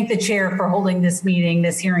the chair for holding this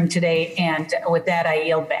hearing today. And with that, I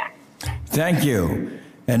yield back. Thank you.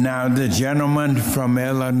 And now the gentleman from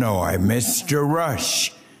Illinois, Mr.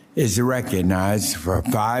 Rush, is recognized for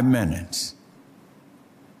 5 minutes.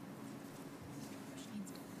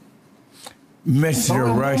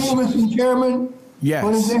 Mr. Rush. Thank you, Mr. Chairman. Yes.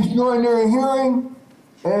 For this extraordinary hearing,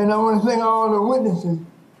 and I want to thank all the witnesses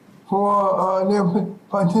for their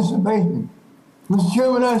participation. Mr.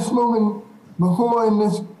 Chairman, I've spoken before in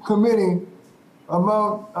this committee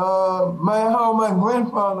about how my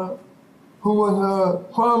grandfather, who was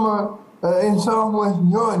a farmer in Southwest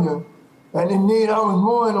Georgia, and indeed I was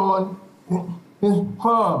born on his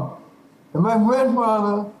farm. And my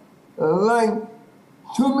grandfather, like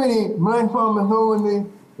too many black farmers over the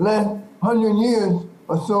last 100 years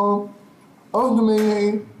or so,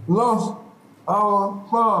 ultimately lost our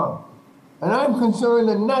farm. And I'm concerned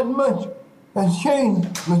that not much has changed,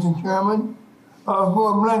 Mr. Chairman,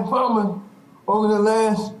 for black farmers over the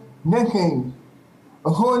last decade.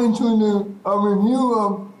 According to a review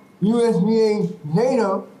of USDA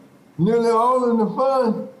data, nearly all of the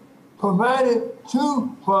funds provided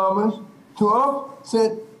to farmers to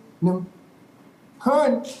offset the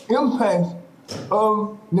current impacts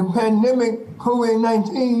of the pandemic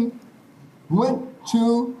COVID-19 went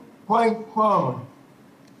to white farmers.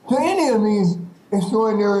 To any of these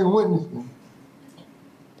extraordinary witnesses,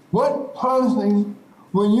 what policies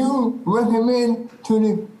will you recommend to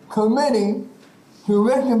the committee to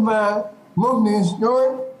rectify both the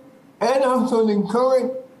historic and also the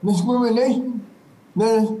current discrimination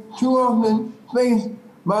that is too often faced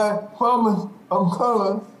by farmers of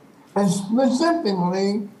color, and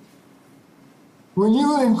specifically, will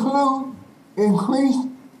you include increased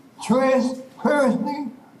transparency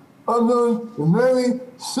of those very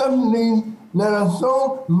subsidies that are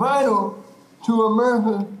so vital to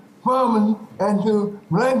America's farmers and to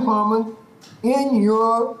black farmers in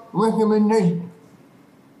your recommendation?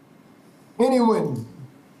 Any witness?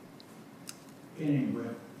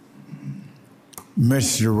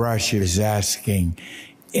 Mr. Rush is asking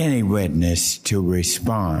any witness to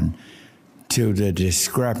respond to the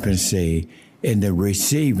discrepancy in the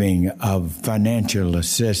receiving of financial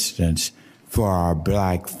assistance for our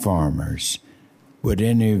black farmers. Would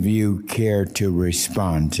any of you care to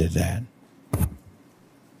respond to that?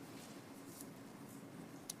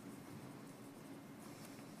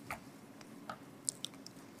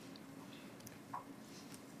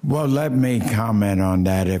 Well, let me comment on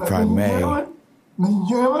that if I may. Mr.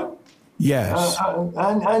 Chairman? Yes.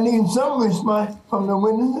 I need some response from the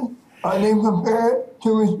witnesses. Are they prepared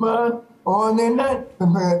to respond, or are they not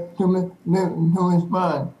prepared to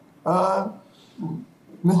respond?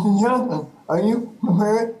 Mr. Johnson, are you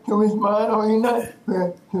prepared to respond or are you not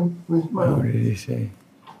prepared to respond? What did he say?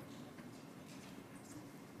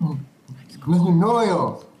 Mr.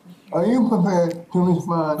 Doyle, are you prepared to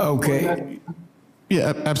respond? Okay.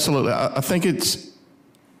 Yeah, absolutely. I think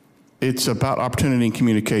it's about opportunity and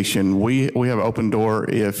communication. We have an open door.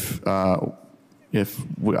 I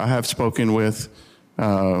have spoken with,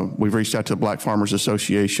 we've reached out to the Black Farmers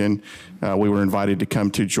Association. We were invited to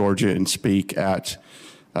come to Georgia and speak at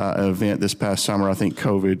an event this past summer. I think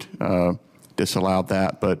COVID disallowed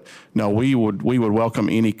that, but no, we would welcome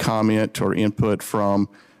any comment or input from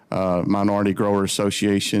minority grower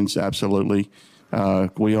associations. Absolutely.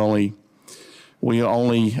 We only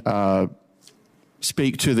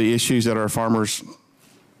speak to the issues that our farmers,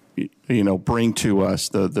 bring to us,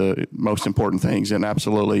 the most important things. And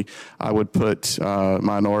absolutely, I would put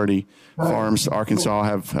minority farms. Arkansas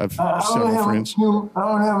have several friends. I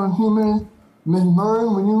don't have a few minutes. Ms. Bird,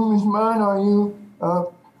 will you respond? Are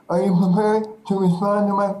you prepared to respond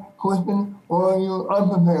to my question, or are you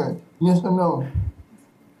unprepared? Yes or no?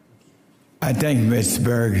 I think, Ms.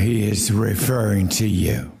 Berg, he is referring to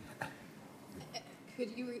you.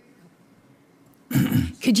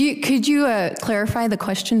 Could you clarify the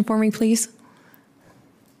question for me, please?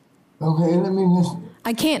 Okay, let me just...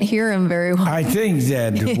 I can't hear him very well. I think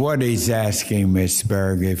that what he's asking, Ms.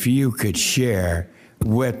 Berg, if you could share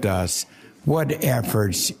with us what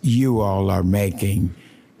efforts you all are making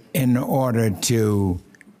in order to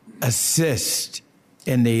assist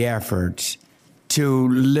in the efforts to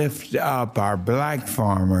lift up our black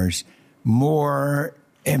farmers more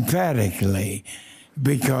emphatically,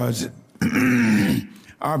 because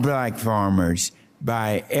our black farmers,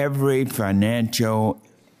 by every financial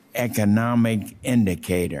economic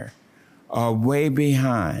indicator, are way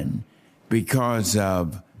behind because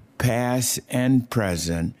of past and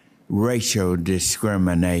present racial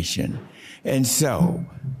discrimination. And so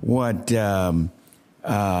what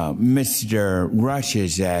Mr. Rush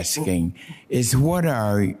is asking is, what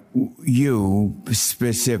are you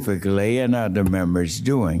specifically and other members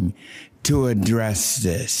doing to address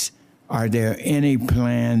this? Are there any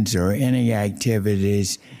plans or any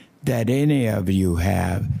activities that any of you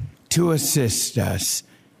have to assist us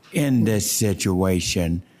in this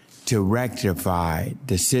situation, to rectify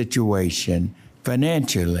the situation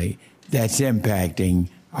financially that's impacting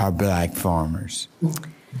our black farmers?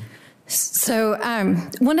 So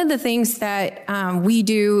one of the things that we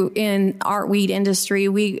do in our wheat industry,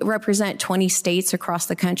 we represent 20 states across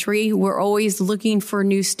the country. We're always looking for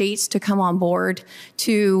new states to come on board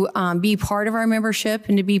to be part of our membership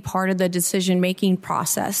and to be part of the decision-making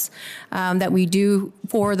process that we do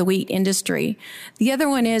for the wheat industry. The other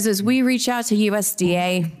one is we reach out to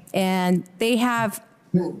USDA, and they have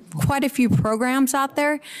quite a few programs out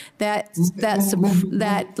there that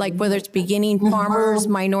like, whether it's beginning farmers,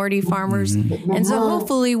 minority farmers, and so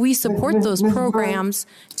hopefully we support those programs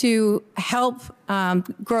to help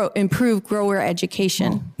improve grower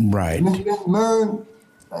education. Right. Mr.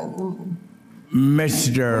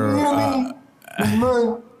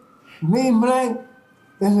 Being black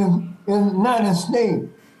is not a state,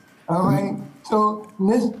 all right? So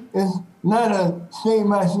this is not a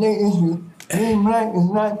state-by-state issue. Being black is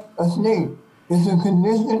not a state. It's a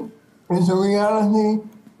condition. It's a reality.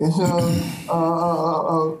 It's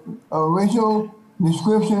a racial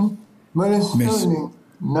description, but it's certainly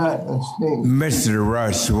not a state. Mr.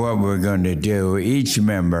 Rush, what we're going to do, each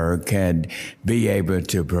member can be able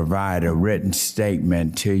to provide a written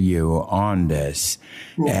statement to you on this.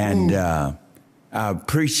 And I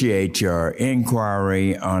appreciate your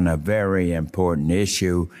inquiry on a very important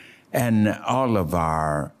issue, and all of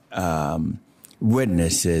our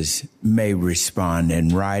witnesses may respond in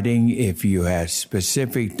writing if you have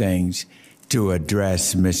specific things to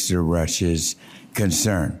address Mr. Rush's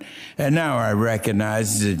concern. And now I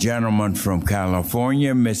recognize the gentleman from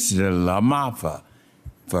California, Mr. LaMaffa,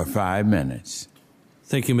 for 5 minutes.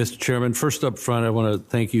 Thank you, Mr. Chairman. First up front, I want to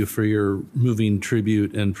thank you for your moving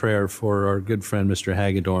tribute and prayer for our good friend, Mr.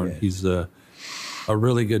 Hagedorn. Yes. He's a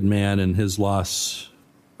really good man, and his loss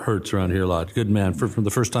hurts around here a lot. Good man. From the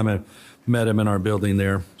first time I met him in our building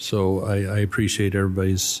there. So I appreciate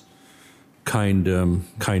everybody's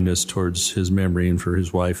kindness towards his memory and for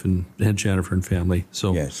his wife and Jennifer and family.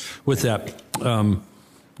 So with that,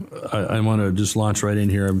 I want to just launch right in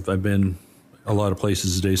here. I've been a lot of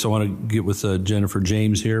places today. So I want to get with Jennifer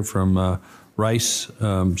James here from Rice.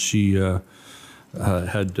 She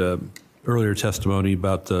had earlier testimony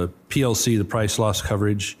about the PLC, the price loss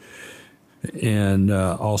coverage, and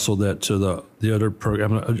also that the other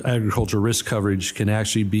program, agriculture risk coverage, can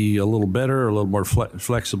actually be a little better, a little more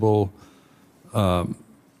flexible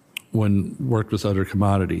when worked with other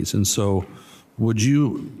commodities. And so would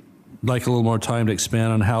you like a little more time to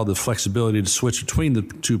expand on how the flexibility to switch between the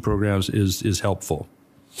two programs is helpful?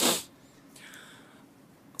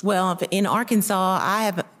 Well, in Arkansas, I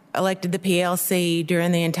have elected the PLC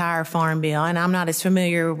during the entire Farm Bill, and I'm not as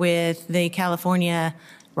familiar with the California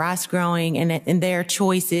rice growing and their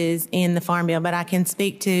choices in the Farm Bill, but I can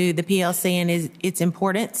speak to the PLC and its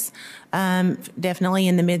importance. Definitely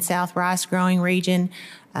in the Mid-South rice growing region.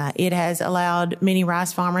 It has allowed many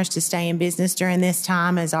rice farmers to stay in business during this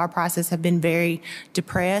time as our prices have been very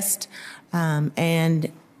depressed.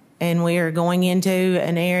 And we are going into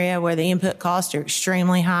an area where the input costs are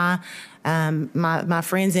extremely high. My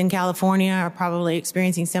friends in California are probably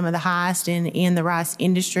experiencing some of the highest in the rice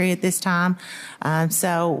industry at this time.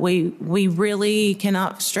 So we really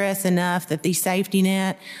cannot stress enough that the safety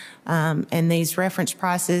net and these reference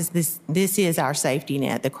prices, this is our safety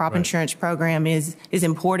net. The crop insurance program is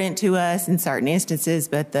important to us in certain instances,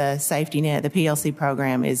 but the safety net, the PLC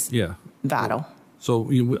program is vital.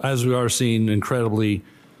 So as we are seeing incredibly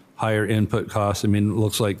higher input costs, I mean, it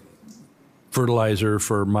looks like fertilizer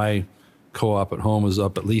for my co-op at home is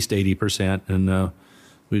up at least 80%, and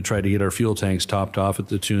we tried to get our fuel tanks topped off at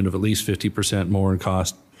the tune of at least 50% more in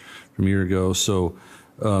cost from a year ago. So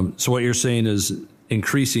what you're saying is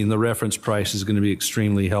increasing the reference price is going to be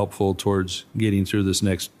extremely helpful towards getting through this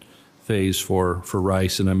next phase for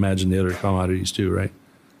rice, and I imagine the other commodities too, right?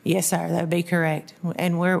 Yes, sir, that would be correct.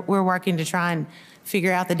 And we're working to try and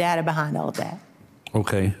figure out the data behind all of that.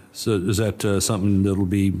 Okay, so is that something that'll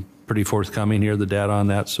be pretty forthcoming here, the data on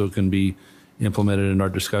that, so it can be implemented in our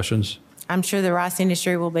discussions? I'm sure the rice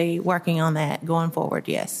industry will be working on that going forward,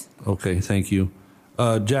 yes. Okay, thank you.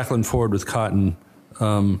 Jacqueline Ford with Cotton.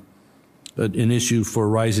 An issue for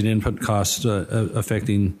rising input costs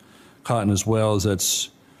affecting cotton as well is that's,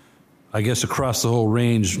 I guess, across the whole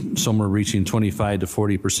range, somewhere reaching 25 to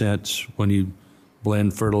 40% when you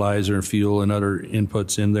blend fertilizer and fuel and other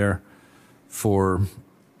inputs in there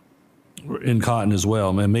in cotton as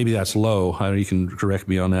well. And maybe that's low. You can correct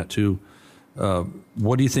me on that too.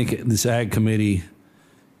 What do you think this Ag Committee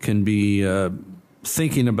can be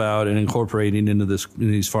thinking about and incorporating into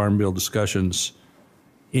these Farm Bill discussions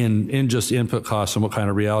in just input costs, and what kind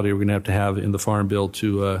of reality we're going to have in the Farm Bill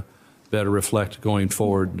to better reflect going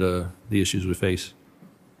forward the issues we face?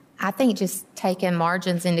 I think just taking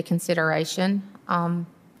margins into consideration.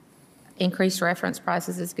 Increased reference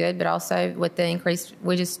prices is good, but also with the increase,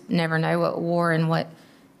 we just never know what war and what,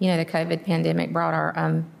 the COVID pandemic brought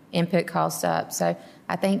our input costs up. So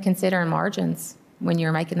I think considering margins when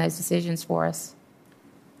you're making those decisions for us.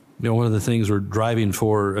 One of the things we're driving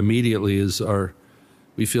for immediately is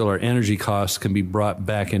we feel our energy costs can be brought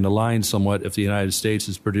back into line somewhat if the United States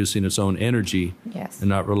is producing its own energy and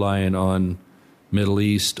not relying on Middle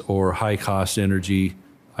East or high-cost energy,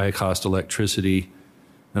 high-cost electricity,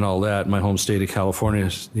 and all that. My home state of California,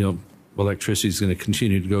 electricity is going to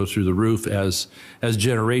continue to go through the roof as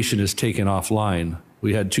generation is taken offline.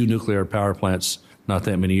 We had 2 nuclear power plants not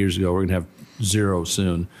that many years ago. We're going to have 0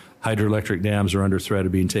 soon. Hydroelectric dams are under threat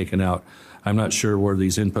of being taken out. I'm not sure where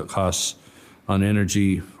these input costs on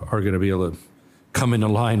energy are going to be able to come into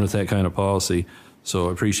line with that kind of policy. So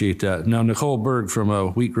I appreciate that. Now, Nicole Berg from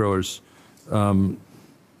Wheat Growers, and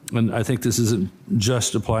I think this isn't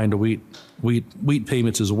just applying to wheat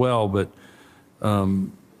payments as well, but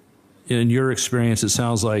in your experience, it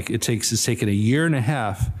sounds like it's taken a year and a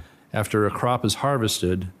half after a crop is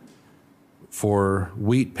harvested for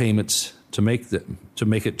wheat payments to make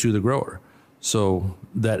it to the grower. So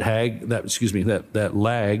that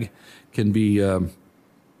lag can be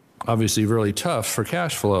obviously really tough for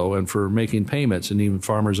cash flow and for making payments, and even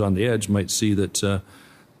farmers on the edge might see that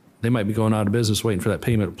they might be going out of business waiting for that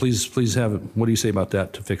payment. Please what do you say about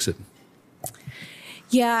that to fix it?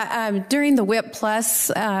 Yeah, during the WIP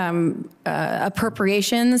Plus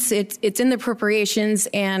appropriations, it's in the appropriations,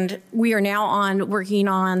 and we are now working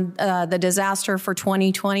on the disaster for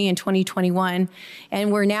 2020 and 2021,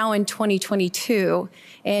 and we're now in 2022,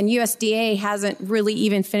 and USDA hasn't really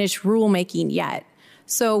even finished rulemaking yet.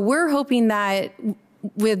 So we're hoping that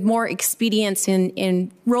with more expedience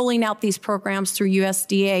in rolling out these programs through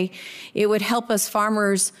USDA, it would help us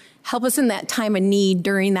farmers, help us in that time of need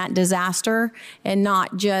during that disaster, and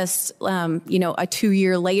not just, a 2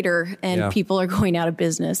 year later and people are going out of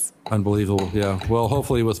business. Unbelievable. Yeah. Well,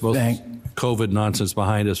 hopefully with most COVID nonsense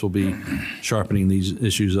behind us, we'll be sharpening these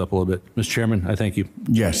issues up a little bit. Mr. Chairman, I thank you.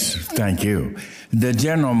 Yes, thank you. The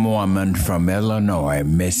gentlewoman from Illinois,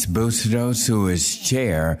 Ms. Bustos, who is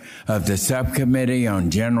chair of the Subcommittee on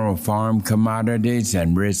General Farm Commodities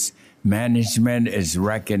and Risk Management, is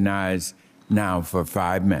recognized now for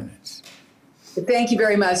 5 minutes. Thank you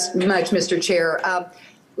very much, Mr. Chair.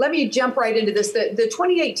 Let me jump right into this. The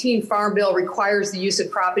 2018 Farm Bill requires the use of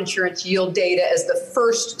crop insurance yield data as the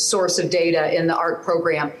first source of data in the ARC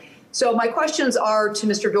program. So my questions are to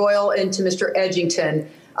Mr. Doyle and to Mr. Edgington.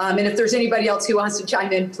 And if there's anybody else who wants to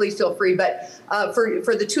chime in, please feel free. But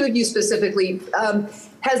for the two of you specifically,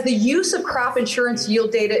 has the use of crop insurance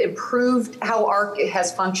yield data improved how ARC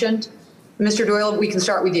has functioned? Mr. Doyle, we can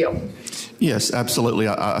start with you. Yes, absolutely.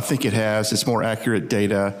 I think it has. It's more accurate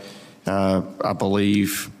data. I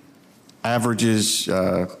believe averages,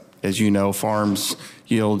 as you know, farms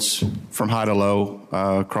yields from high to low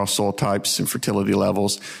across soil types and fertility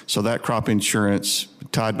levels. So that crop insurance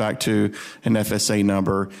tied back to an FSA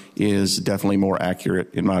number is definitely more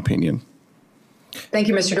accurate, in my opinion. Thank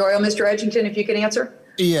you, Mr. Doyle. Mr. Edgington, if you can answer.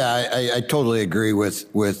 Yeah, I totally agree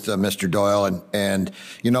with Mr. Doyle, and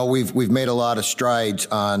you know we've made a lot of strides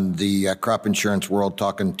on the crop insurance world,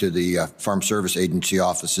 talking to the Farm Service Agency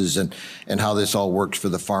offices and how this all works for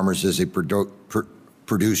the farmers as they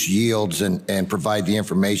produce yields and provide the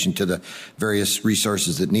information to the various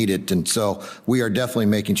resources that need it. And so we are definitely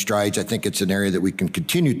making strides. I think it's an area that we can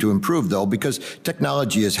continue to improve, though, because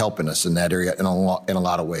technology is helping us in that area in a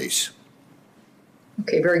lot of ways.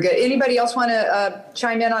 Okay, very good. Anybody else want to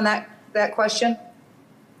chime in on that question?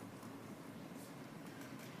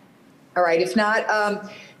 All right, if not,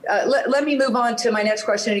 let me move on to my next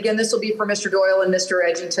question. And again, this will be for Mr. Doyle and Mr.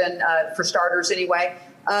 Edgington, for starters anyway.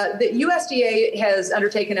 The USDA has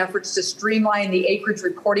undertaken efforts to streamline the acreage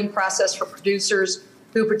reporting process for producers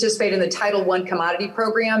who participate in the Title I commodity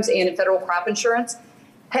programs and in federal crop insurance.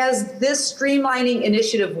 Has this streamlining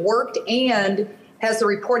initiative worked, and has the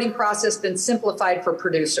reporting process been simplified for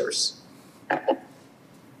producers?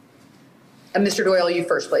 Mr. Doyle, you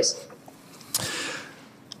first, please.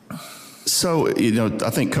 So, you know,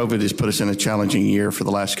 I think COVID has put us in a challenging year for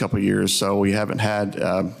the last couple of years. So we haven't had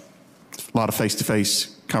a lot of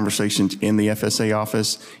face-to-face conversations in the FSA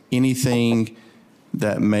office. Anything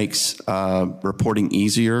that makes reporting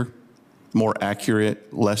easier, more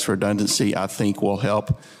accurate, less redundancy, I think will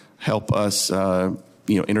help us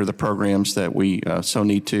enter the programs that we so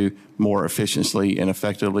need to more efficiently and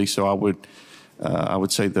effectively. So I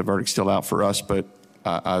would say the verdict's still out for us, but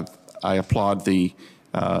I applaud the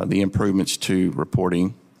improvements to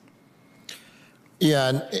reporting. Yeah,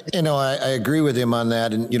 and you know, I agree with him on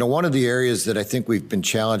that. And you know, one of the areas that I think we've been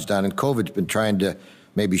challenged on, and COVID's been trying to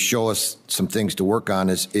maybe show us some things to work on,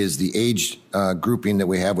 is the age grouping that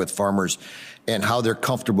we have with farmers and how they're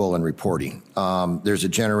comfortable in reporting. There's a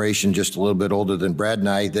generation just a little bit older than Brad and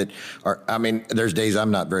I that are, I mean, there's days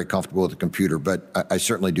I'm not very comfortable with the computer, but I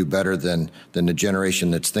certainly do better than the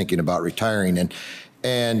generation that's thinking about retiring.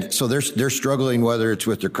 And so they're struggling, whether it's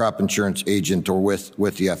with their crop insurance agent or with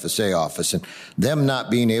the FSA office, and them not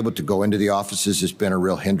being able to go into the offices has been a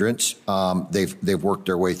real hindrance. They've worked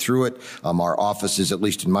their way through it. Our offices, at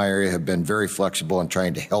least in my area, have been very flexible in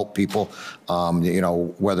trying to help people. You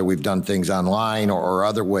know, whether we've done things online or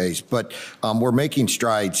other ways, but we're making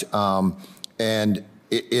strides. And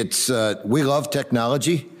we love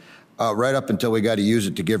technology. Right up until we got to use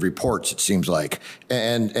it to give reports, it seems like.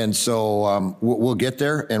 And so we'll get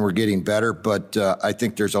there, and we're getting better, but I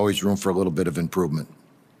think there's always room for a little bit of improvement.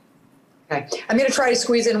 Okay. I'm going to try to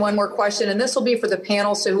squeeze in one more question, and this will be for the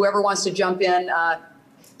panel, so whoever wants to jump in.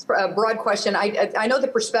 It's a broad question. I know the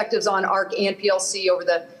perspectives on ARC and PLC over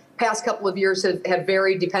the past couple of years have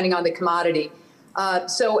varied depending on the commodity.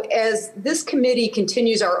 So as this committee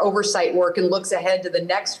continues our oversight work and looks ahead to the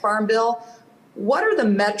next Farm Bill, what are the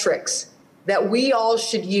metrics that we all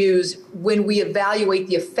should use when we evaluate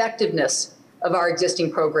the effectiveness of our existing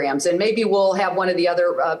programs? And maybe we'll have one of the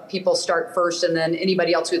other people start first, and then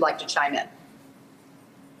anybody else who'd like to chime in.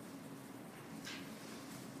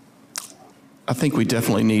 I think we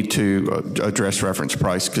definitely need to address reference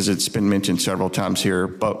price because it's been mentioned several times here,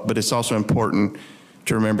 but it's also important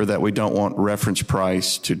to remember that we don't want reference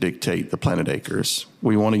price to dictate the planted acres.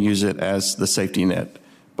 We want to use it as the safety net,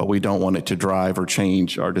 but we don't want it to drive or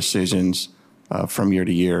change our decisions from year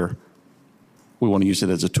to year. We want to use it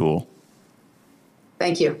as a tool.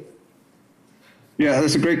 Thank you. Yeah,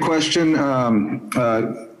 that's a great question,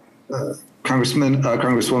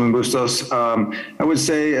 Congresswoman Bustos. I would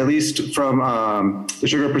say, at least from the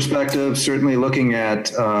sugar perspective, certainly looking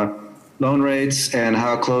at loan rates and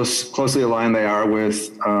how closely aligned they are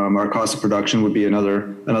with our cost of production would be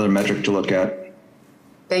another metric to look at.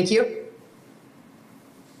 Thank you.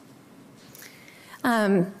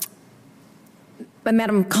 But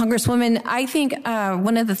Madam Congresswoman, I think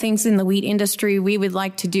one of the things in the wheat industry we would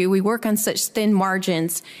like to do, we work on such thin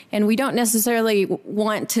margins, and we don't necessarily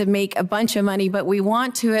want to make a bunch of money, but we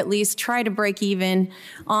want to at least try to break even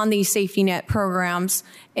on these safety net programs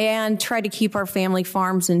and try to keep our family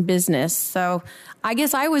farms in business. So I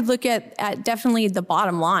guess I would look at definitely the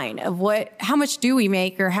bottom line of how much do we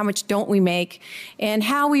make or how much don't we make, and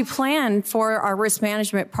how we plan for our risk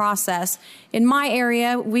management process. In my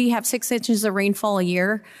area, we have 6 inches of rainfall a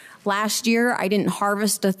year. Last year, I didn't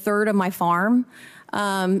harvest a third of my farm.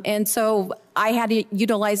 And so I had to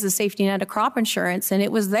utilize the safety net of crop insurance, and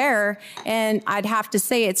it was there. And I'd have to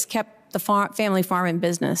say it's kept the family farm in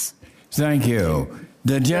business. Thank you.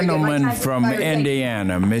 The gentleman from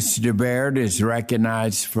Indiana, Mr. Baird, is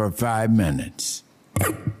recognized for 5 minutes.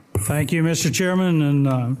 Thank you, Mr. Chairman.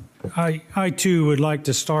 And I too would like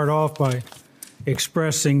to start off by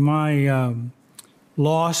expressing my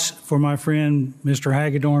loss for my friend, Mr.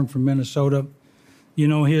 Hagedorn from Minnesota. You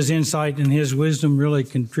know, his insight and his wisdom really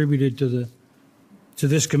contributed to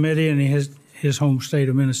this committee and his home state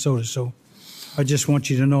of Minnesota. So I just want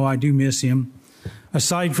you to know I do miss him.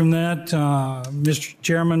 Aside from that, Mr.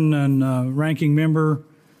 Chairman and Ranking Member,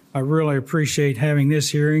 I really appreciate having this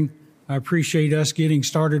hearing. I appreciate us getting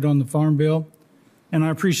started on the Farm Bill, and I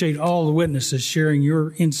appreciate all the witnesses sharing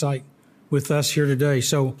your insight with us here today.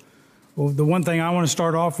 So the one thing I want to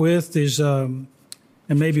start off with is, and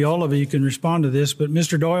maybe all of you can respond to this, but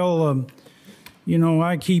Mr. Doyle, you know,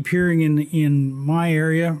 I keep hearing in my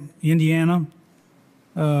area, Indiana,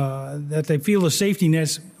 that they feel the safety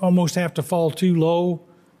nets almost have to fall too low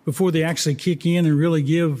before they actually kick in and really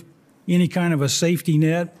give any kind of a safety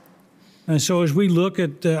net. And so as we look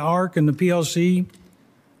at the ARC and the PLC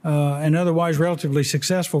and otherwise relatively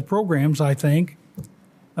successful programs, I think,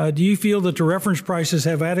 do you feel that the reference prices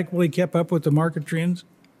have adequately kept up with the market trends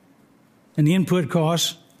and the input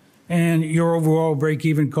costs and your overall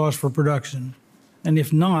break-even cost for production? And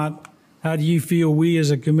if not, how do you feel we as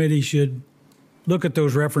a committee should look at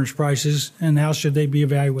those reference prices, and how should they be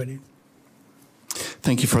evaluated?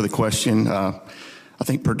 Thank you for the question. I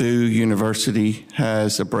think Purdue University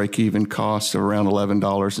has a break-even cost of around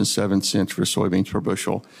 $11.07 for soybeans per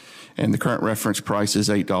bushel, and the current reference price is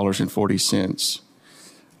 $8.40.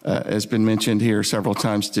 Has been mentioned here several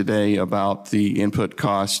times today about the input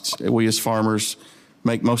costs. We as farmers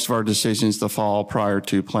make most of our decisions the fall prior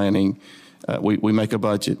to planting. We make a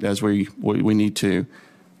budget as we need to,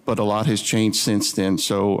 but a lot has changed since then.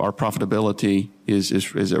 So our profitability is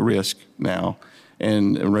at risk now.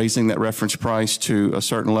 And raising that reference price to a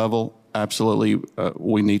certain level, absolutely,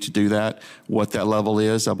 we need to do that. What that level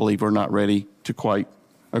is, I believe we're not ready to quite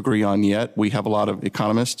agree on yet. We have a lot of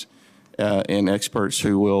economists and experts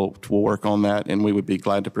who will work on that, and we would be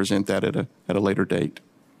glad to present that at a later date.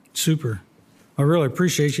 Super. I really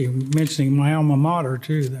appreciate you mentioning my alma mater,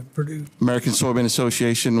 too, that Purdue. American Soybean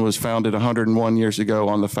Association was founded 101 years ago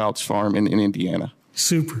on the Fouts Farm in Indiana.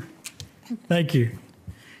 Super. Thank you.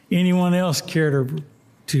 Anyone else care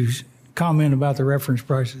to comment about the reference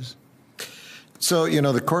prices? So, you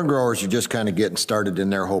know, the corn growers are just kind of getting started in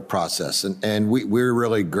their whole process. And we're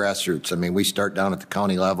really grassroots. I mean, we start down at the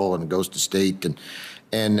county level and it goes to state.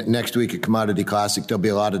 And next week at Commodity Classic, there'll be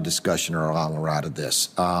a lot of discussion around a lot of this.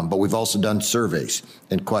 But we've also done surveys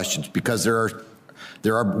and questions because there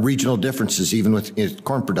are regional differences even with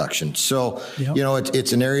corn production. So, yep. You know,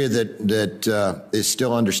 it's an area that is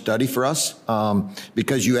still under study for us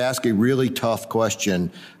because you ask a really tough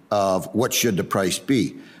question of what should the price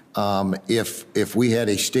be. If we had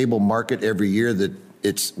a stable market every year that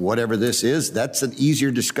it's whatever this is, that's an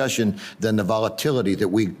easier discussion than the volatility that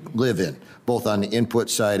we live in, both on the input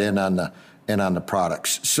side and on the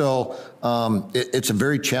products. So it's a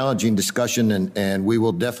very challenging discussion, and we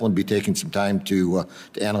will definitely be taking some time to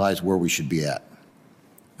analyze where we should be at.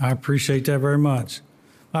 I appreciate that very much.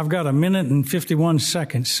 I've got 1 minute and 51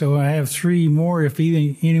 seconds, so I have 3 more. If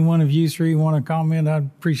any one of you 3 want to comment, I'd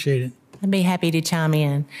appreciate it. I'd be happy to chime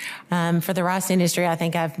in. For the rice industry, I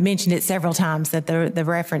think I've mentioned it several times that the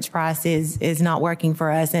reference price is not working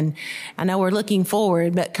for us. And I know we're looking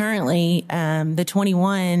forward, but currently the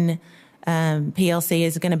 21 PLC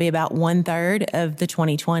is going to be about 1/3 of the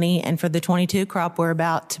 2020. And for the 22 crop we're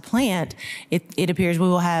about to plant, it appears we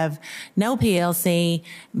will have no PLC,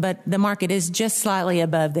 but the market is just slightly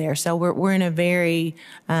above there. So we're in a very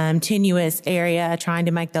tenuous area trying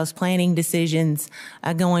to make those planning decisions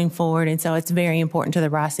going forward. And so it's very important to the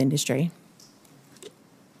rice industry.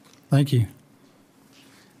 Thank you.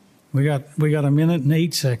 We got 1 minute and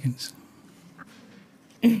 8 seconds.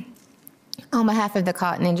 On behalf of the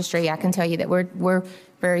cotton industry, I can tell you that we're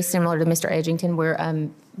very similar to Mr.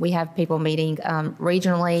 Edgington. We have people meeting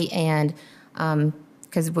regionally, and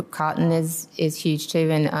because cotton is huge too,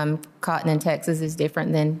 and cotton in Texas is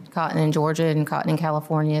different than cotton in Georgia, and cotton in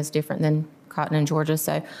California is different than cotton in Georgia.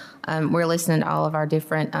 So we're listening to all of our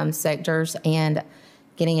different sectors and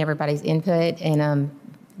getting everybody's input, and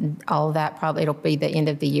all of that. Probably it'll be the end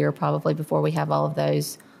of the year probably before we have all of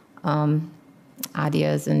those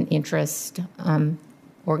ideas and interest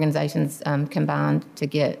organizations combined to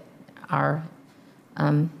get our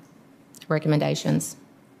recommendations.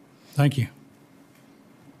 Thank you.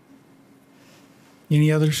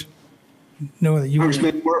 Any others? No, that you.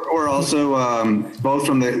 Congressman, we're also both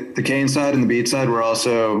from the cane side and the beet side. We're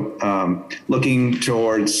also looking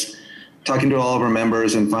towards talking to all of our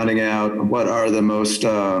members and finding out what are the most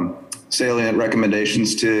salient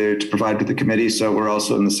recommendations to provide to the committee. So we're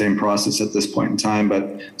also in the same process at this point in time,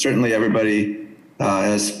 but certainly everybody,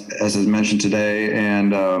 as is mentioned today,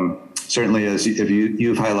 and certainly as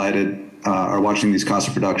you've highlighted, are watching these cost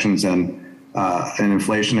of productions and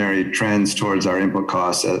inflationary trends towards our input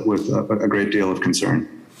costs with a great deal of concern.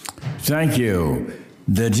 Thank you.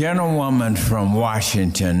 The gentlewoman from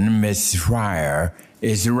Washington, Ms. Fryer,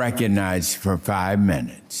 is recognized for 5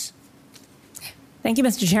 minutes. Thank you,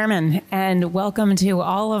 Mr. Chairman, and welcome to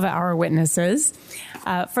all of our witnesses.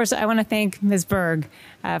 First, I want to thank Ms. Berg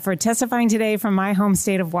for testifying today from my home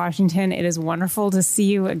state of Washington. It is wonderful to see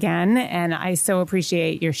you again, and I so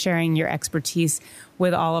appreciate your sharing your expertise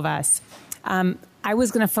with all of us. I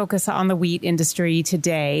was going to focus on the wheat industry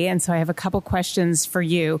today, and so I have a couple questions for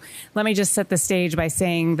you. Let me just set the stage by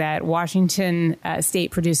saying that Washington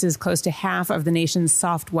state produces close to half of the nation's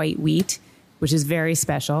soft white wheat, which is very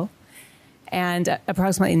special. And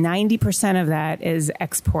approximately 90% of that is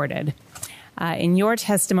exported. In your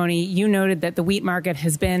testimony, you noted that the wheat market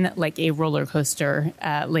has been like a roller coaster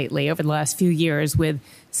lately over the last few years, with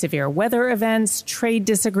severe weather events, trade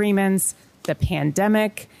disagreements, the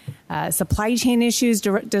pandemic, supply chain issues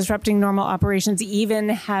disrupting normal operations, even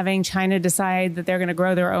having China decide that they're going to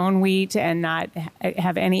grow their own wheat and not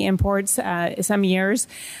have any imports some years.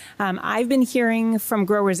 I've been hearing from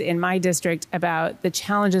growers in my district about the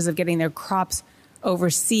challenges of getting their crops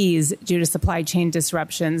overseas due to supply chain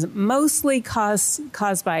disruptions, mostly caused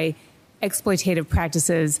by exploitative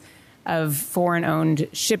practices of foreign-owned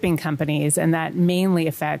shipping companies, and that mainly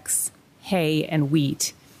affects hay and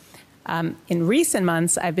wheat. In recent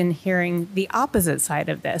months, I've been hearing the opposite side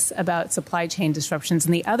of this about supply chain disruptions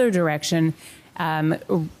in the other direction,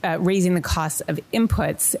 raising the cost of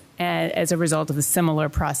inputs as a result of the similar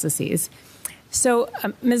processes. So,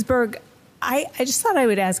 Ms. Berg, I just thought I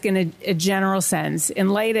would ask in a general sense, in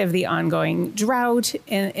light of the ongoing drought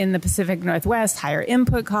in the Pacific Northwest, higher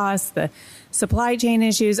input costs, the supply chain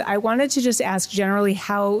issues, I wanted to just ask generally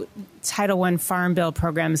how Title I Farm Bill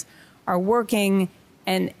programs are working.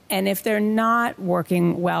 And if they're not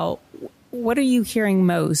working well, what are you hearing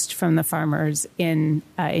most from the farmers in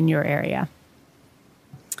your area?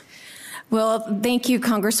 Well, thank you,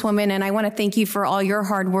 Congresswoman, and I want to thank you for all your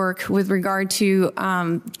hard work with regard to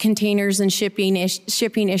containers and shipping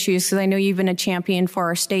issues, because I know you've been a champion for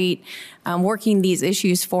our state working these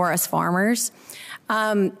issues for us farmers.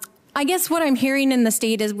 I guess what I'm hearing in the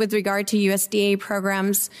state is with regard to USDA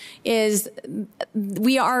programs is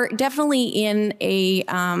we are definitely in a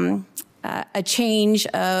change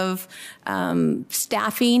of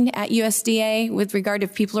staffing at USDA with regard to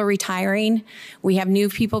people are retiring. We have new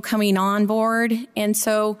people coming on board. And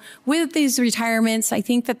so with these retirements, I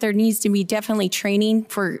think that there needs to be definitely training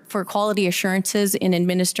for quality assurances in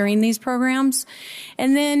administering these programs.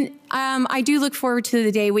 And then I do look forward to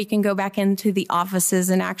the day we can go back into the offices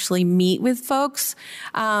and actually meet with folks.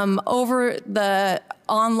 Over the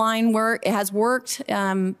online work, it has worked.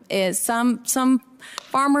 Some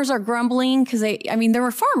farmers are grumbling because there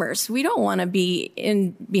were farmers. We don't want to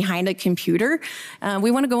be behind a computer.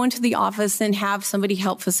 We want to go into the office and have somebody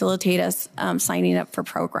help facilitate us signing up for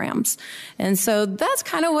programs. And so that's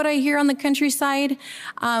kind of what I hear on the countryside.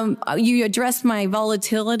 You addressed my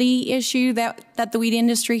volatility issue that the wheat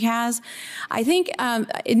industry has. I think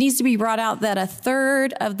it needs to be brought out that a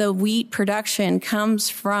third of the wheat production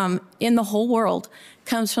in the whole world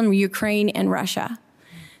comes from Ukraine and Russia.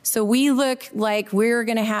 So we look like we're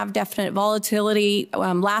going to have definite volatility.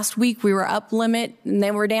 Last week we were up limit and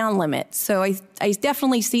then we're down limit. So I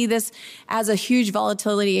definitely see this as a huge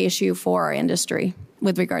volatility issue for our industry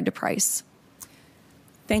with regard to price.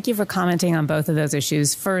 Thank you for commenting on both of those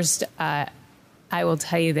issues. First, I will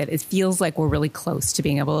tell you that it feels like we're really close to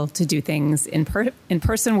being able to do things in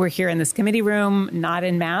person. We're here in this committee room, not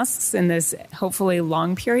in masks, in this hopefully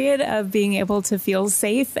long period of being able to feel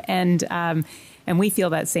safe. And we feel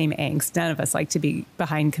that same angst. None of us like to be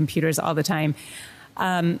behind computers all the time.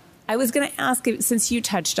 I was going to ask, since you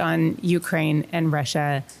touched on Ukraine and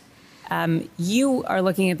Russia, you are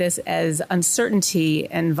looking at this as uncertainty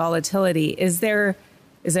and volatility. Is there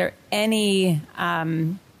any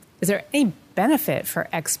benefit for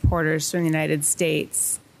exporters from the United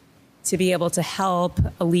States to be able to help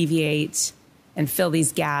alleviate and fill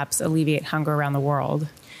these gaps, alleviate hunger around the world?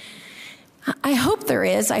 I hope there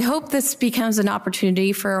is. I hope this becomes an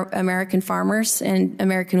opportunity for American farmers and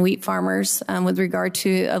American wheat farmers with regard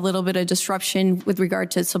to a little bit of disruption with regard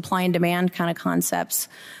to supply and demand kind of concepts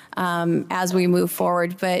as we move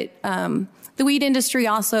forward. But the wheat industry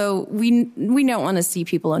also, we don't want to see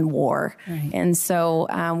people in war. Right. And so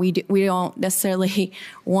we don't necessarily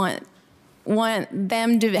want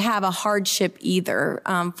them to have a hardship either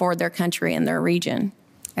for their country and their region.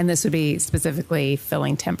 And this would be specifically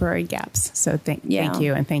filling temporary gaps. So thank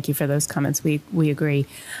you. And thank you for those comments. We agree.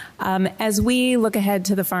 As we look ahead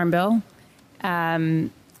to the Farm Bill, are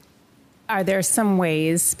there some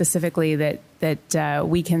ways specifically that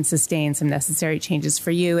we can sustain some necessary changes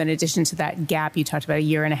for you? In addition to that gap, you talked about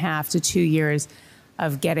 1.5 to 2 years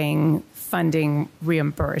of getting funding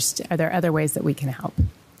reimbursed. Are there other ways that we can help?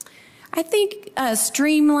 I think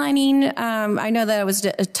streamlining, I know that it was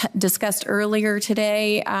discussed earlier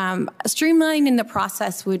today, streamlining the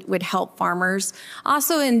process would help farmers.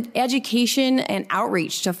 Also in education and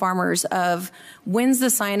outreach to farmers of when's the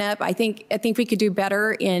sign up. I think we could do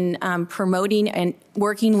better in promoting and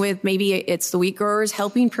working with, maybe it's the wheat growers,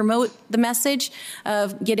 helping promote the message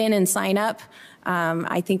of get in and sign up.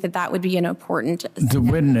 I think that would be an important. The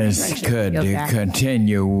witness could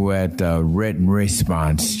continue with a written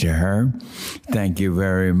response to her. Thank you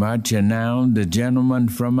very much. And now the gentleman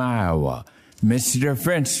from Iowa, Mr.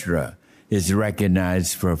 Finstra, is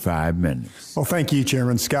recognized for 5 minutes. Well, thank you,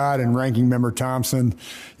 Chairman Scott and Ranking Member Thompson.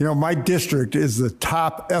 You know, my district is the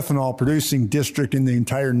top ethanol producing district in the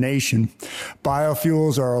entire nation.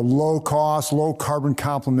 Biofuels are a low cost, low carbon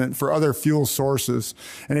complement for other fuel sources,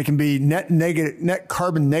 and it can be net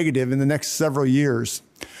carbon negative in the next several years.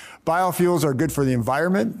 Biofuels are good for the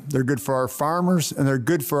environment, they're good for our farmers, and they're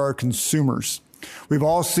good for our consumers. We've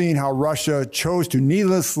all seen how Russia chose to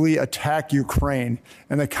needlessly attack Ukraine,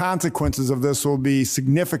 and the consequences of this will be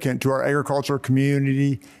significant to our agricultural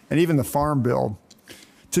community and even the Farm Bill.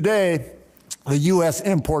 Today, the U.S.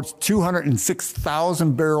 imports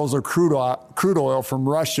 206,000 barrels of crude oil from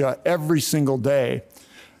Russia every single day.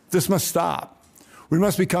 This must stop. We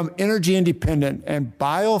must become energy independent, and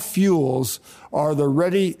biofuels are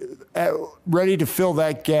ready to fill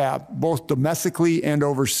that gap, both domestically and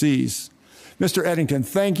overseas. Mr. Eddington,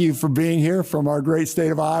 thank you for being here from our great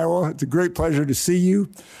state of Iowa. It's a great pleasure to see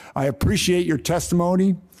you. I appreciate your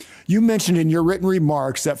testimony. You mentioned in your written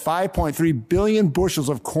remarks that 5.3 billion bushels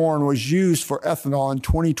of corn was used for ethanol in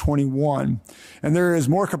 2021, and there is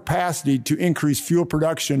more capacity to increase fuel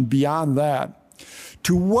production beyond that.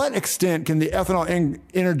 To what extent can the ethanol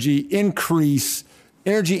energy increase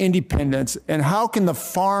energy independence, and how can the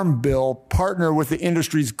Farm Bill partner with the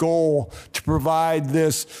industry's goal to provide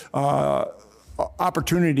this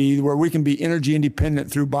opportunity where we can be energy independent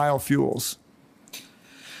through biofuels?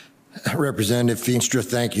 Representative Feenstra,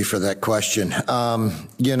 thank you for that question.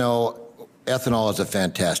 You know, ethanol is a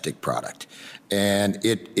fantastic product, and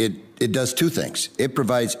it does two things. It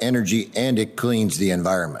provides energy and it cleans the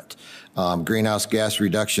environment. Greenhouse gas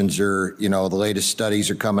reductions are, you know, the latest studies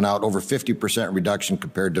are coming out over 50% reduction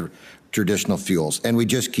compared to traditional fuels, and we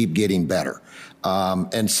just keep getting better.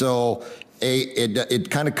 And so it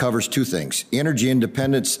kind of covers two things. Energy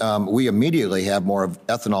independence, we immediately have more of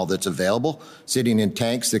ethanol that's available, sitting in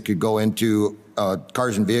tanks that could go into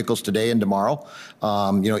cars and vehicles today and tomorrow.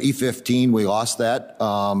 You know, E15, we lost that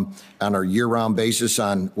on our year-round basis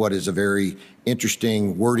on what is a very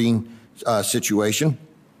interesting wording situation.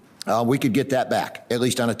 We could get that back, at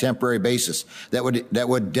least on a temporary basis. That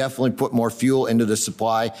would definitely put more fuel into the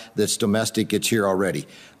supply that's domestic. It's here already.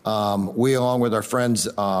 We, along with our friends,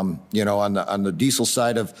 you know, on the diesel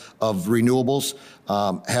side of renewables,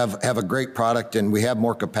 have a great product, and we have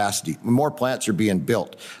more capacity. More plants are being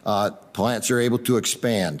built. Plants are able to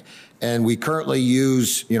expand. And we currently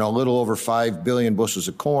use, a little over 5 billion bushels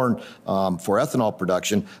of corn for ethanol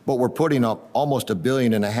production, but we're putting up almost 1.5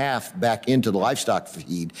 billion back into the livestock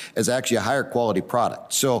feed as actually a higher quality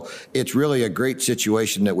product. So it's really a great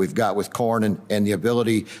situation that we've got with corn and the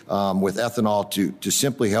ability with ethanol to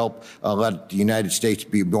simply help let the United States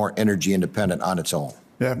be more energy independent on its own.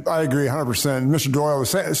 Yeah, I agree 100%. Mr. Doyle,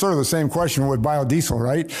 sort of the same question with biodiesel,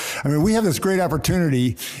 right? I mean, we have this great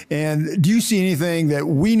opportunity, and do you see anything that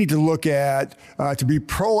we need to look at to be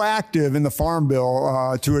proactive in the Farm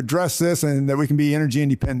Bill to address this and that we can be energy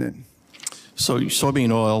independent? So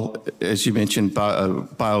soybean oil, as you mentioned,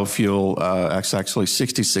 biofuel, actually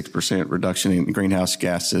 66% reduction in greenhouse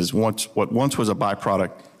gases. What once was a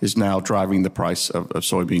byproduct is now driving the price of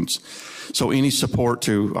soybeans. So any support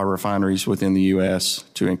to our refineries within the U.S.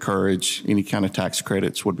 to encourage any kind of tax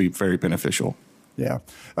credits would be very beneficial. Yeah,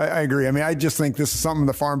 I agree. I mean, I just think this is something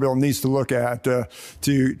the Farm Bill needs to look at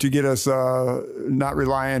to get us not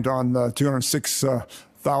reliant on the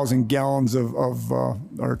 206,000 gallons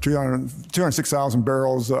or 206,000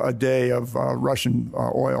 barrels a day of Russian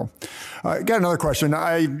oil. Got another question.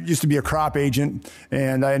 I used to be a crop agent,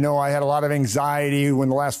 and I know I had a lot of anxiety when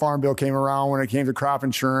the last Farm Bill came around when it came to crop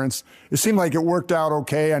insurance. It seemed like it worked out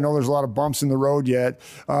okay. I know there's a lot of bumps in the road yet.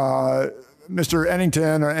 Mr.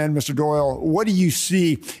 Ennington and Mr. Doyle, what do you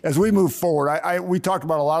see as we move forward? We talked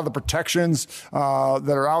about a lot of the protections that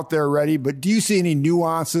are out there already, but do you see any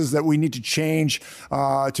nuances that we need to change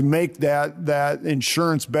to make that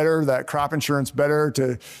insurance better, that crop insurance better,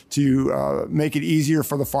 to make it easier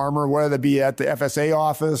for the farmer, whether that be at the FSA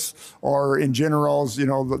office or in generals,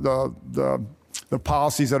 the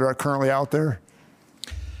policies that are currently out there?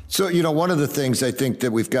 So, one of the things I think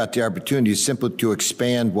that we've got the opportunity is simply to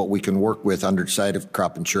expand what we can work with under the side of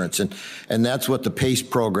crop insurance. And that's what the PACE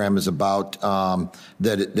program is about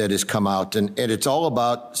that has come out. And it's all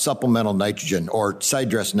about supplemental nitrogen or side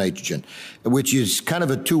dress nitrogen, which is kind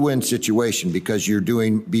of a two-win situation because you're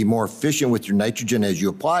be more efficient with your nitrogen as you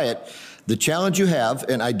apply it. The challenge you have,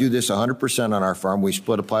 and I do this 100% on our farm, we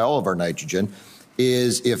split apply all of our nitrogen,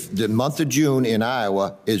 is if the month of June in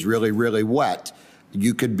Iowa is really, really wet,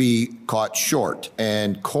 you could be caught short.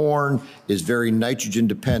 And corn is very nitrogen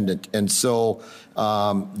dependent. And so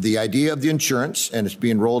the idea of the insurance, and it's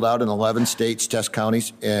being rolled out in 11 states, test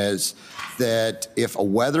counties, is that if a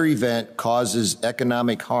weather event causes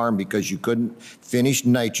economic harm because you couldn't finish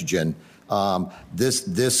nitrogen,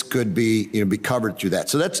 this could be covered through that.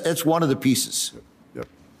 So that's one of the pieces. Yep.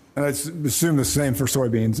 And I assume the same for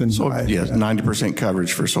soybeans. And yes, 90%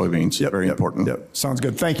 coverage for soybeans. Yep, very important. Yep. Sounds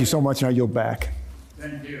good. Thank you so much. And I yield back.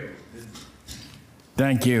 Thank you.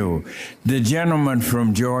 Thank you. The gentleman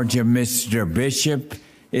from Georgia, Mr. Bishop,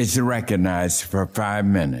 is recognized for 5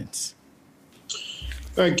 minutes.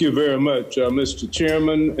 Thank you very much, Mr.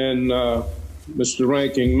 Chairman and Mr.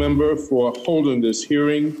 Ranking Member, for holding this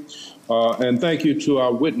hearing. And thank you to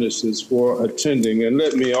our witnesses for attending. And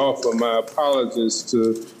let me offer my apologies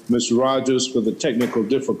to Ms. Rogers for the technical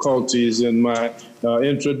difficulties in my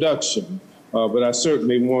introduction. But I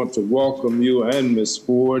certainly want to welcome you and Ms.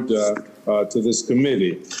 Ford to this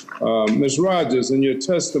committee. Ms. Rogers, in your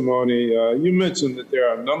testimony, you mentioned that there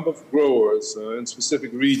are a number of growers in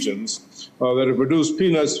specific regions that have produced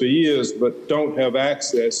peanuts for years but don't have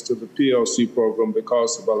access to the PLC program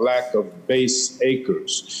because of a lack of base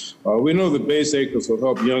acres. We know that base acres will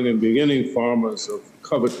help young and beginning farmers of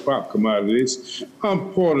covered crop commodities. How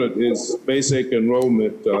important is base acre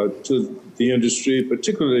enrollment to the industry,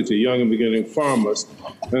 particularly to young and beginning farmers?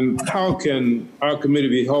 And how can our committee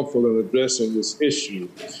be helpful in addressing this issue?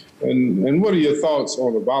 And what are your thoughts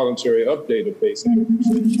on a voluntary update of base acres?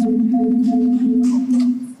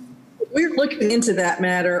 We're looking into that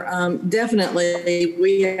matter. Definitely,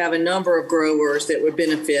 we have a number of growers that would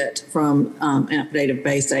benefit from an update of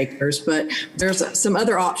base acres, but there's some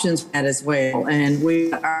other options as well. And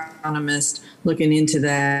we are economists looking into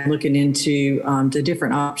that, looking into the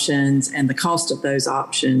different options and the cost of those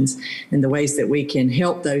options and the ways that we can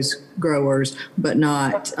help those growers, but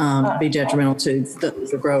not be detrimental to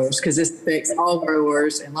the growers, because this affects all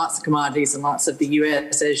growers and lots of commodities and lots of the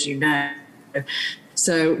U.S., as you know.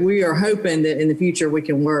 So we are hoping that in the future we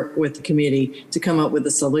can work with the committee to come up with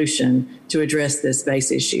a solution to address this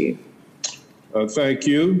base issue. Thank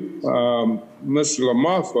you. Mr.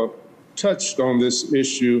 LaMarfa touched on this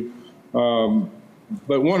issue,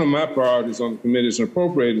 but one of my priorities on the committee is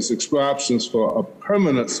appropriate is explore options for a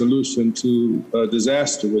permanent solution to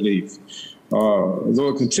disaster relief. Though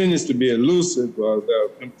it continues to be elusive, there are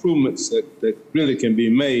improvements that really can be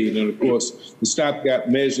made. And of course, the stopgap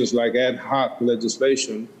measures like ad hoc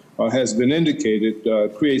legislation has been indicated,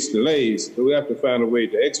 creates delays. So we have to find a way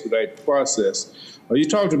to expedite the process. You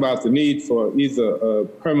talked about the need for either a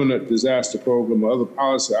permanent disaster program or other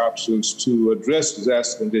policy options to address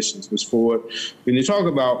disaster conditions, Ms. Ford. Can you talk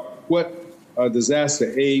about what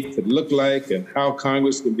disaster aid could look like and how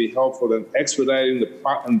Congress can be helpful in expediting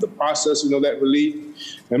the processing of that relief?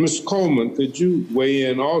 And Mr. Coleman, could you weigh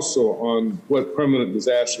in also on what permanent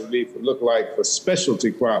disaster relief would look like for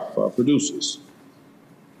specialty crop producers?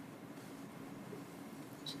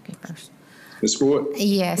 Ms. Ford?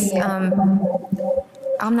 Yes.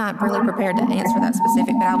 I'm not really prepared to answer that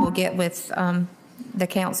specific, but I will get with the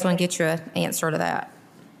council and get you an answer to that.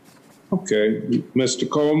 Okay. Mr.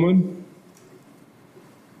 Coleman?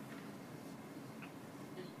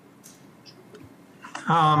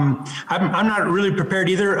 I'm not really prepared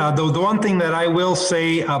either. The one thing that I will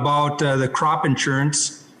say about the crop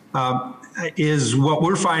insurance is what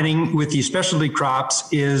we're finding with these specialty crops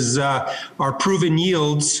is our proven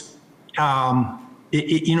yields.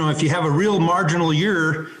 If you have a real marginal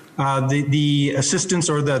year, the assistance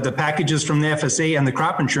or the packages from the FSA and the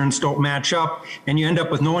crop insurance don't match up, and you end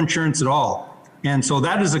up with no insurance at all. And so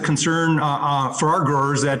that is a concern for our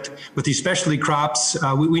growers, that with these specialty crops,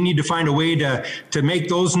 we need to find a way to make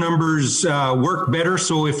those numbers work better.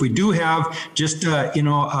 So if we do have just,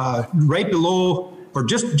 right below or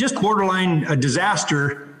just borderline a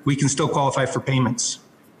disaster, we can still qualify for payments.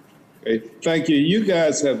 Okay, thank you. You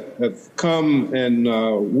guys have come,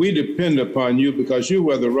 and we depend upon you because you're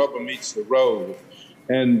where the rubber meets the road.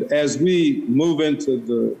 And as we move into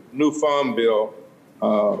the new Farm Bill,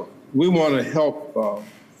 we want to help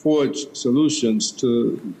forge solutions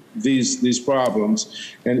to these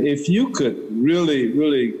problems. And if you could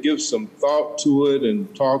really give some thought to it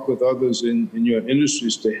and talk with others in your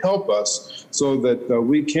industries to help us so that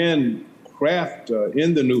we can craft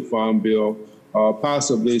in the new Farm Bill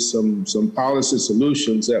possibly some policy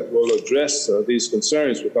solutions that will address these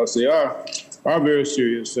concerns, because they are very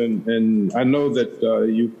serious. And I know that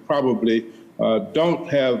you probably don't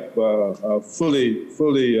have fully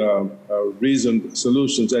reasoned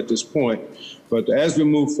solutions at this point. But as we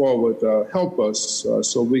move forward, help us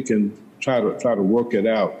so we can try to work it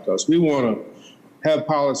out, because we want to have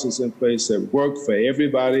policies in place that work for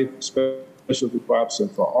everybody, specialty crops, and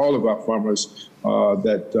for all of our farmers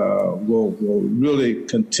that will really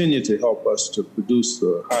continue to help us to produce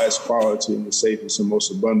the highest quality and the safest and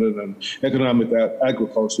most abundant and economic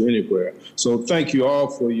agriculture anywhere. So thank you all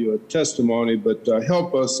for your testimony, but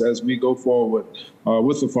help us as we go forward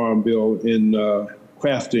with the Farm Bill in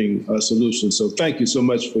crafting solutions. So thank you so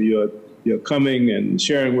much for your coming and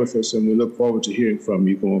sharing with us, and we look forward to hearing from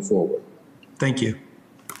you going forward. Thank you.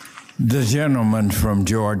 The gentleman from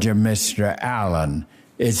Georgia, Mr. Allen,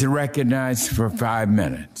 is recognized for 5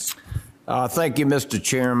 minutes. Thank you, Mr.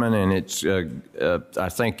 Chairman, and I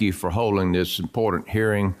thank you for holding this important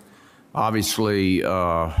hearing. Obviously,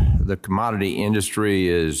 the commodity industry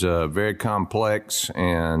is very complex,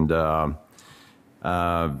 and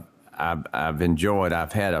I've enjoyed.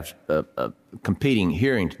 I've had a competing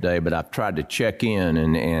hearing today, but I've tried to check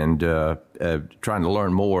in and trying to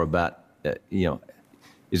learn more about.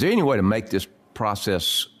 Is there any way to make this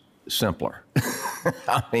process simpler?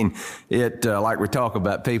 I mean, like we talk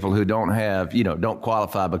about people who don't have, don't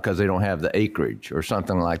qualify because they don't have the acreage or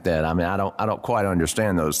something like that. I mean, I don't quite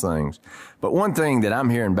understand those things. But one thing that I'm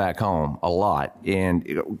hearing back home a lot, and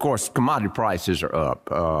of course, commodity prices are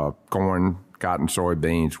up, corn, cotton,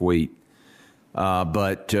 soybeans, wheat,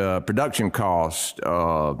 but production costs,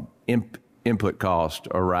 input costs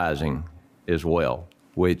are rising as well,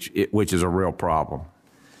 which is a real problem.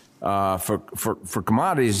 For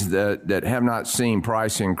commodities that have not seen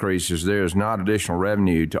price increases, there is not additional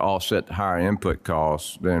revenue to offset the higher input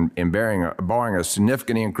costs. And barring a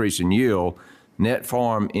significant increase in yield, net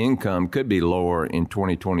farm income could be lower in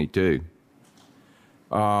 2022.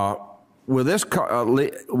 Will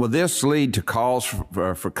this lead to calls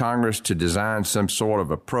for Congress to design some sort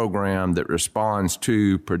of a program that responds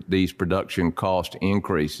to these production cost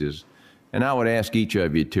increases? And I would ask each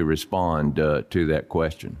of you to respond to that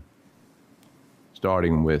question,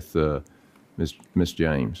 starting with Ms.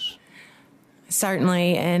 James.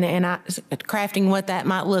 Certainly, and crafting what that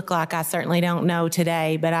might look like, I certainly don't know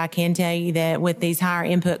today, but I can tell you that with these higher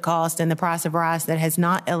input costs and the price of rice that has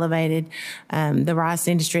not elevated, the rice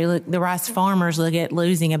industry, the rice farmers look at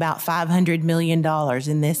losing about $500 million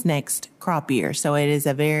in this next crop year. So it is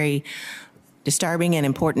a very disturbing and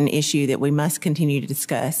important issue that we must continue to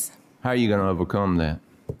discuss. How are you going to overcome that?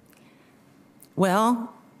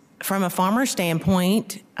 Well, from a farmer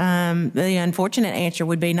standpoint, the unfortunate answer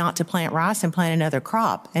would be not to plant rice and plant another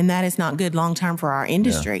crop, and that is not good long term for our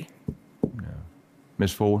industry.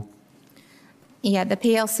 Ms. Ford? Yeah, the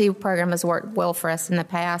PLC program has worked well for us in the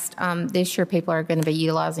past. This year, people are going to be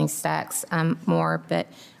utilizing stacks more, but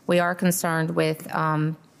we are concerned with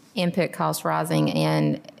input costs rising,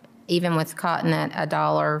 and even with cotton at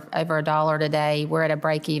over $1 today, we're at a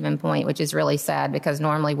break-even point, which is really sad because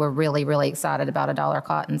normally we're really, really excited about $1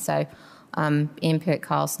 cotton. So input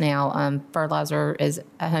costs now, fertilizer is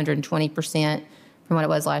 120% from what it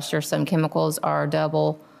was last year. Some chemicals are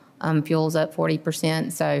double, fuel's up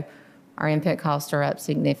 40%. So our input costs are up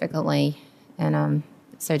significantly, and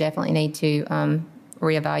so definitely need to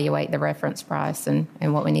reevaluate the reference price and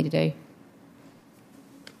what we need to do.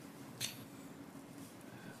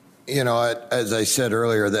 You know, as I said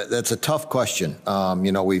earlier, that's a tough question.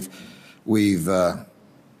 You know, you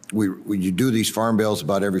do these farm bills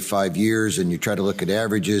about every 5 years, and you try to look at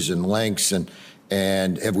averages and lengths,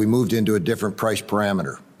 and have we moved into a different price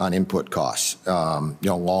parameter on input costs? You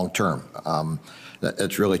know, long term.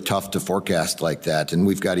 That's really tough to forecast like that, and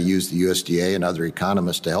we've got to use the USDA and other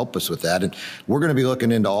economists to help us with that. And we're going to be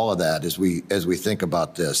looking into all of that as we think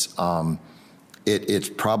about this. It's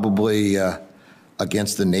probably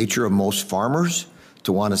against the nature of most farmers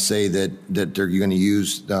to want to say that they're going to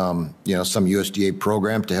use you know, some USDA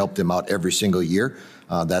program to help them out every single year.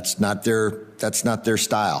 That's not their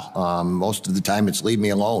style. Most of the time, it's leave me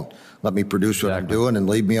alone. Let me produce what I'm doing and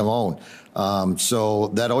leave me alone. So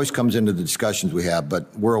that always comes into the discussions we have,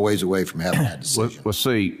 but we're a ways away from having that decision. Well,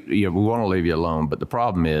 see, yeah, we want to leave you alone, but the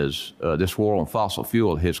problem is this war on fossil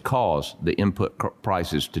fuel has caused the input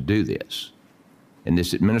prices to do this. And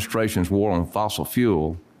this administration's war on fossil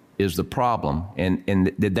fuel is the problem,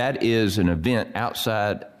 and that is an event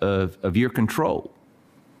outside of your control.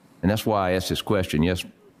 And that's why I asked this question. Yes,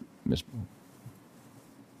 Ms.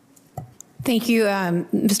 Thank you,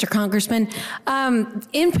 Mr. Congressman.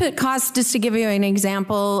 Input costs, just to give you an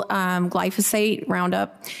example, glyphosate,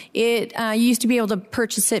 Roundup, it used to be able to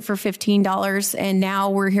purchase it for $15, and now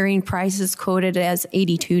we're hearing prices quoted as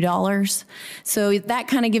 $82. So that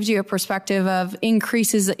kind of gives you a perspective of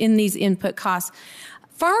increases in these input costs.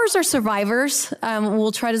 Farmers are survivors.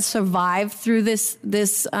 We'll try to survive through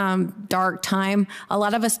this dark time. A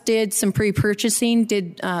lot of us did some pre-purchasing,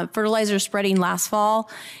 did fertilizer spreading last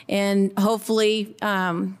fall, and hopefully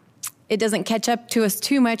it doesn't catch up to us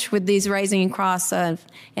too much with these rising costs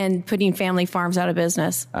and putting family farms out of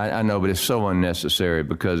business. I know, but it's so unnecessary,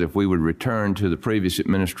 because if we would return to the previous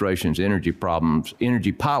administration's energy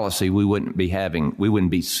policy, we wouldn't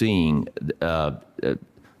be seeing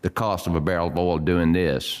the cost of a barrel of oil doing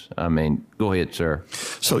this. I mean, go ahead, sir.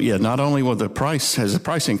 So, yeah, not only has the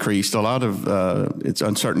price increased, a lot of it's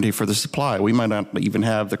uncertainty for the supply. We might not even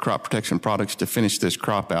have the crop protection products to finish this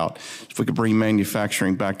crop out. If we could bring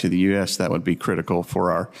manufacturing back to the U.S., that would be critical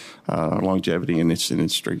for our longevity in this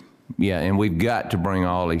industry. Yeah, and we've got to bring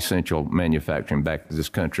all essential manufacturing back to this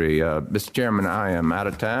country. Mr. Chairman, I am out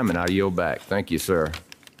of time, and I yield back. Thank you, sir.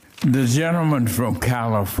 The gentleman from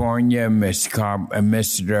California,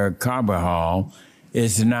 Mr. Carbajal,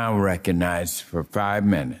 is now recognized for 5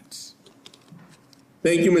 minutes.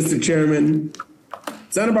 Thank you, Mr. Chairman.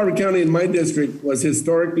 Santa Barbara County in my district was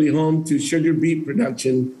historically home to sugar beet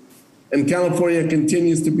production, and California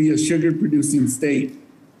continues to be a sugar-producing state.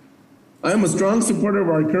 I am a strong supporter of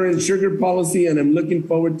our current sugar policy, and I'm looking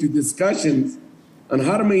forward to discussions on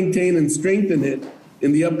how to maintain and strengthen it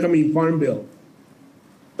in the upcoming Farm Bill.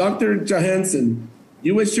 Dr. Johansson,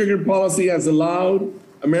 U.S. sugar policy has allowed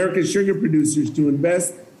America's sugar producers to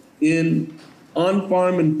invest in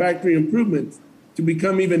on-farm and factory improvements to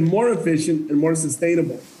become even more efficient and more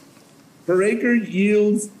sustainable. Per acre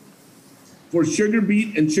yields for sugar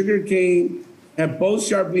beet and sugar cane have both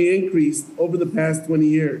sharply increased over the past 20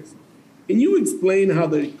 years. Can you explain how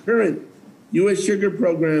the current U.S. sugar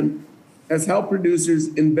program has helped producers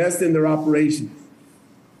invest in their operations?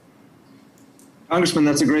 Congressman,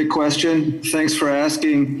 that's a great question. Thanks for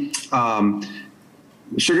asking. The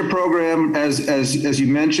sugar program, as you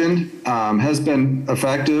mentioned, has been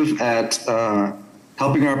effective at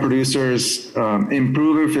helping our producers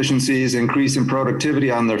improve efficiencies, increase in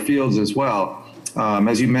productivity on their fields as well.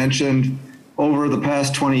 As you mentioned, over the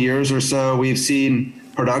past 20 years or so, we've seen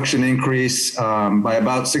production increase by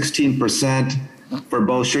about 16% for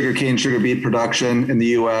both sugarcane, sugar beet production in the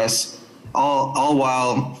U.S., all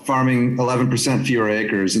while farming 11% fewer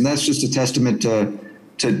acres. And that's just a testament to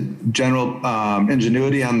general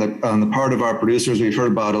ingenuity on the part of our producers. We've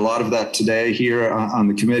heard about a lot of that today here on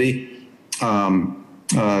the committee.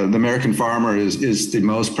 the American farmer is the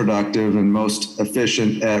most productive and most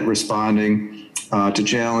efficient at responding to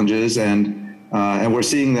challenges, and we're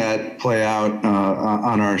seeing that play out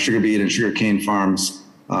on our sugar beet and sugar cane farms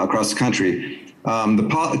across the country.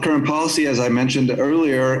 The current policy, as I mentioned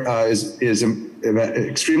earlier, is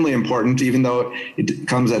extremely important, even though it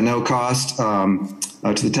comes at no cost to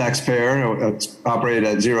the taxpayer. It's operated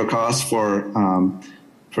at zero cost for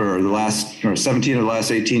the last 17 of the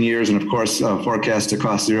last 18 years, and of course forecast to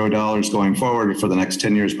cost $0 going forward for the next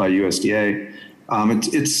 10 years by USDA.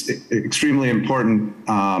 It's extremely important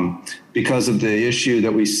because of the issue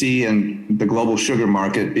that we see in the global sugar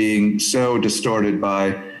market being so distorted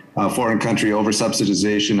by foreign country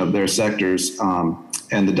oversubsidization of their sectors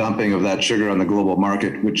and the dumping of that sugar on the global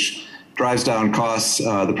market, which drives down costs,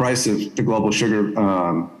 the price of the global sugar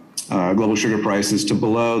prices to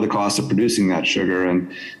below the cost of producing that sugar.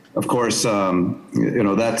 And of course,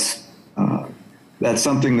 that's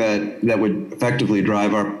something that would effectively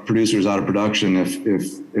drive our producers out of production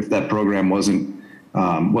if that program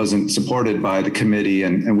wasn't supported by the committee.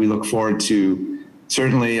 And we look forward to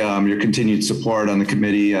certainly your continued support on the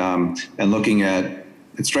committee and looking at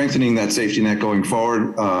strengthening that safety net going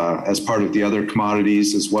forward as part of the other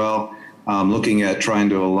commodities as well. Looking at trying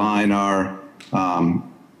to align our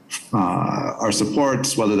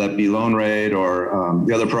supports, whether that be loan rate or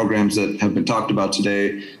the other programs that have been talked about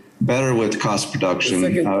today, better with cost production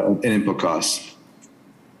and input costs.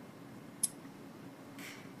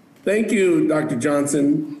 Thank you, Dr.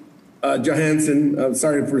 Johansson.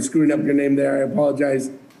 Sorry for screwing up your name there. I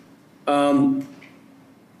apologize.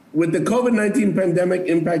 With the COVID-19 pandemic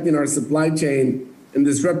impacting our supply chain and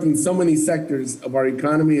disrupting so many sectors of our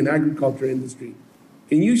economy and agriculture industry,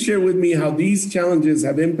 can you share with me how these challenges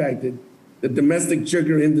have impacted the domestic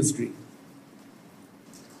sugar industry?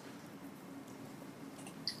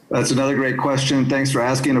 That's another great question. Thanks for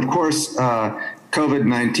asking. Of course,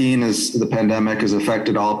 COVID-19, the pandemic, has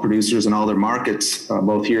affected all producers and all their markets,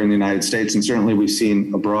 both here in the United States and certainly we've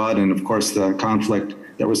seen abroad. And of course, the conflict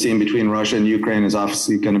that we're seeing between Russia and Ukraine is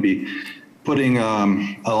obviously going to be putting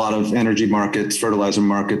a lot of energy markets, fertilizer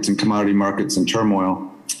markets, and commodity markets in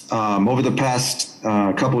turmoil. Over the past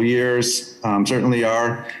couple of years, certainly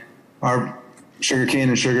our sugarcane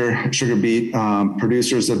and sugar beet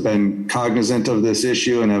producers have been cognizant of this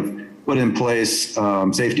issue and have put in place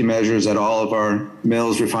safety measures at all of our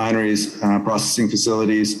mills, refineries, processing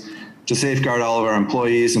facilities to safeguard all of our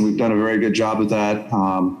employees, and we've done a very good job of that.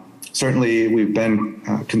 Certainly, we've been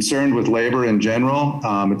concerned with labor in general.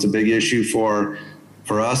 It's a big issue for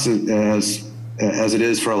us as it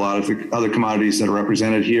is for a lot of the other commodities that are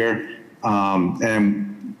represented here.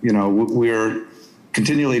 And, we're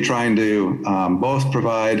continually trying to both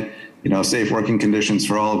provide, safe working conditions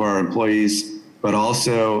for all of our employees, but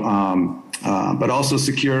also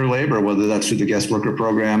secure labor, whether that's through the guest worker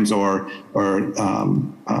programs or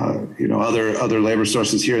other labor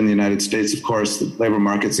sources here in the United States. Of course, the labor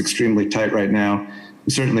market's extremely tight right now.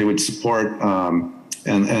 We certainly would support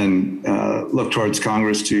and look towards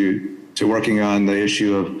Congress to working on the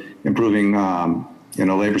issue of improving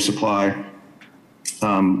labor supply.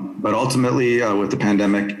 But ultimately, with the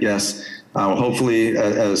pandemic, yes, hopefully,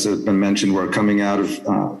 as has been mentioned, we're coming out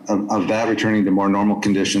of that, returning to more normal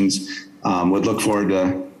conditions. Would look forward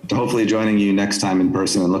to hopefully joining you next time in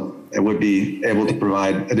person and would be able to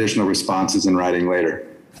provide additional responses in writing later.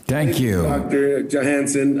 Thank you. Dr.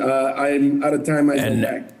 Johansson. I'm out of time. I go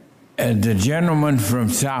back. And the gentleman from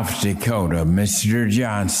South Dakota, Mr.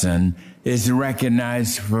 Johnson, is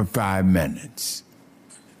recognized for 5 minutes.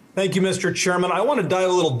 Thank you, Mr. Chairman. I want to dive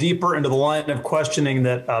a little deeper into the line of questioning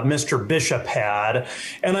that Mr. Bishop had.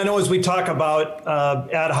 And I know as we talk about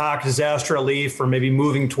ad hoc disaster relief or maybe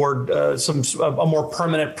moving toward a more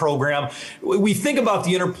permanent program, we think about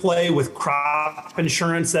the interplay with crop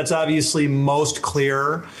insurance. That's obviously most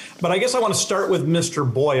clear. But I guess I want to start with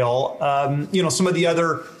Mr. Boyle. Some of the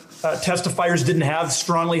other testifiers didn't have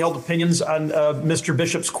strongly held opinions on Mr.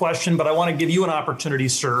 Bishop's question, but I want to give you an opportunity,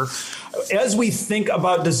 sir. As we think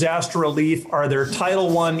about disaster relief, are there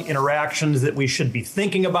Title I interactions that we should be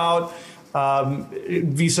thinking about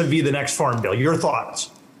vis-a-vis the next Farm Bill? Your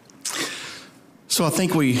thoughts? So I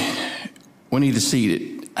think we need to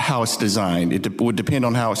see how it's designed. It would depend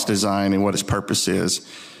on how it's designed and what its purpose is.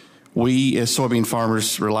 We, as soybean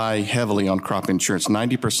farmers, rely heavily on crop insurance.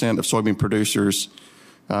 90% of soybean producers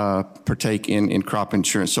partake in crop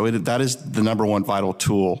insurance. So that is the number one vital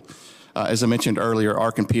tool. As I mentioned earlier,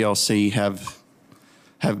 ARC and PLC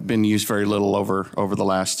have been used very little over the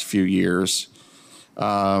last few years.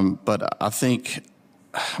 But I think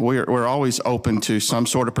we're always open to some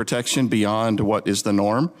sort of protection beyond what is the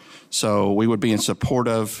norm. So we would be in support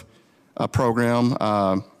of a program.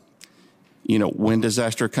 When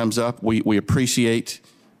disaster comes up, we appreciate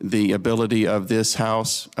the ability of this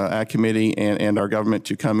House Ag Committee and our government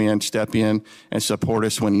to come in, step in, and support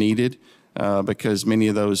us when needed, because many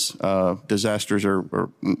of those disasters are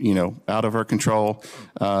out of our control.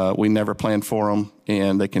 We never planned for them,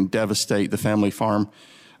 and they can devastate the family farm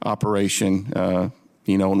operation,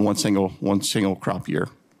 in one single crop year.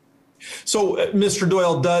 So, Mr.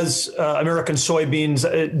 Doyle, does American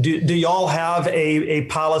Soybeans, do y'all have a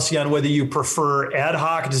policy on whether you prefer ad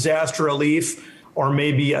hoc disaster relief or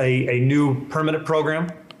maybe a new permanent program,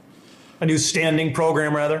 a new standing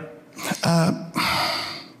program, rather?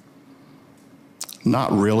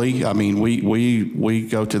 Not really. I mean, we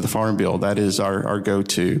go to the Farm Bill. That is our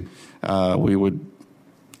go-to. We would,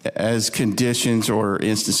 as conditions or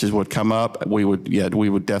instances would come up, we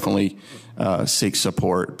would definitely seek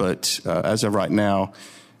support. But as of right now,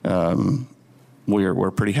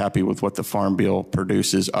 we're pretty happy with what the Farm Bill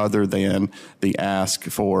produces, other than the ask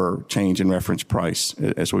for change in reference price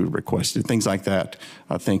as we requested. Things like that,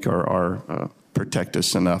 I think, are protect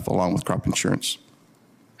us enough, along with crop insurance.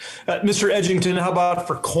 Mr. Edgington, how about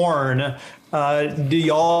for corn? Do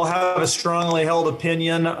y'all have a strongly held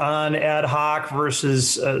opinion on ad hoc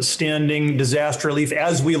versus standing disaster relief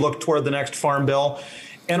as we look toward the next Farm Bill?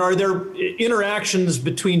 And are there interactions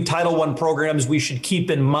between Title I programs we should keep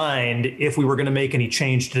in mind if we were going to make any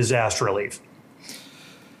change to disaster relief?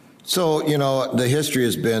 So, the history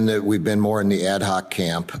has been that we've been more in the ad hoc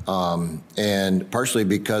camp, and partially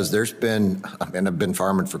because I've been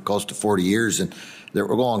farming for close to 40 years, and there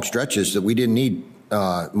were long stretches that we didn't need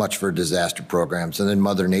much for disaster programs. And then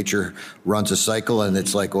Mother Nature runs a cycle, and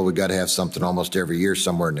it's like, well, we got to have something almost every year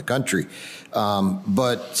somewhere in the country.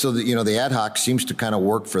 But so that, the ad hoc seems to kind of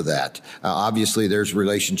work for that. Obviously, there's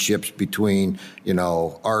relationships between,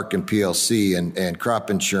 ARC and PLC and crop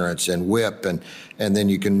insurance and WIP, and then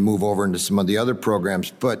you can move over into some of the other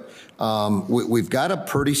programs. But we've got a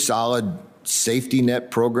pretty solid safety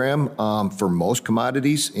net program for most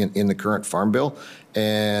commodities in the current Farm Bill.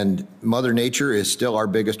 And Mother Nature is still our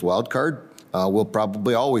biggest wild card, will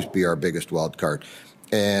probably always be our biggest wild card.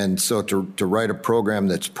 And so to write a program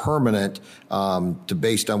that's permanent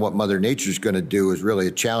based on what Mother Nature is going to do is really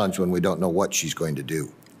a challenge when we don't know what she's going to do.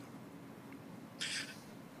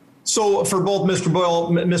 So for both Mr.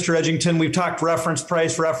 Boyle, Mr. Edgington, we've talked reference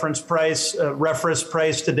price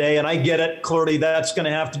today, and I get it. Clearly, that's going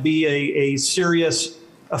to have to be a serious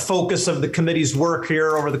focus of the committee's work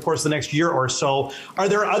here over the course of the next year or so. Are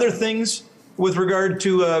there other things with regard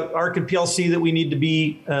to ARC and PLC that we need to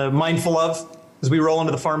be mindful of as we roll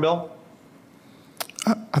into the Farm Bill?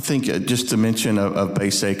 I think just to mention of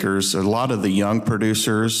base acres, a lot of the young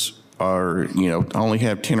producers are, only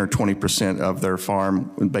have 10 or 20% of their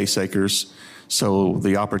farm base acres. So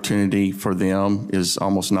the opportunity for them is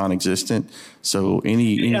almost non-existent. So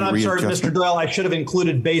any and I'm sorry, Mr. Doyle, I should have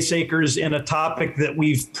included base acres in a topic that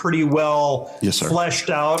we've pretty well fleshed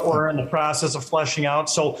out or in the process of fleshing out.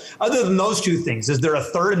 So other than those two things, is there a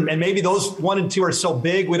third? And maybe those 1 and 2 are so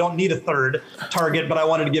big we don't need a third target, but I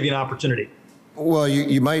wanted to give you an opportunity. Well,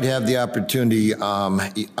 you might have the opportunity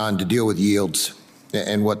to deal with yields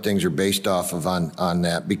and what things are based off of on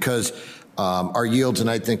that, because our yields, and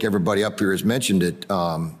I think everybody up here has mentioned it,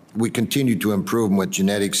 we continue to improve them with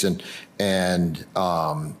genetics and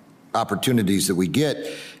opportunities that we get,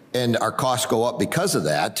 and our costs go up because of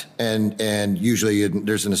that, and usually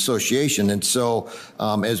there's an association. And so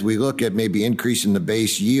as we look at maybe increasing the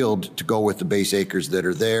base yield to go with the base acres that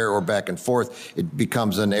are there or back and forth, it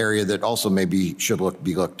becomes an area that also maybe should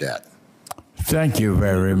be looked at. Thank you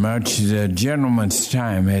very much. The gentleman's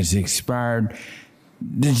time has expired.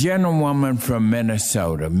 The gentlewoman from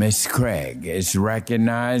Minnesota, Ms. Craig, is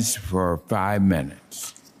recognized for 5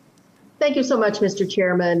 minutes. Thank you so much, Mr.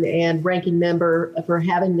 Chairman and Ranking Member, for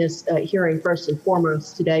having this hearing first and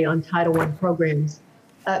foremost today on Title I programs.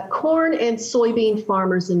 Corn and soybean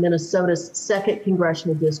farmers in Minnesota's 2nd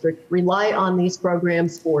Congressional District rely on these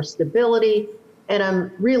programs for stability, and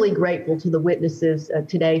I'm really grateful to the witnesses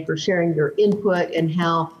today for sharing your input and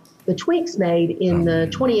how the tweaks made in the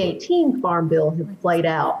 2018 Farm Bill have played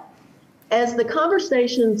out. As the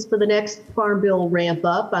conversations for the next Farm Bill ramp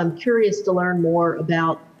up, I'm curious to learn more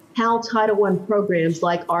about how Title I programs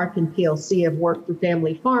like ARC and PLC have worked for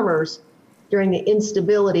family farmers during the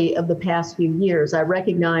instability of the past few years. I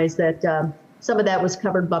recognize that some of that was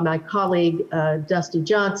covered by my colleague, Dusty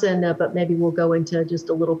Johnson, but maybe we'll go into just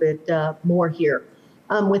a little bit more here.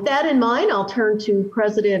 With that in mind, I'll turn to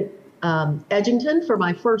President Edgington for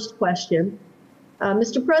my first question.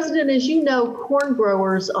 Mr. President, as you know, corn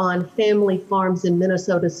growers on family farms in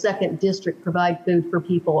Minnesota's 2nd District provide food for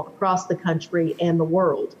people across the country and the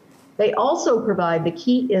world. They also provide the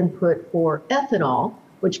key input for ethanol,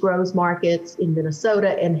 which grows markets in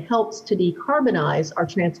Minnesota and helps to decarbonize our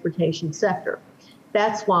transportation sector.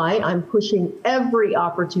 That's why I'm pushing every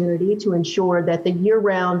opportunity to ensure that the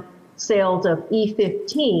year-round sales of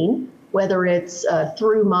E15, whether it's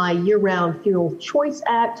through my Year-Round Fuel Choice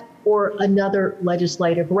Act or another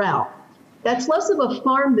legislative route. That's less of a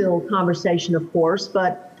farm bill conversation, of course,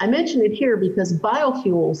 but I mention it here because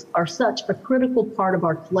biofuels are such a critical part of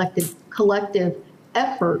our collective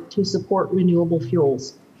effort to support renewable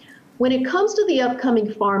fuels. When it comes to the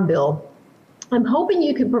upcoming farm bill, I'm hoping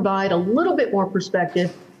you can provide a little bit more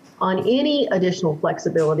perspective on any additional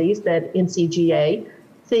flexibilities that NCGA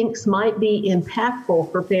thinks might be impactful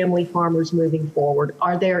for family farmers moving forward.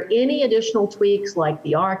 Are there any additional tweaks like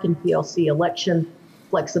the ARC and PLC election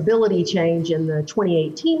flexibility change in the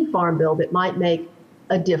 2018 Farm Bill that might make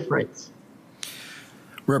a difference?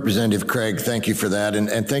 Representative Craig, thank you for that,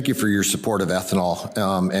 and thank you for your support of ethanol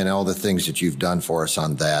and all the things that you've done for us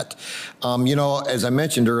on that. You know, as I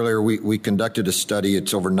mentioned earlier, we conducted a study.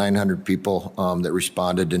 It's over 900 people that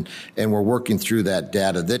responded, and we're working through that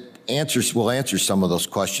data that will answer some of those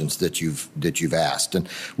questions that you've asked, and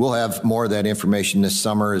we'll have more of that information this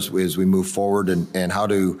summer as we move forward, and how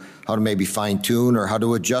to maybe fine tune or how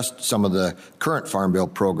to adjust some of the current Farm Bill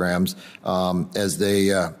programs as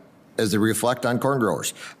they reflect on corn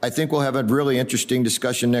growers. I think we'll have a really interesting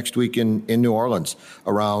discussion next week in New Orleans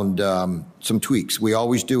around some tweaks. We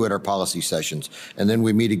always do at our policy sessions. And then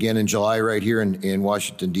we meet again in July right here in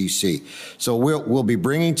Washington, D.C. So we'll be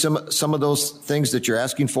bringing some of those things that you're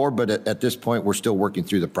asking for, but at this point, we're still working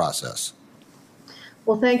through the process.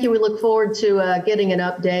 Well, thank you. We look forward to getting an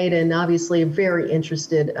update and obviously very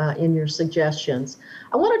interested in your suggestions.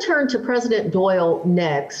 I want to turn to President Doyle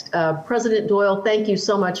next. President Doyle, thank you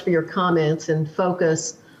so much for your comments and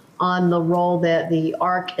focus on the role that the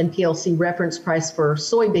ARC and PLC reference price for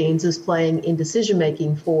soybeans is playing in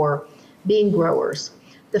decision-making for bean growers.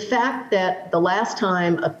 The fact that the last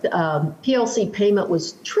time a PLC payment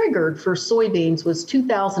was triggered for soybeans was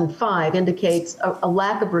 2005 indicates a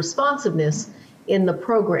lack of responsiveness in the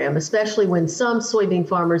program, especially when some soybean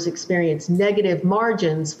farmers experienced negative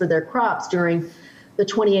margins for their crops during the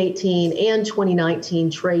 2018 and 2019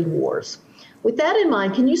 trade wars. With that in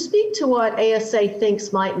mind, can you speak to what ASA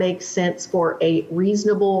thinks might make sense for a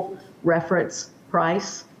reasonable reference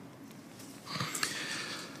price?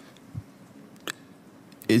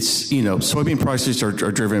 It's, you know, soybean prices are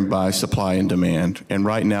driven by supply and demand, and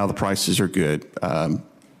right now the prices are good,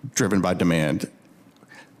 driven by demand.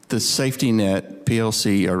 The safety net,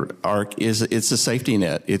 PLC or ARC, it's a safety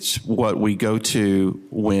net. It's what we go to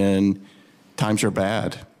when times are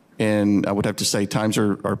bad. And I would have to say times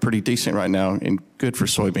are pretty decent right now and good for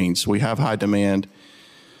soybeans. We have high demand,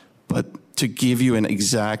 but to give you an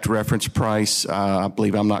exact reference price, I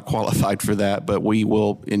believe I'm not qualified for that, but we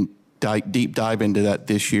will deep dive into that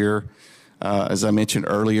this year. As I mentioned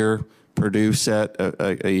earlier, Purdue set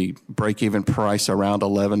a break-even price around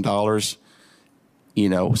 $11. You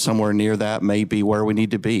know, somewhere near that may be where we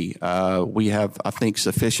need to be. We have, I think,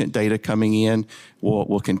 sufficient data coming in.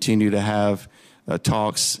 We'll continue to have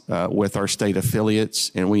talks with our state affiliates,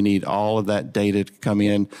 and we need all of that data to come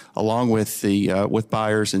in along with with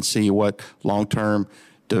buyers and see what long-term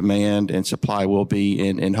demand and supply will be,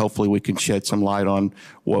 and hopefully we can shed some light on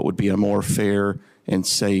what would be a more fair and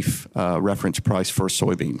safe reference price for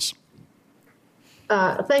soybeans.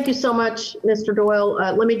 Thank you so much, Mr. Doyle.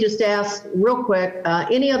 Let me just ask real quick,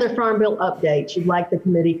 any other Farm Bill updates you'd like the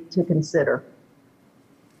committee to consider?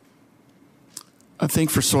 I think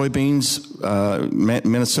for soybeans,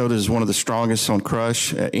 Minnesota is one of the strongest on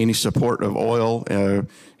crush. Any support of oil and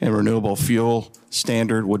renewable fuel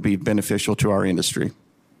standard would be beneficial to our industry.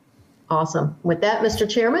 Awesome. With that, Mr.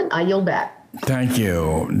 Chairman, I yield back. Thank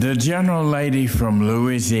you. The gentlelady from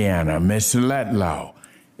Louisiana, Ms. Letlow,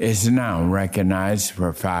 is now recognized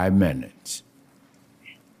for 5 minutes.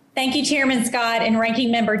 Thank you, Chairman Scott and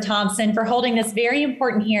Ranking Member Thompson, for holding this very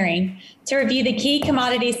important hearing to review the key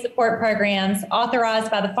commodity support programs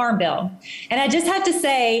authorized by the Farm Bill. And I just have to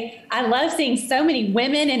say, I love seeing so many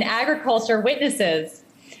women in agriculture witnesses.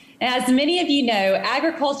 As many of you know,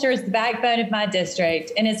 agriculture is the backbone of my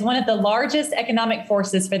district and is one of the largest economic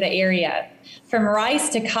forces for the area. From rice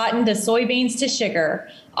to cotton to soybeans to sugar,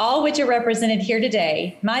 all which are represented here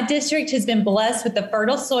today, my district has been blessed with the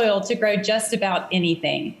fertile soil to grow just about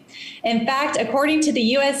anything. In fact, according to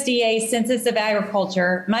the USDA Census of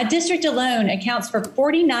Agriculture, my district alone accounts for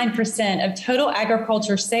 49% of total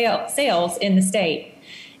agriculture sales in the state.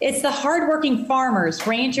 It's the hardworking farmers,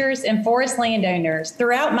 ranchers, and forest landowners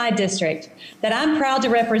throughout my district that I'm proud to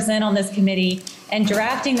represent on this committee, and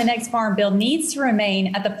drafting the next Farm Bill needs to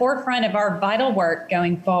remain at the forefront of our vital work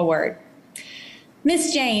going forward.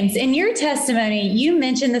 Ms. James, in your testimony, you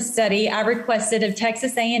mentioned the study I requested of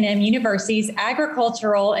Texas A&M University's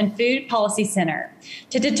Agricultural and Food Policy Center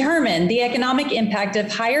to determine the economic impact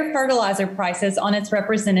of higher fertilizer prices on its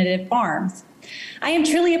representative farms. I am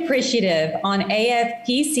truly appreciative on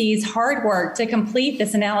AFPC's hard work to complete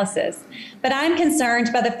this analysis, but I'm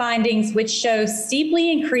concerned by the findings which show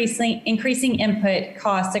steeply increasing input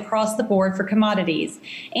costs across the board for commodities,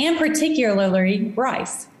 and particularly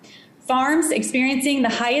rice. Farms experiencing the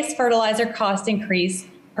highest fertilizer cost increase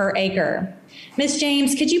per acre. Ms.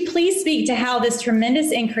 James, could you please speak to how this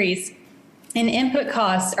tremendous increase in input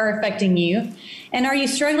costs are affecting you? And are you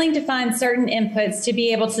struggling to find certain inputs to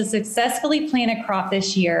be able to successfully plant a crop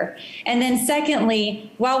this year? And then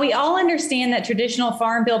secondly, while we all understand that traditional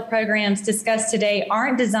Farm Bill programs discussed today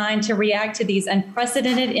aren't designed to react to these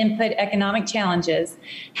unprecedented input economic challenges,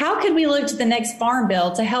 how could we look to the next Farm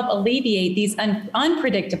Bill to help alleviate these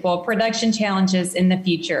unpredictable production challenges in the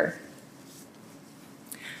future?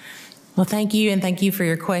 Well, thank you, and thank you for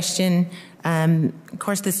your question. Of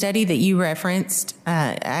course, the study that you referenced,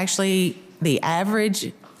 actually the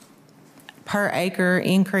average per acre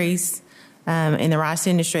increase in the rice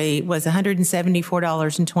industry was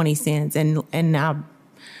 $174.20. And I'll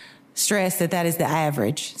stress that that is the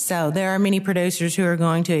average. So there are many producers who are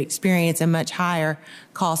going to experience a much higher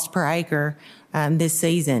cost per acre this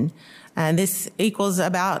season. This equals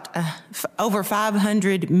about over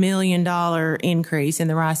 $500 million increase in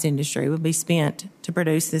the rice industry will be spent to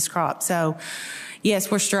produce this crop. So, yes,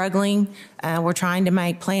 we're struggling. We're trying to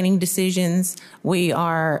make planting decisions. We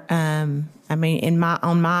are, on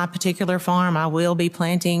my particular farm, I will be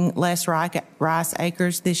planting less rice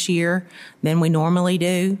acres this year than we normally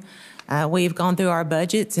do. We've gone through our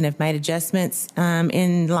budgets and have made adjustments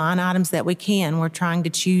in line items that we can. We're trying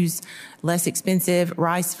to choose less expensive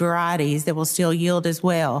rice varieties that will still yield as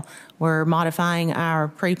well. We're modifying our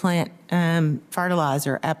pre-plant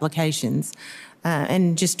fertilizer applications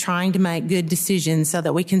and just trying to make good decisions so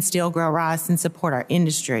that we can still grow rice and support our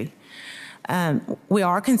industry. We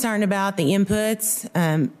are concerned about the inputs.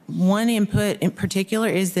 One input in particular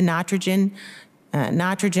is the nitrogen.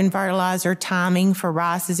 Nitrogen fertilizer timing for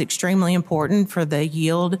rice is extremely important for the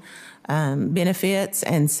yield benefits,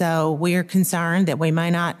 and so we're concerned that we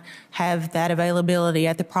may not have that availability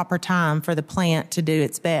at the proper time for the plant to do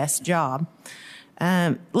its best job.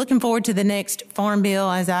 Looking forward to the next Farm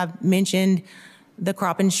Bill. As I've mentioned, the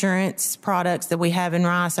crop insurance products that we have in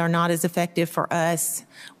rice are not as effective for us.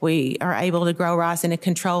 We are able to grow rice in a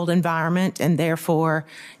controlled environment, and therefore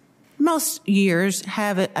most years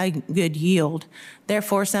have a good yield.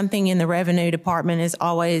 Therefore, something in the revenue department is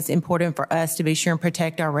always important for us to be sure and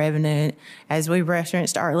protect our revenue. As we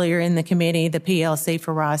referenced earlier in the committee, the PLC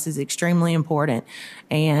for rice is extremely important.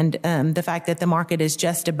 And the fact that the market is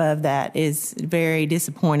just above that is very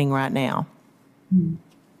disappointing right now.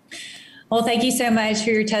 Well, thank you so much for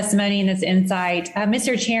your testimony and this insight.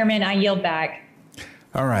 Mr. Chairman, I yield back.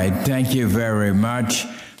 All right. Thank you very much.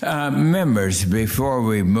 Members, before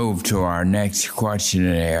we move to our next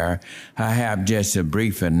questionnaire, I have just a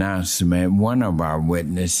brief announcement. One of our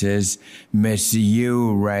witnesses, Miss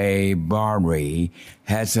Yu Ray Bari,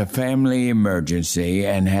 has a family emergency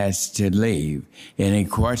and has to leave. Any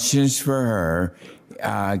questions for her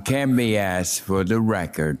can be asked for the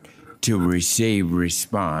record to receive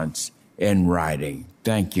response in writing.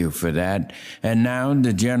 Thank you for that. And now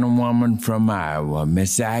the gentlewoman from Iowa,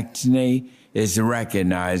 Miss Axney, is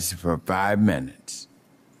recognized for 5 minutes.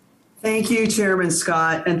 Thank you, Chairman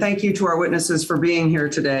Scott, and thank you to our witnesses for being here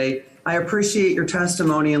today. I appreciate your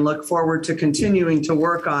testimony and look forward to continuing to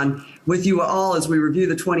work on with you all as we review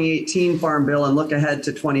the 2018 Farm Bill and look ahead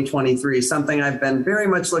to 2023, something I've been very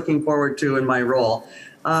much looking forward to in my role.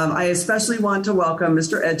 I especially want to welcome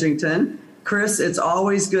Mr. Edgington. Chris, it's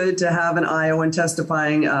always good to have an Iowan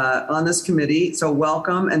testifying on this committee, so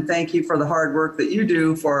welcome and thank you for the hard work that you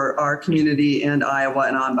do for our community and Iowa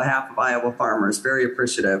and on behalf of Iowa farmers. Very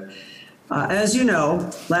appreciative. As you know,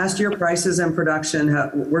 last year prices and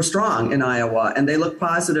production were strong in Iowa, and they look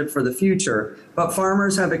positive for the future. But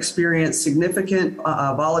farmers have experienced significant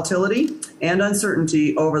volatility and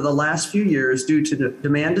uncertainty over the last few years due to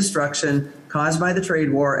demand destruction caused by the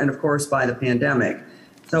trade war and, of course, by the pandemic.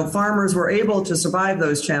 So farmers were able to survive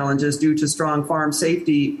those challenges due to strong farm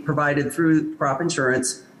safety provided through crop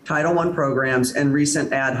insurance, Title I programs, and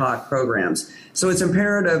recent ad hoc programs. So it's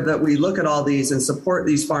imperative that we look at all these and support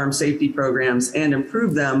these farm safety programs and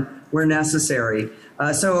improve them where necessary.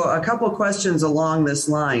 So a couple of questions along this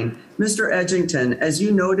line. Mr. Edgington, as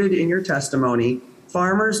you noted in your testimony,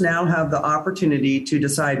 farmers now have the opportunity to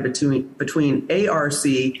decide between ARC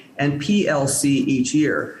and PLC each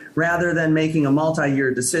year, rather than making a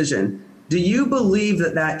multi-year decision. Do you believe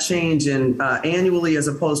that change in annually as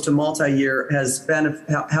opposed to multi-year has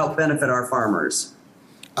helped benefit our farmers?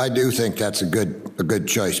 I do think that's a good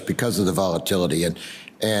choice because of the volatility,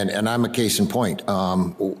 and I'm a case in point.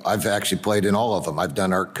 I've actually played in all of them. I've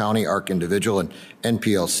done ARC County, ARC Individual, and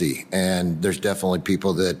PLC, and there's definitely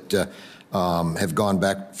people that have gone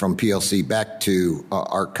back from PLC back to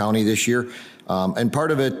ARC County this year. And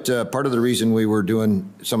part of the reason we were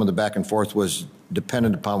doing some of the back and forth was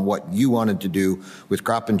dependent upon what you wanted to do with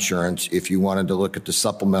crop insurance. If you wanted to look at the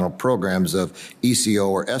supplemental programs of ECO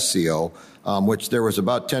or SCO, which there was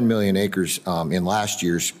about 10 million acres in last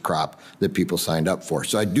year's crop that people signed up for.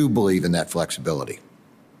 So I do believe in that flexibility.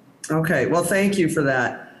 Okay, well, thank you for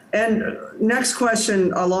that. And next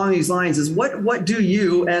question along these lines is what do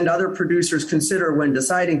you and other producers consider when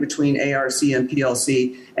deciding between ARC and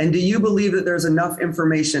PLC? And do you believe that there's enough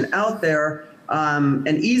information out there and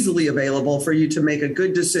easily available for you to make a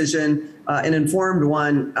good decision, an informed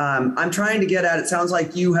one? I'm trying to get at, it sounds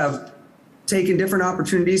like you have taken different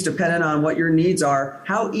opportunities depending on what your needs are.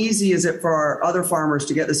 How easy is it for our other farmers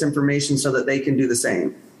to get this information so that they can do the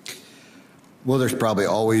same? Well, there's probably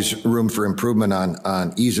always room for improvement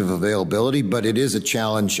on ease of availability, but it is a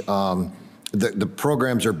challenge. The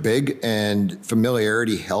programs are big and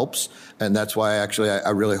familiarity helps. And that's why I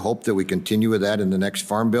really hope that we continue with that in the next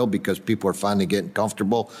Farm Bill, because people are finally getting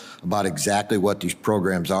comfortable about exactly what these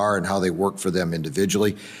programs are and how they work for them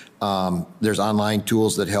individually. There's online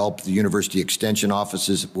tools that help. The university extension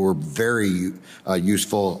offices were very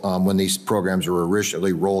useful when these programs were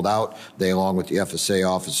originally rolled out. They, along with the FSA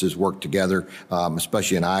offices, worked together,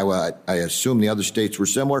 especially in Iowa. I assume the other states were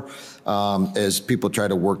similar as people try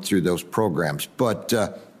to work through those programs. But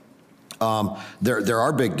there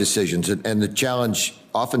are big decisions, and the challenge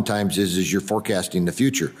oftentimes is you're forecasting the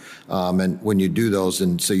future. And when you do those,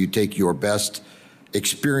 and so you take your best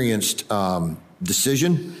experienced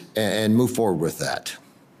decision and move forward with that.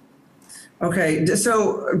 Okay,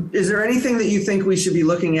 so is there anything that you think we should be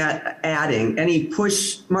looking at adding? Any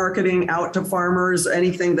push marketing out to farmers?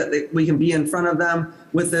 Anything that we can be in front of them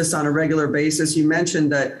with this on a regular basis? You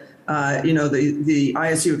mentioned that the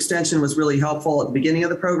ISU extension was really helpful at the beginning of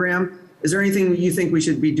the program. Is there anything you think we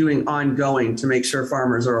should be doing ongoing to make sure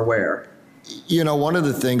farmers are aware? You know, one of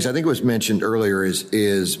the things I think was mentioned earlier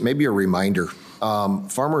is maybe a reminder.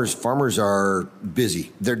 Farmers are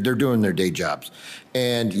busy. They're doing their day jobs.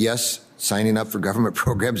 And yes, signing up for government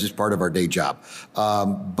programs is part of our day job.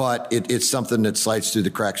 But it's something that slides through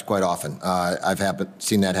the cracks quite often. I've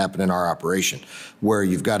seen that happen in our operation, where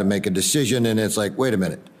you've got to make a decision and it's like, wait a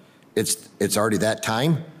minute, it's already that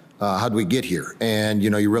time? How'd we get here? And,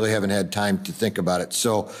 you really haven't had time to think about it.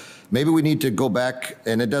 So maybe we need to go back,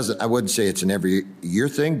 and I wouldn't say it's an every year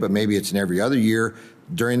thing, but maybe it's an every other year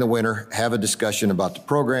during the winter, have a discussion about the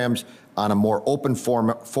programs on a more open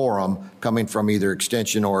forum coming from either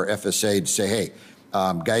Extension or FSA to say, hey,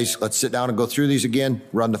 guys, let's sit down and go through these again,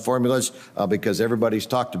 run the formulas, because everybody's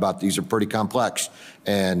talked about these are pretty complex,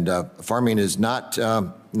 and farming is not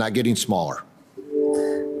getting smaller.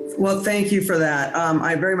 Well, thank you for that.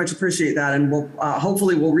 I very much appreciate that. And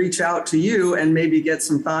hopefully we'll reach out to you and maybe get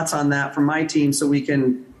some thoughts on that from my team so we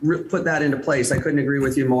can put that into place. I couldn't agree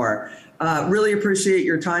with you more. Really appreciate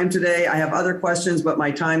your time today. I have other questions, but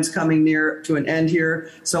my time's coming near to an end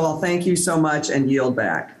here. So I'll thank you so much and yield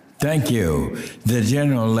back. Thank you. The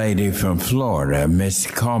gentlelady from Florida, Ms.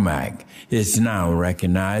 Comack, is now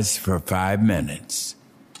recognized for 5 minutes.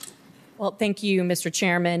 Well, thank you, Mr.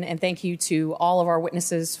 Chairman, and thank you to all of our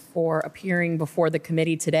witnesses for appearing before the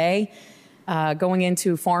committee today. Going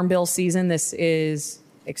into Farm Bill season, this is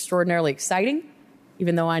extraordinarily exciting,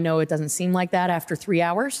 even though I know it doesn't seem like that after 3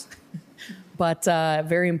 hours, but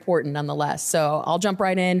very important nonetheless. So I'll jump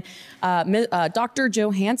right in. Dr.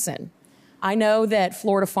 Johansson, I know that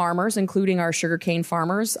Florida farmers, including our sugarcane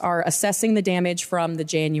farmers, are assessing the damage from the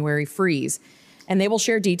January freeze. and they will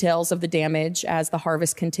share details of the damage as the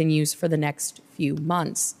harvest continues for the next few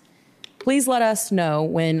months. Please let us know,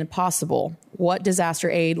 when possible, what disaster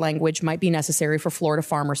aid language might be necessary for Florida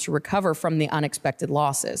farmers to recover from the unexpected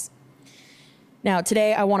losses. Now,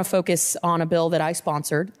 today I want to focus on a bill that I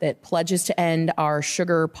sponsored that pledges to end our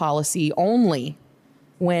sugar policy only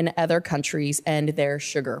when other countries end their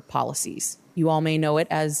sugar policies. You all may know it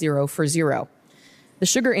as Zero for Zero. The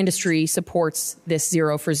sugar industry supports this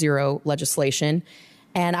Zero for Zero legislation,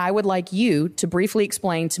 and I would like you to briefly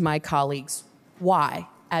explain to my colleagues why,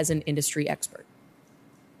 as an industry expert.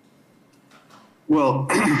 Well,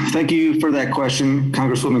 thank you for that question,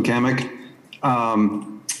 Congresswoman Kamek.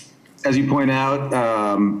 As you point out,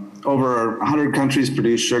 over 100 countries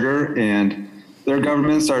produce sugar, and their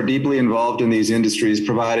governments are deeply involved in these industries,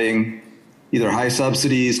 providing either high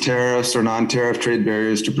subsidies, tariffs, or non-tariff trade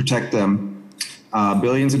barriers to protect them.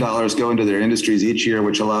 Billions of dollars go into their industries each year,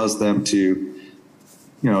 which allows them to,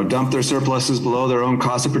 dump their surpluses below their own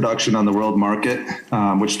cost of production on the world market,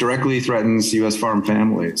 which directly threatens U.S. farm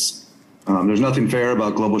families. There's nothing fair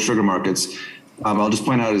about global sugar markets. I'll just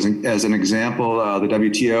point out as an example, the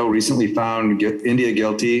WTO recently found India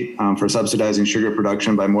guilty for subsidizing sugar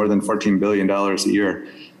production by more than $14 billion a year,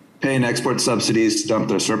 paying export subsidies to dump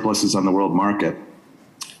their surpluses on the world market.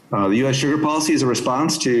 The U.S. sugar policy is a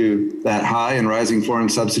response to that high and rising foreign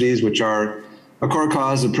subsidies, which are a core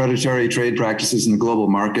cause of predatory trade practices in the global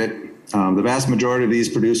market. The vast majority of these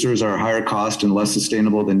producers are higher cost and less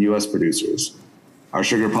sustainable than U.S. producers. Our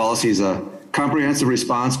sugar policy is a comprehensive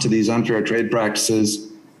response to these unfair trade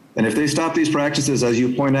practices. And if they stop these practices, as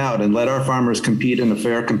you point out, and let our farmers compete in a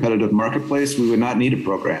fair, competitive marketplace, we would not need a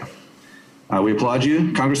program. We applaud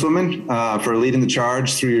you, Congresswoman, for leading the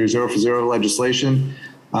charge through your Zero for Zero legislation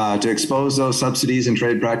to expose those subsidies and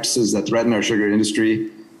trade practices that threaten our sugar industry,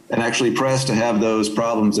 and actually press to have those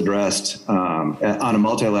problems addressed on a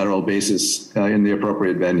multilateral basis in the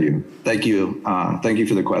appropriate venue. Thank you. Thank you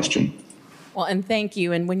for the question. Well, and thank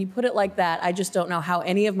you. And when you put it like that, I just don't know how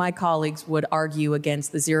any of my colleagues would argue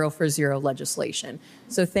against the Zero for Zero legislation.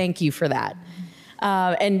 So thank you for that.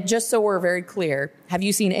 And just so we're very clear, have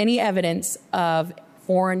you seen any evidence of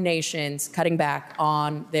foreign nations cutting back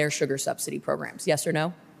on their sugar subsidy programs? Yes or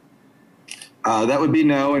no? That would be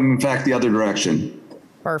no, and in fact, the other direction.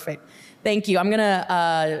 Perfect. Thank you. I'm going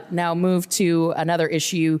to now move to another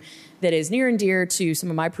issue that is near and dear to some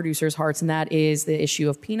of my producers' hearts, and that is the issue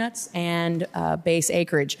of peanuts and base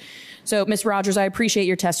acreage. So, Ms. Rogers, I appreciate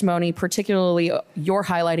your testimony, particularly your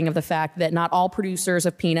highlighting of the fact that not all producers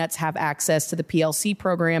of peanuts have access to the PLC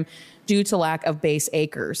program due to lack of base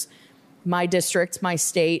acres. My district, my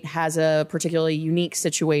state, has a particularly unique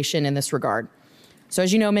situation in this regard. So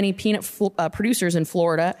as you know, many peanut producers in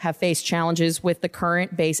Florida have faced challenges with the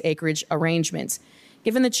current base acreage arrangements.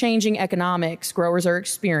 Given the changing economics growers are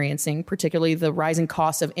experiencing, particularly the rising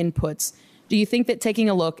costs of inputs, do you think that taking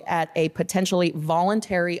a look at a potentially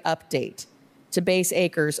voluntary update to base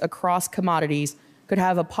acres across commodities could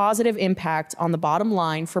have a positive impact on the bottom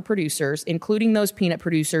line for producers, including those peanut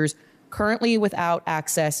producers currently without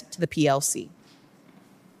access to the PLC?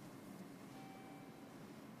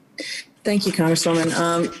 Thank you,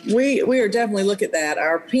 Congresswoman. We are definitely looking at that.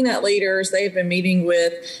 Our peanut leaders, they've been meeting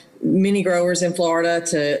with many growers in Florida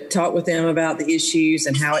to talk with them about the issues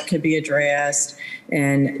and how it could be addressed.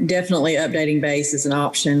 And definitely updating base is an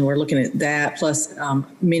option. We're looking at that, plus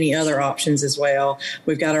many other options as well.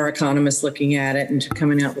 We've got our economists looking at it and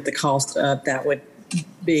coming up with the cost of that would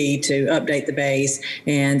be to update the base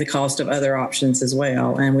and the cost of other options as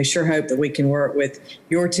well. And we sure hope that we can work with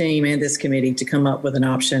your team and this committee to come up with an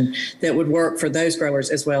option that would work for those growers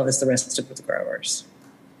as well as the rest of the growers.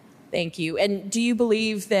 Thank you. And do you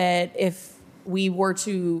believe that if we were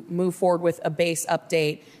to move forward with a base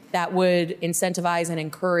update, that would incentivize and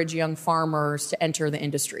encourage young farmers to enter the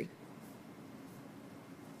industry?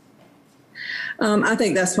 I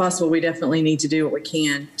think that's possible. We definitely need to do what we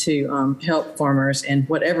can to help farmers, and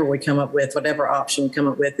whatever we come up with, whatever option we come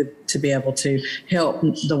up with to be able to help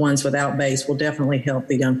the ones without base will definitely help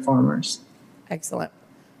the young farmers. Excellent.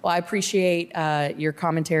 Well, I appreciate your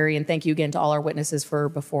commentary, and thank you again to all our witnesses for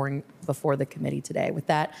before the committee today. With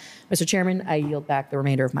that, Mr. Chairman, I yield back the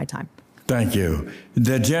remainder of my time. Thank you.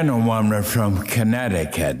 The gentlewoman from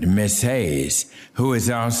Connecticut, Ms. Hayes, who is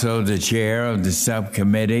also the chair of the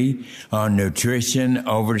Subcommittee on Nutrition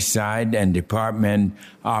Oversight and Department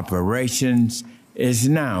Operations, is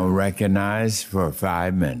now recognized for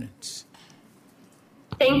 5 minutes.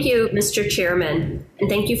 Thank you, Mr. Chairman, and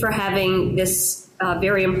thank you for having this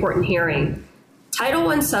very important hearing. Title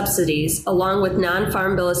I subsidies, along with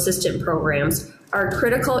non-Farm Bill assistance programs, are a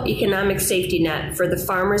critical economic safety net for the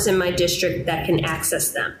farmers in my district that can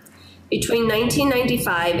access them. Between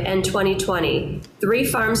 1995 and 2020, 3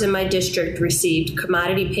 farms in my district received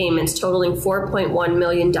commodity payments totaling $4.1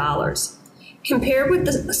 million. Compared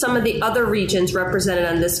with some of the other regions represented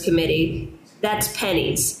on this committee, that's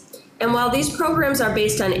pennies. And while these programs are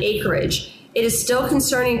based on acreage, it is still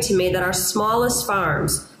concerning to me that our smallest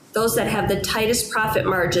farms, those that have the tightest profit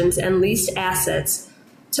margins and least assets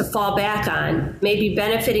to fall back on, may be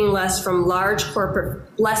benefiting less than large corporate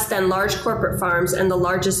farms and the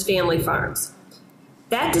largest family farms.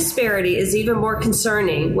 That disparity is even more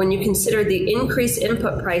concerning when you consider the increased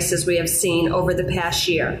input prices we have seen over the past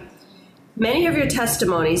year. Many of your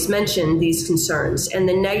testimonies mention these concerns and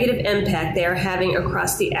the negative impact they are having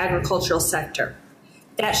across the agricultural sector.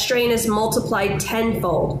 That strain is multiplied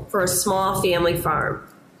tenfold for a small family farm.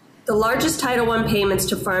 The largest Title I payments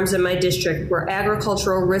to farms in my district were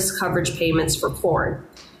agricultural risk coverage payments for corn.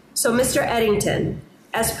 So, Mr. Eddington,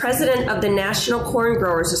 as president of the National Corn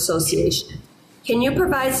Growers Association, can you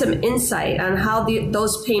provide some insight on how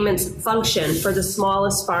those payments function for the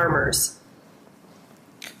smallest farmers?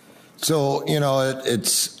 So,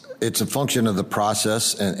 it's a function of the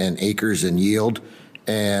process and acres and yield.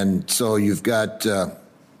 And so you've got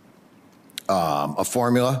a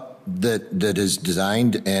formula that is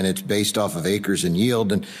designed, and it's based off of acres and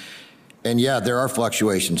yield. And yeah, there are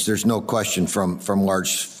fluctuations. There's no question from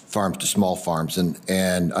large farms to small farms.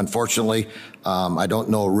 And unfortunately, I don't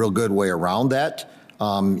know a real good way around that.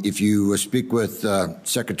 If you speak with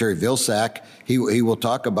Secretary Vilsack, he will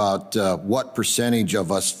talk about what percentage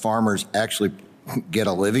of us farmers actually get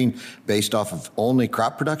a living based off of only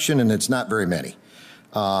crop production, and it's not very many.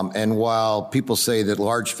 And while people say that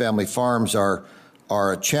large family farms are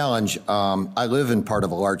a challenge, I live in part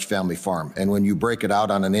of a large family farm, and when you break it out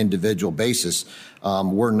on an individual basis,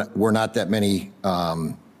 we're not that many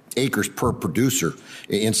acres per producer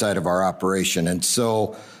inside of our operation, and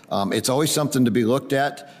so it's always something to be looked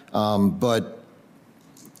at. But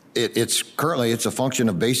it's currently a function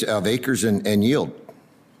of acres and yield.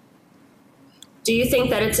 Do you think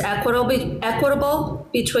that it's equitable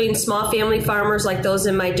between small family farmers like those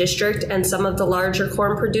in my district and some of the larger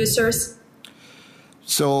corn producers?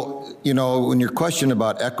 So, when you're questioning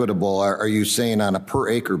about equitable, are you saying on a per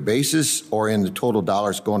acre basis or in the total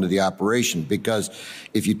dollars going to the operation? Because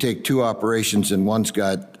if you take 2 operations and one's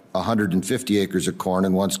got 150 acres of corn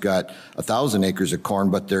and one's got 1,000 acres of corn,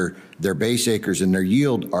 but their base acres and their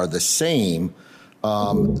yield are the same,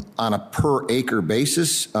 on a per acre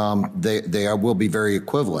basis, they will be very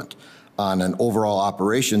equivalent. On an overall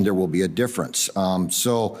operation, there will be a difference.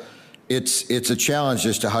 So it's a challenge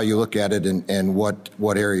as to how you look at it and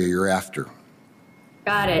what area you're after.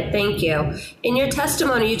 Got it. Thank you. In your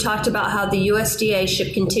testimony, you talked about how the USDA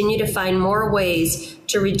should continue to find more ways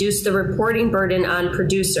to reduce the reporting burden on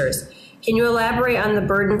producers. Can you elaborate on the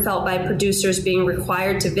burden felt by producers being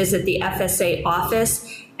required to visit the FSA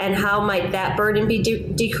office, and how might that burden be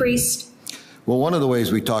decreased? Well, one of the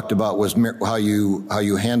ways we talked about was how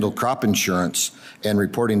you handle crop insurance and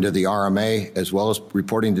reporting to the RMA as well as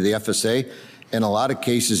reporting to the FSA. In a lot of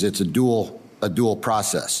cases, it's a dual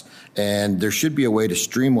process, and there should be a way to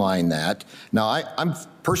streamline that. Now, I'm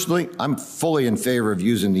fully in favor of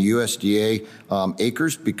using the USDA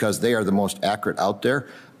acres because they are the most accurate out there.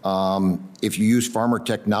 If you use farmer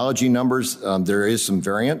technology numbers, there is some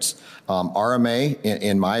variance. RMA,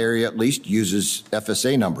 in my area at least, uses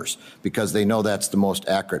FSA numbers because they know that's the most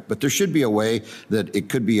accurate. But there should be a way that it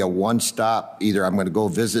could be a one-stop. Either I'm going to go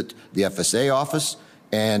visit the FSA office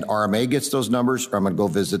and RMA gets those numbers, or I'm going to go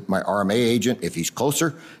visit my RMA agent if he's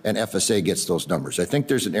closer, and FSA gets those numbers. I think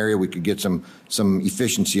there's an area we could get some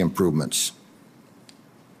efficiency improvements.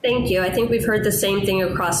 Thank you. I think we've heard the same thing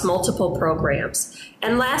across multiple programs.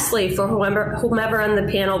 And lastly, for whomever on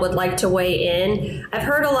the panel would like to weigh in, I've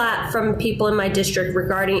heard a lot from people in my district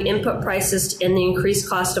regarding input prices and the increased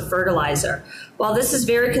cost of fertilizer. While this is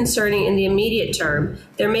very concerning in the immediate term,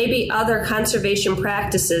 there may be other conservation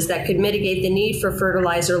practices that could mitigate the need for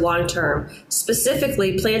fertilizer long term.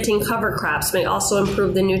 Specifically, planting cover crops may also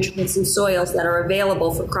improve the nutrients in soils that are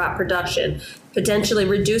available for crop production, potentially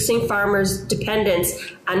reducing farmers' dependence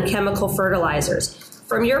on chemical fertilizers.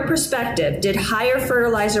 From your perspective, did higher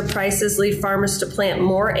fertilizer prices lead farmers to plant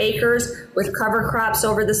more acres with cover crops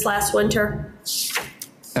over this last winter?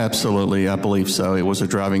 Absolutely, I believe so. It was a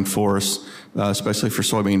driving force, especially for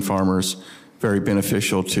soybean farmers, very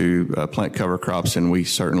beneficial to plant cover crops, and we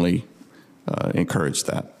certainly encourage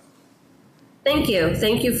that. Thank you.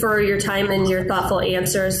 Thank you for your time and your thoughtful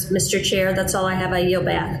answers, Mr. Chair. That's all I have. I yield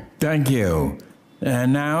back. Thank you.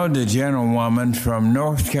 And now the gentlewoman from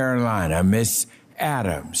North Carolina, Miss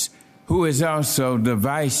Adams, who is also the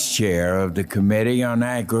vice chair of the Committee on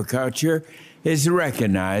Agriculture, is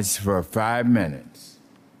recognized for 5 minutes.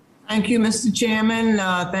 Thank you, Mr. Chairman.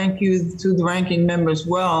 Thank you to the ranking member as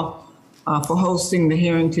well for hosting the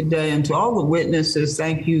hearing today, and to all the witnesses,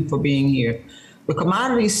 thank you for being here. The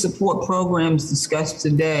commodity support programs discussed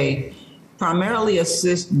today primarily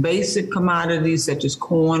assist basic commodities such as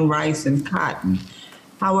corn, rice, and cotton.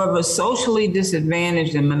 However, socially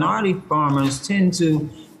disadvantaged and minority farmers tend to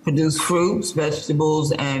produce fruits,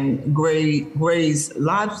 vegetables, and graze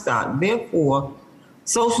livestock. Therefore,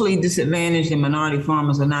 socially disadvantaged and minority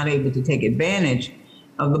farmers are not able to take advantage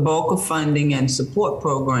of the bulk of funding and support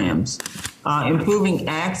programs. Improving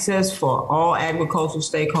access for all agricultural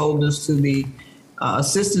stakeholders to the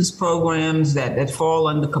assistance programs that fall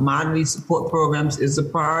under commodity support programs is a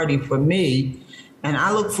priority for me. And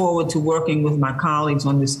I look forward to working with my colleagues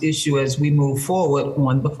on this issue as we move forward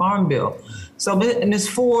on the Farm Bill. So, Ms.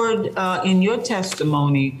 Ford, in your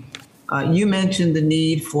testimony, you mentioned the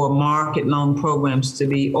need for market loan programs to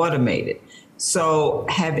be automated. So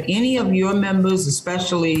have any of your members,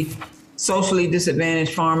 especially socially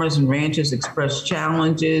disadvantaged farmers and ranchers, expressed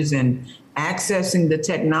challenges in accessing the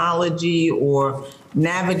technology or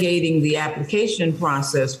navigating the application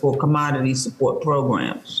process for commodity support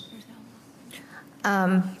programs?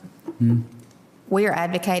 We are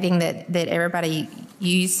advocating that everybody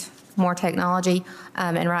use more technology.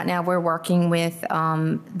 And right now we're working with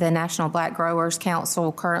the National Black Growers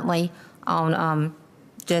Council currently on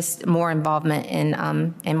just more involvement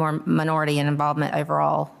and more minority involvement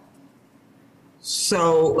overall.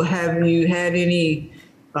 So have you had any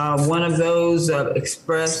one of those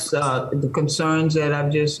express the concerns that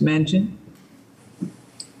I've just mentioned?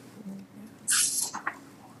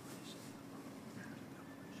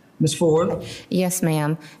 Ms. Ford? Yes,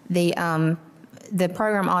 ma'am. The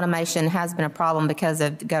program automation has been a problem because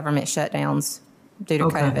of government shutdowns due to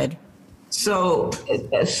COVID. So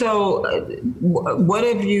what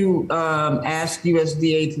have you asked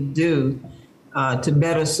USDA to do to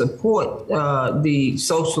better support the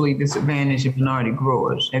socially disadvantaged and minority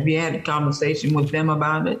growers? Have you had a conversation with them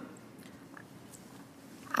about it?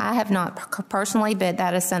 I have not personally, but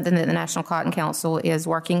that is something that the National Cotton Council is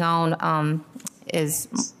working on, is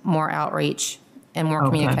more outreach and more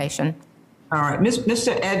communication. All right.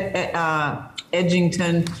 Mr.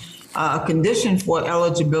 Edgington, a condition for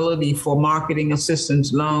eligibility for marketing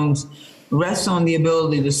assistance loans rests on the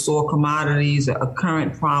ability to store commodities, a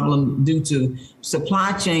current problem due to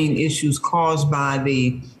supply chain issues caused by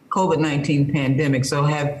the COVID-19 pandemic. So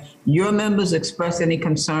have your members expressed any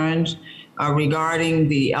concerns regarding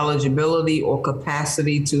the eligibility or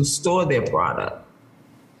capacity to store their product?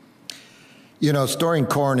 You know, storing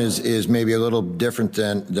corn is maybe a little different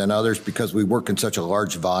than others because we work in such a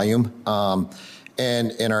large volume.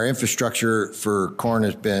 And our infrastructure for corn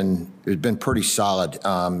has been pretty solid.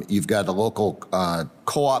 You've got a local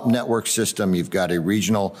co-op network system. You've got a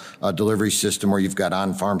regional delivery system where you've got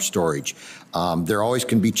on-farm storage. There always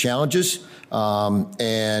can be challenges.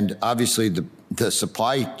 And obviously the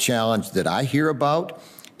supply challenge that I hear about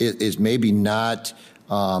is maybe not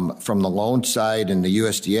from the loan side and the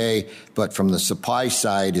USDA, but from the supply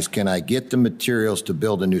side is, can I get the materials to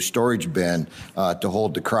build a new storage bin to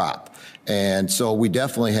hold the crop? And so we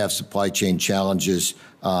definitely have supply chain challenges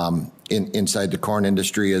inside the corn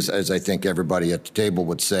industry, as I think everybody at the table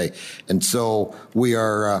would say. And so we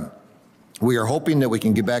are hoping that we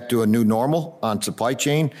can get back to a new normal on supply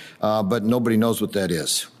chain, but nobody knows what that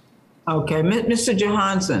is. Okay, Dr.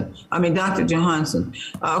 Johansson,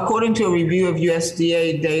 according to a review of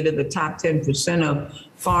USDA data, the top 10% of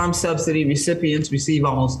farm subsidy recipients receive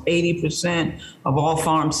almost 80% of all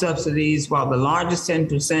farm subsidies, while the largest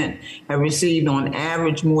 10% have received on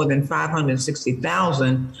average more than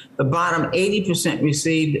 $560,000. The bottom 80%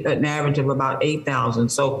 received an average of about $8,000.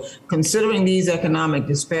 So considering these economic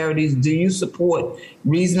disparities, do you support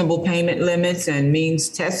reasonable payment limits and means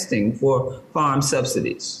testing for farm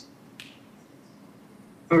subsidies?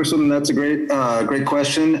 Congresswoman, that's a great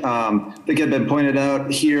question. I think it had been pointed out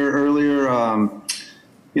here earlier,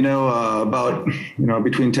 about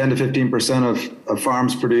between 10 to 15% of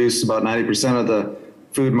farms produce about 90% of the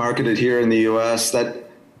food marketed here in the U.S. That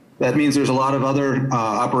means there's a lot of other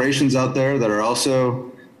operations out there that are also,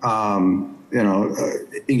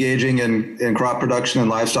 engaging in crop production and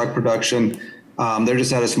livestock production. They're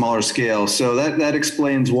just at a smaller scale. So that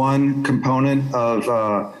explains one component of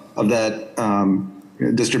that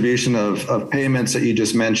distribution of payments that you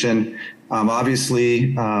just mentioned.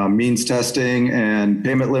 Obviously, means testing and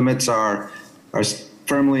payment limits are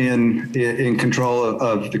firmly in control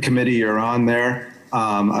of the committee you're on there.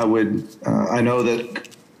 I know that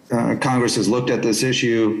Congress has looked at this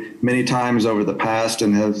issue many times over the past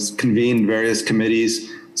and has convened various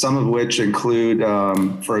committees, some of which include,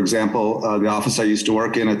 for example, the office I used to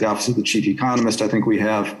work in at the Office of the Chief Economist. I think we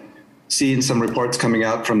have seen some reports coming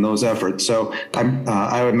out from those efforts. So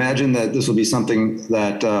I would imagine that this will be something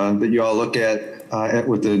that you all look at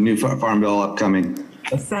with the new Farm Bill upcoming.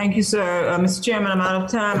 Thank you, sir. Mr. Chairman, I'm out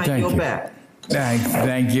of time. I yield back.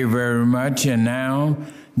 Thank you very much. And now,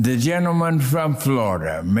 the gentleman from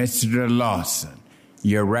Florida, Mr. Lawson,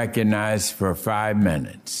 you're recognized for 5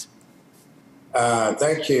 minutes.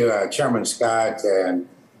 Thank you, Chairman Scott and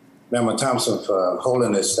Member Thompson, for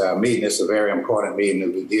holding this meeting. It's a very important meeting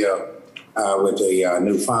as we deal with the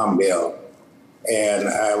new Farm Bill. And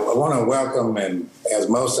I want to welcome, and as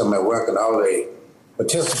most of them have welcomed, all the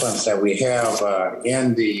participants that we have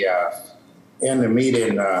in the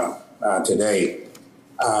meeting today.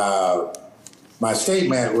 My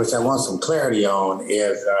statement, which I want some clarity on,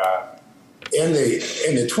 is in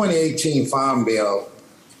the 2018 Farm Bill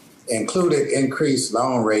included increased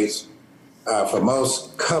loan rates for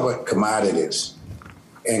most covered commodities,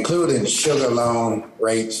 including sugar loan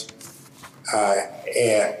rates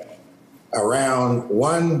at around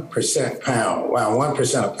 1%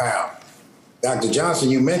 a pound. Dr. Johnson,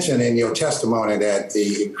 you mentioned in your testimony that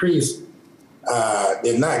the increase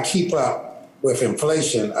did not keep up with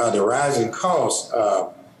inflation, the rising cost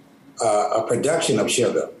of production of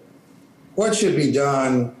sugar. What should be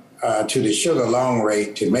done to the sugar loan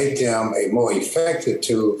rate to make them a more effective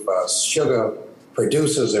tool for sugar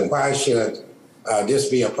producers, and why should this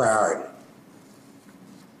be a priority?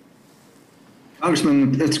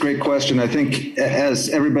 Congressman, that's a great question. I think as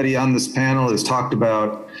everybody on this panel has talked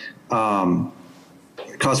about,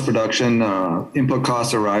 cost production, input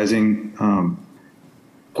costs are rising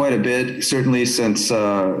quite a bit, certainly since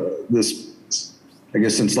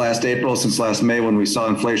since last April, since last May, when we saw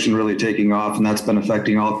inflation really taking off, and that's been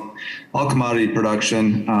affecting all commodity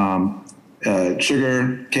production.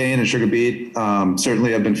 Sugar cane and sugar beet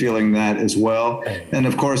certainly have been feeling that as well. And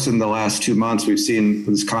of course, in the last 2 months, we've seen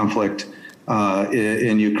this conflict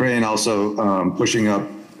in Ukraine also pushing up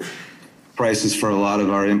prices for a lot of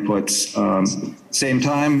our inputs. Same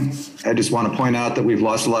time, I just want to point out that we've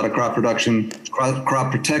lost a lot of crop protection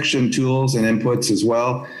tools and inputs as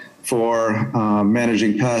well for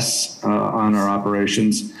managing pests on our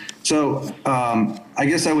operations. So I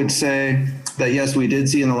guess I would say that, yes, we did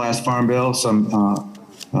see in the last Farm Bill some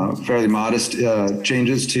fairly modest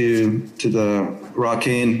changes to the raw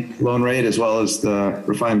cane loan rate as well as the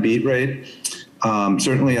refined beet rate.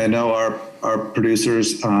 Certainly, I know our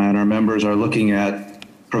producers and our members are looking at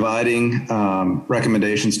providing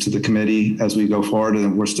recommendations to the committee as we go forward,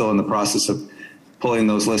 and we're still in the process of pulling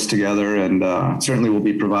those lists together, and certainly we'll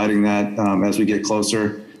be providing that as we get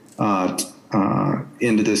closer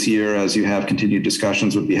into this year. As you have continued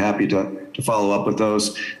discussions, we'd be happy to follow up with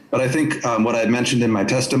those. But I think what I mentioned in my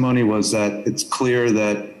testimony was that it's clear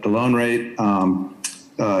that the loan rate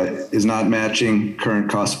is not matching current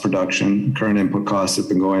cost of production. Current input costs have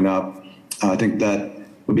been going up. I think that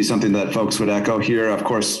would be something that folks would echo here. Of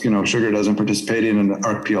course, sugar doesn't participate in an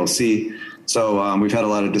ARC PLC. So we've had a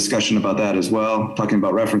lot of discussion about that as well. Talking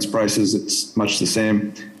about reference prices, it's much the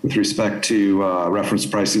same with respect to reference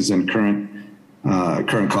prices and current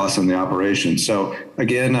costs on the operation. So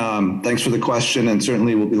again, thanks for the question, and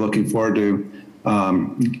certainly we'll be looking forward to,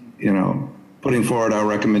 putting forward our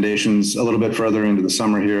recommendations a little bit further into the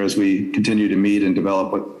summer here as we continue to meet and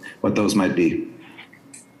develop what those might be.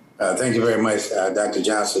 Thank you very much, Dr.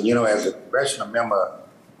 Johnson. As a congressional member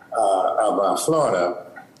of Florida,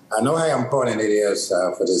 I know how important it is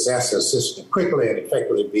for disaster assistance to quickly and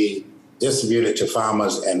effectively be distributed to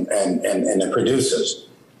farmers and the producers.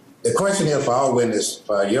 The question here for all witnesses,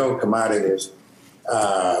 for your commodities,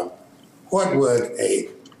 what would a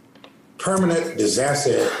permanent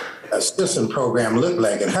disaster assistance program look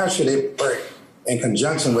like, and how should it work in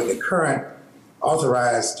conjunction with the current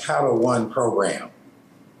authorized Title I program?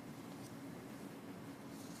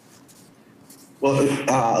 Well,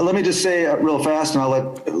 let me just say real fast, and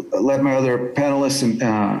I'll let my other panelists and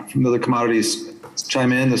from the other commodities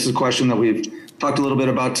chime in. This is a question that we've talked a little bit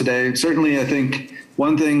about today. Certainly, I think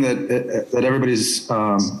one thing that everybody's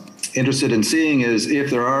interested in seeing is if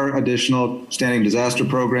there are additional standing disaster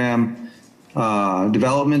program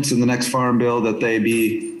developments in the next Farm Bill, that they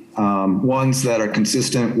be ones that are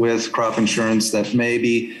consistent with crop insurance, that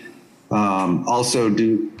maybe also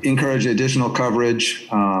do encourage additional coverage,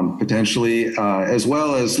 potentially, as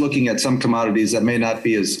well as looking at some commodities that may not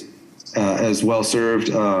be as well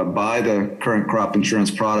served by the current crop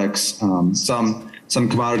insurance products. Some some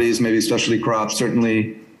commodities, maybe specialty crops,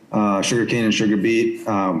 certainly sugarcane and sugar beet.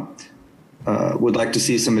 Would like to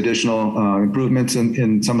see some additional improvements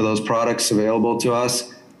in some of those products available to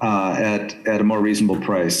us at a more reasonable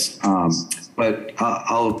price. But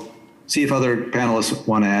I'll see if other panelists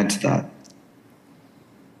want to add to that.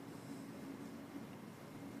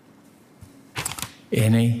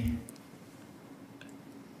 Any?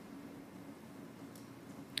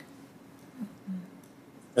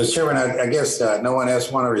 Mr. Chairman, I guess no one else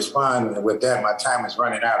want to respond. With that, my time is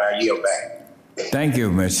running out. I yield back. Thank you,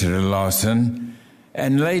 Mr. Lawson.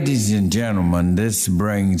 And ladies and gentlemen, this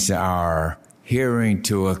brings our hearing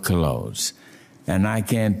to a close. And I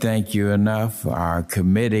can't thank you enough. Our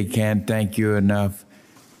committee can't thank you enough.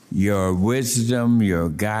 Your wisdom, your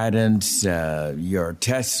guidance, your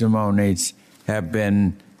testimonies have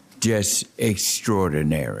been just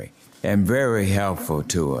extraordinary and very helpful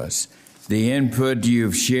to us. The input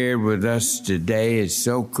you've shared with us today is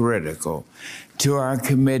so critical to our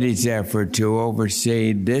committee's effort to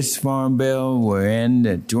oversee this Farm Bill. We're in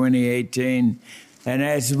the 2018, and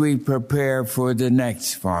as we prepare for the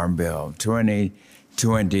next Farm Bill,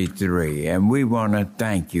 2023, and we want to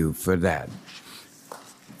thank you for that.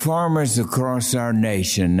 Farmers across our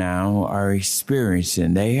nation now are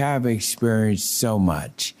experiencing, they have experienced so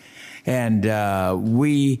much, and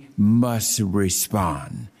we must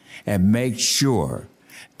respond and make sure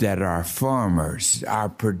that our farmers, our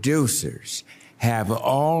producers, have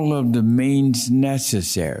all of the means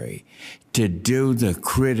necessary to do the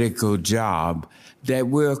critical job that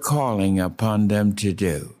we're calling upon them to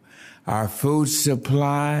do. Our food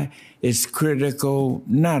supply is critical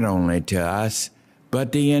not only to us,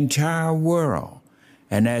 but the entire world.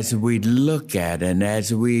 And as we look at and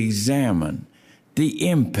as we examine the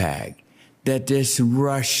impact that this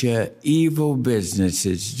Russia evil business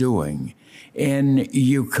is doing in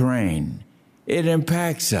Ukraine, it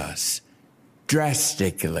impacts us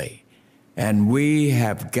drastically. And we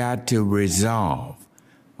have got to resolve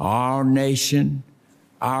our nation,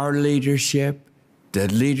 our leadership, the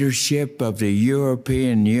leadership of the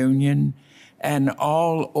European Union, and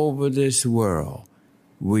all over this world.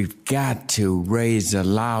 We've got to raise a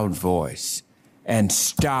loud voice and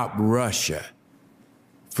stop Russia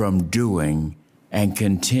from doing and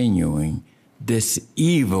continuing this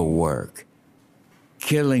evil work,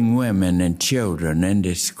 killing women and children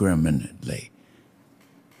indiscriminately.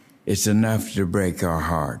 It's enough to break our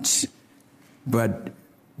hearts. But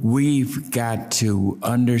we've got to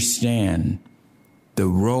understand the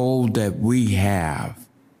role that we have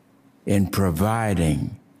in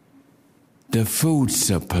providing the food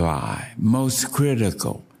supply, most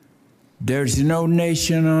critical. There's no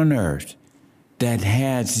nation on earth that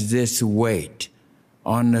has this weight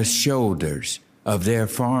on the shoulders of their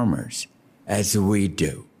farmers as we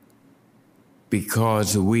do,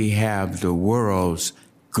 because we have the world's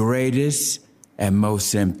greatest and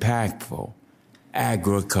most impactful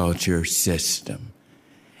agriculture system.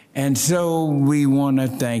 And so we want to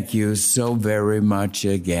thank you so very much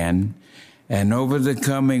again. And over the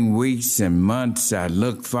coming weeks and months, I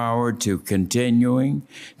look forward to continuing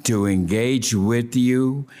to engage with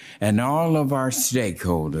you and all of our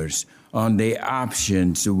stakeholders on the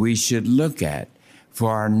options we should look at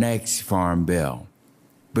for our next Farm Bill.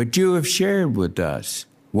 But you have shared with us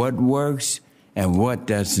what works and what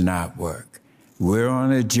does not work. We're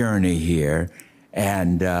on a journey here,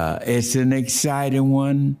 and it's an exciting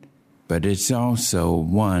one, but it's also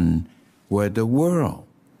one where the world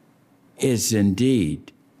is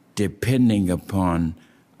indeed depending upon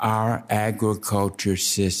our agriculture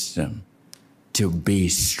system to be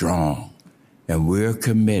strong. And we're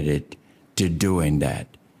committed to doing that.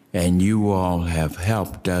 And you all have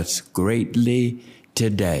helped us greatly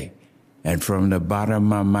today. And from the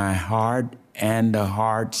bottom of my heart and the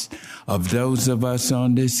hearts of those of us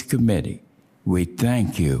on this committee, we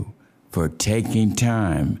thank you for taking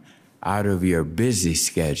time out of your busy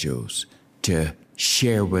schedules to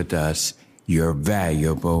share with us your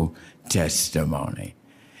valuable testimony.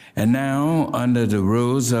 And now, under the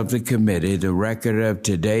rules of the committee, the record of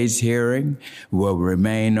today's hearing will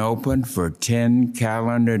remain open for 10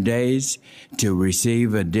 calendar days to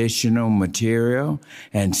receive additional material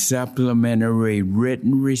and supplementary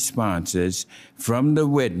written responses from the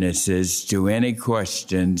witnesses to any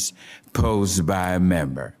questions posed by a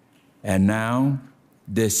member. And now,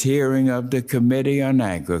 this hearing of the Committee on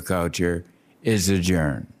Agriculture is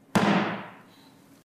adjourned.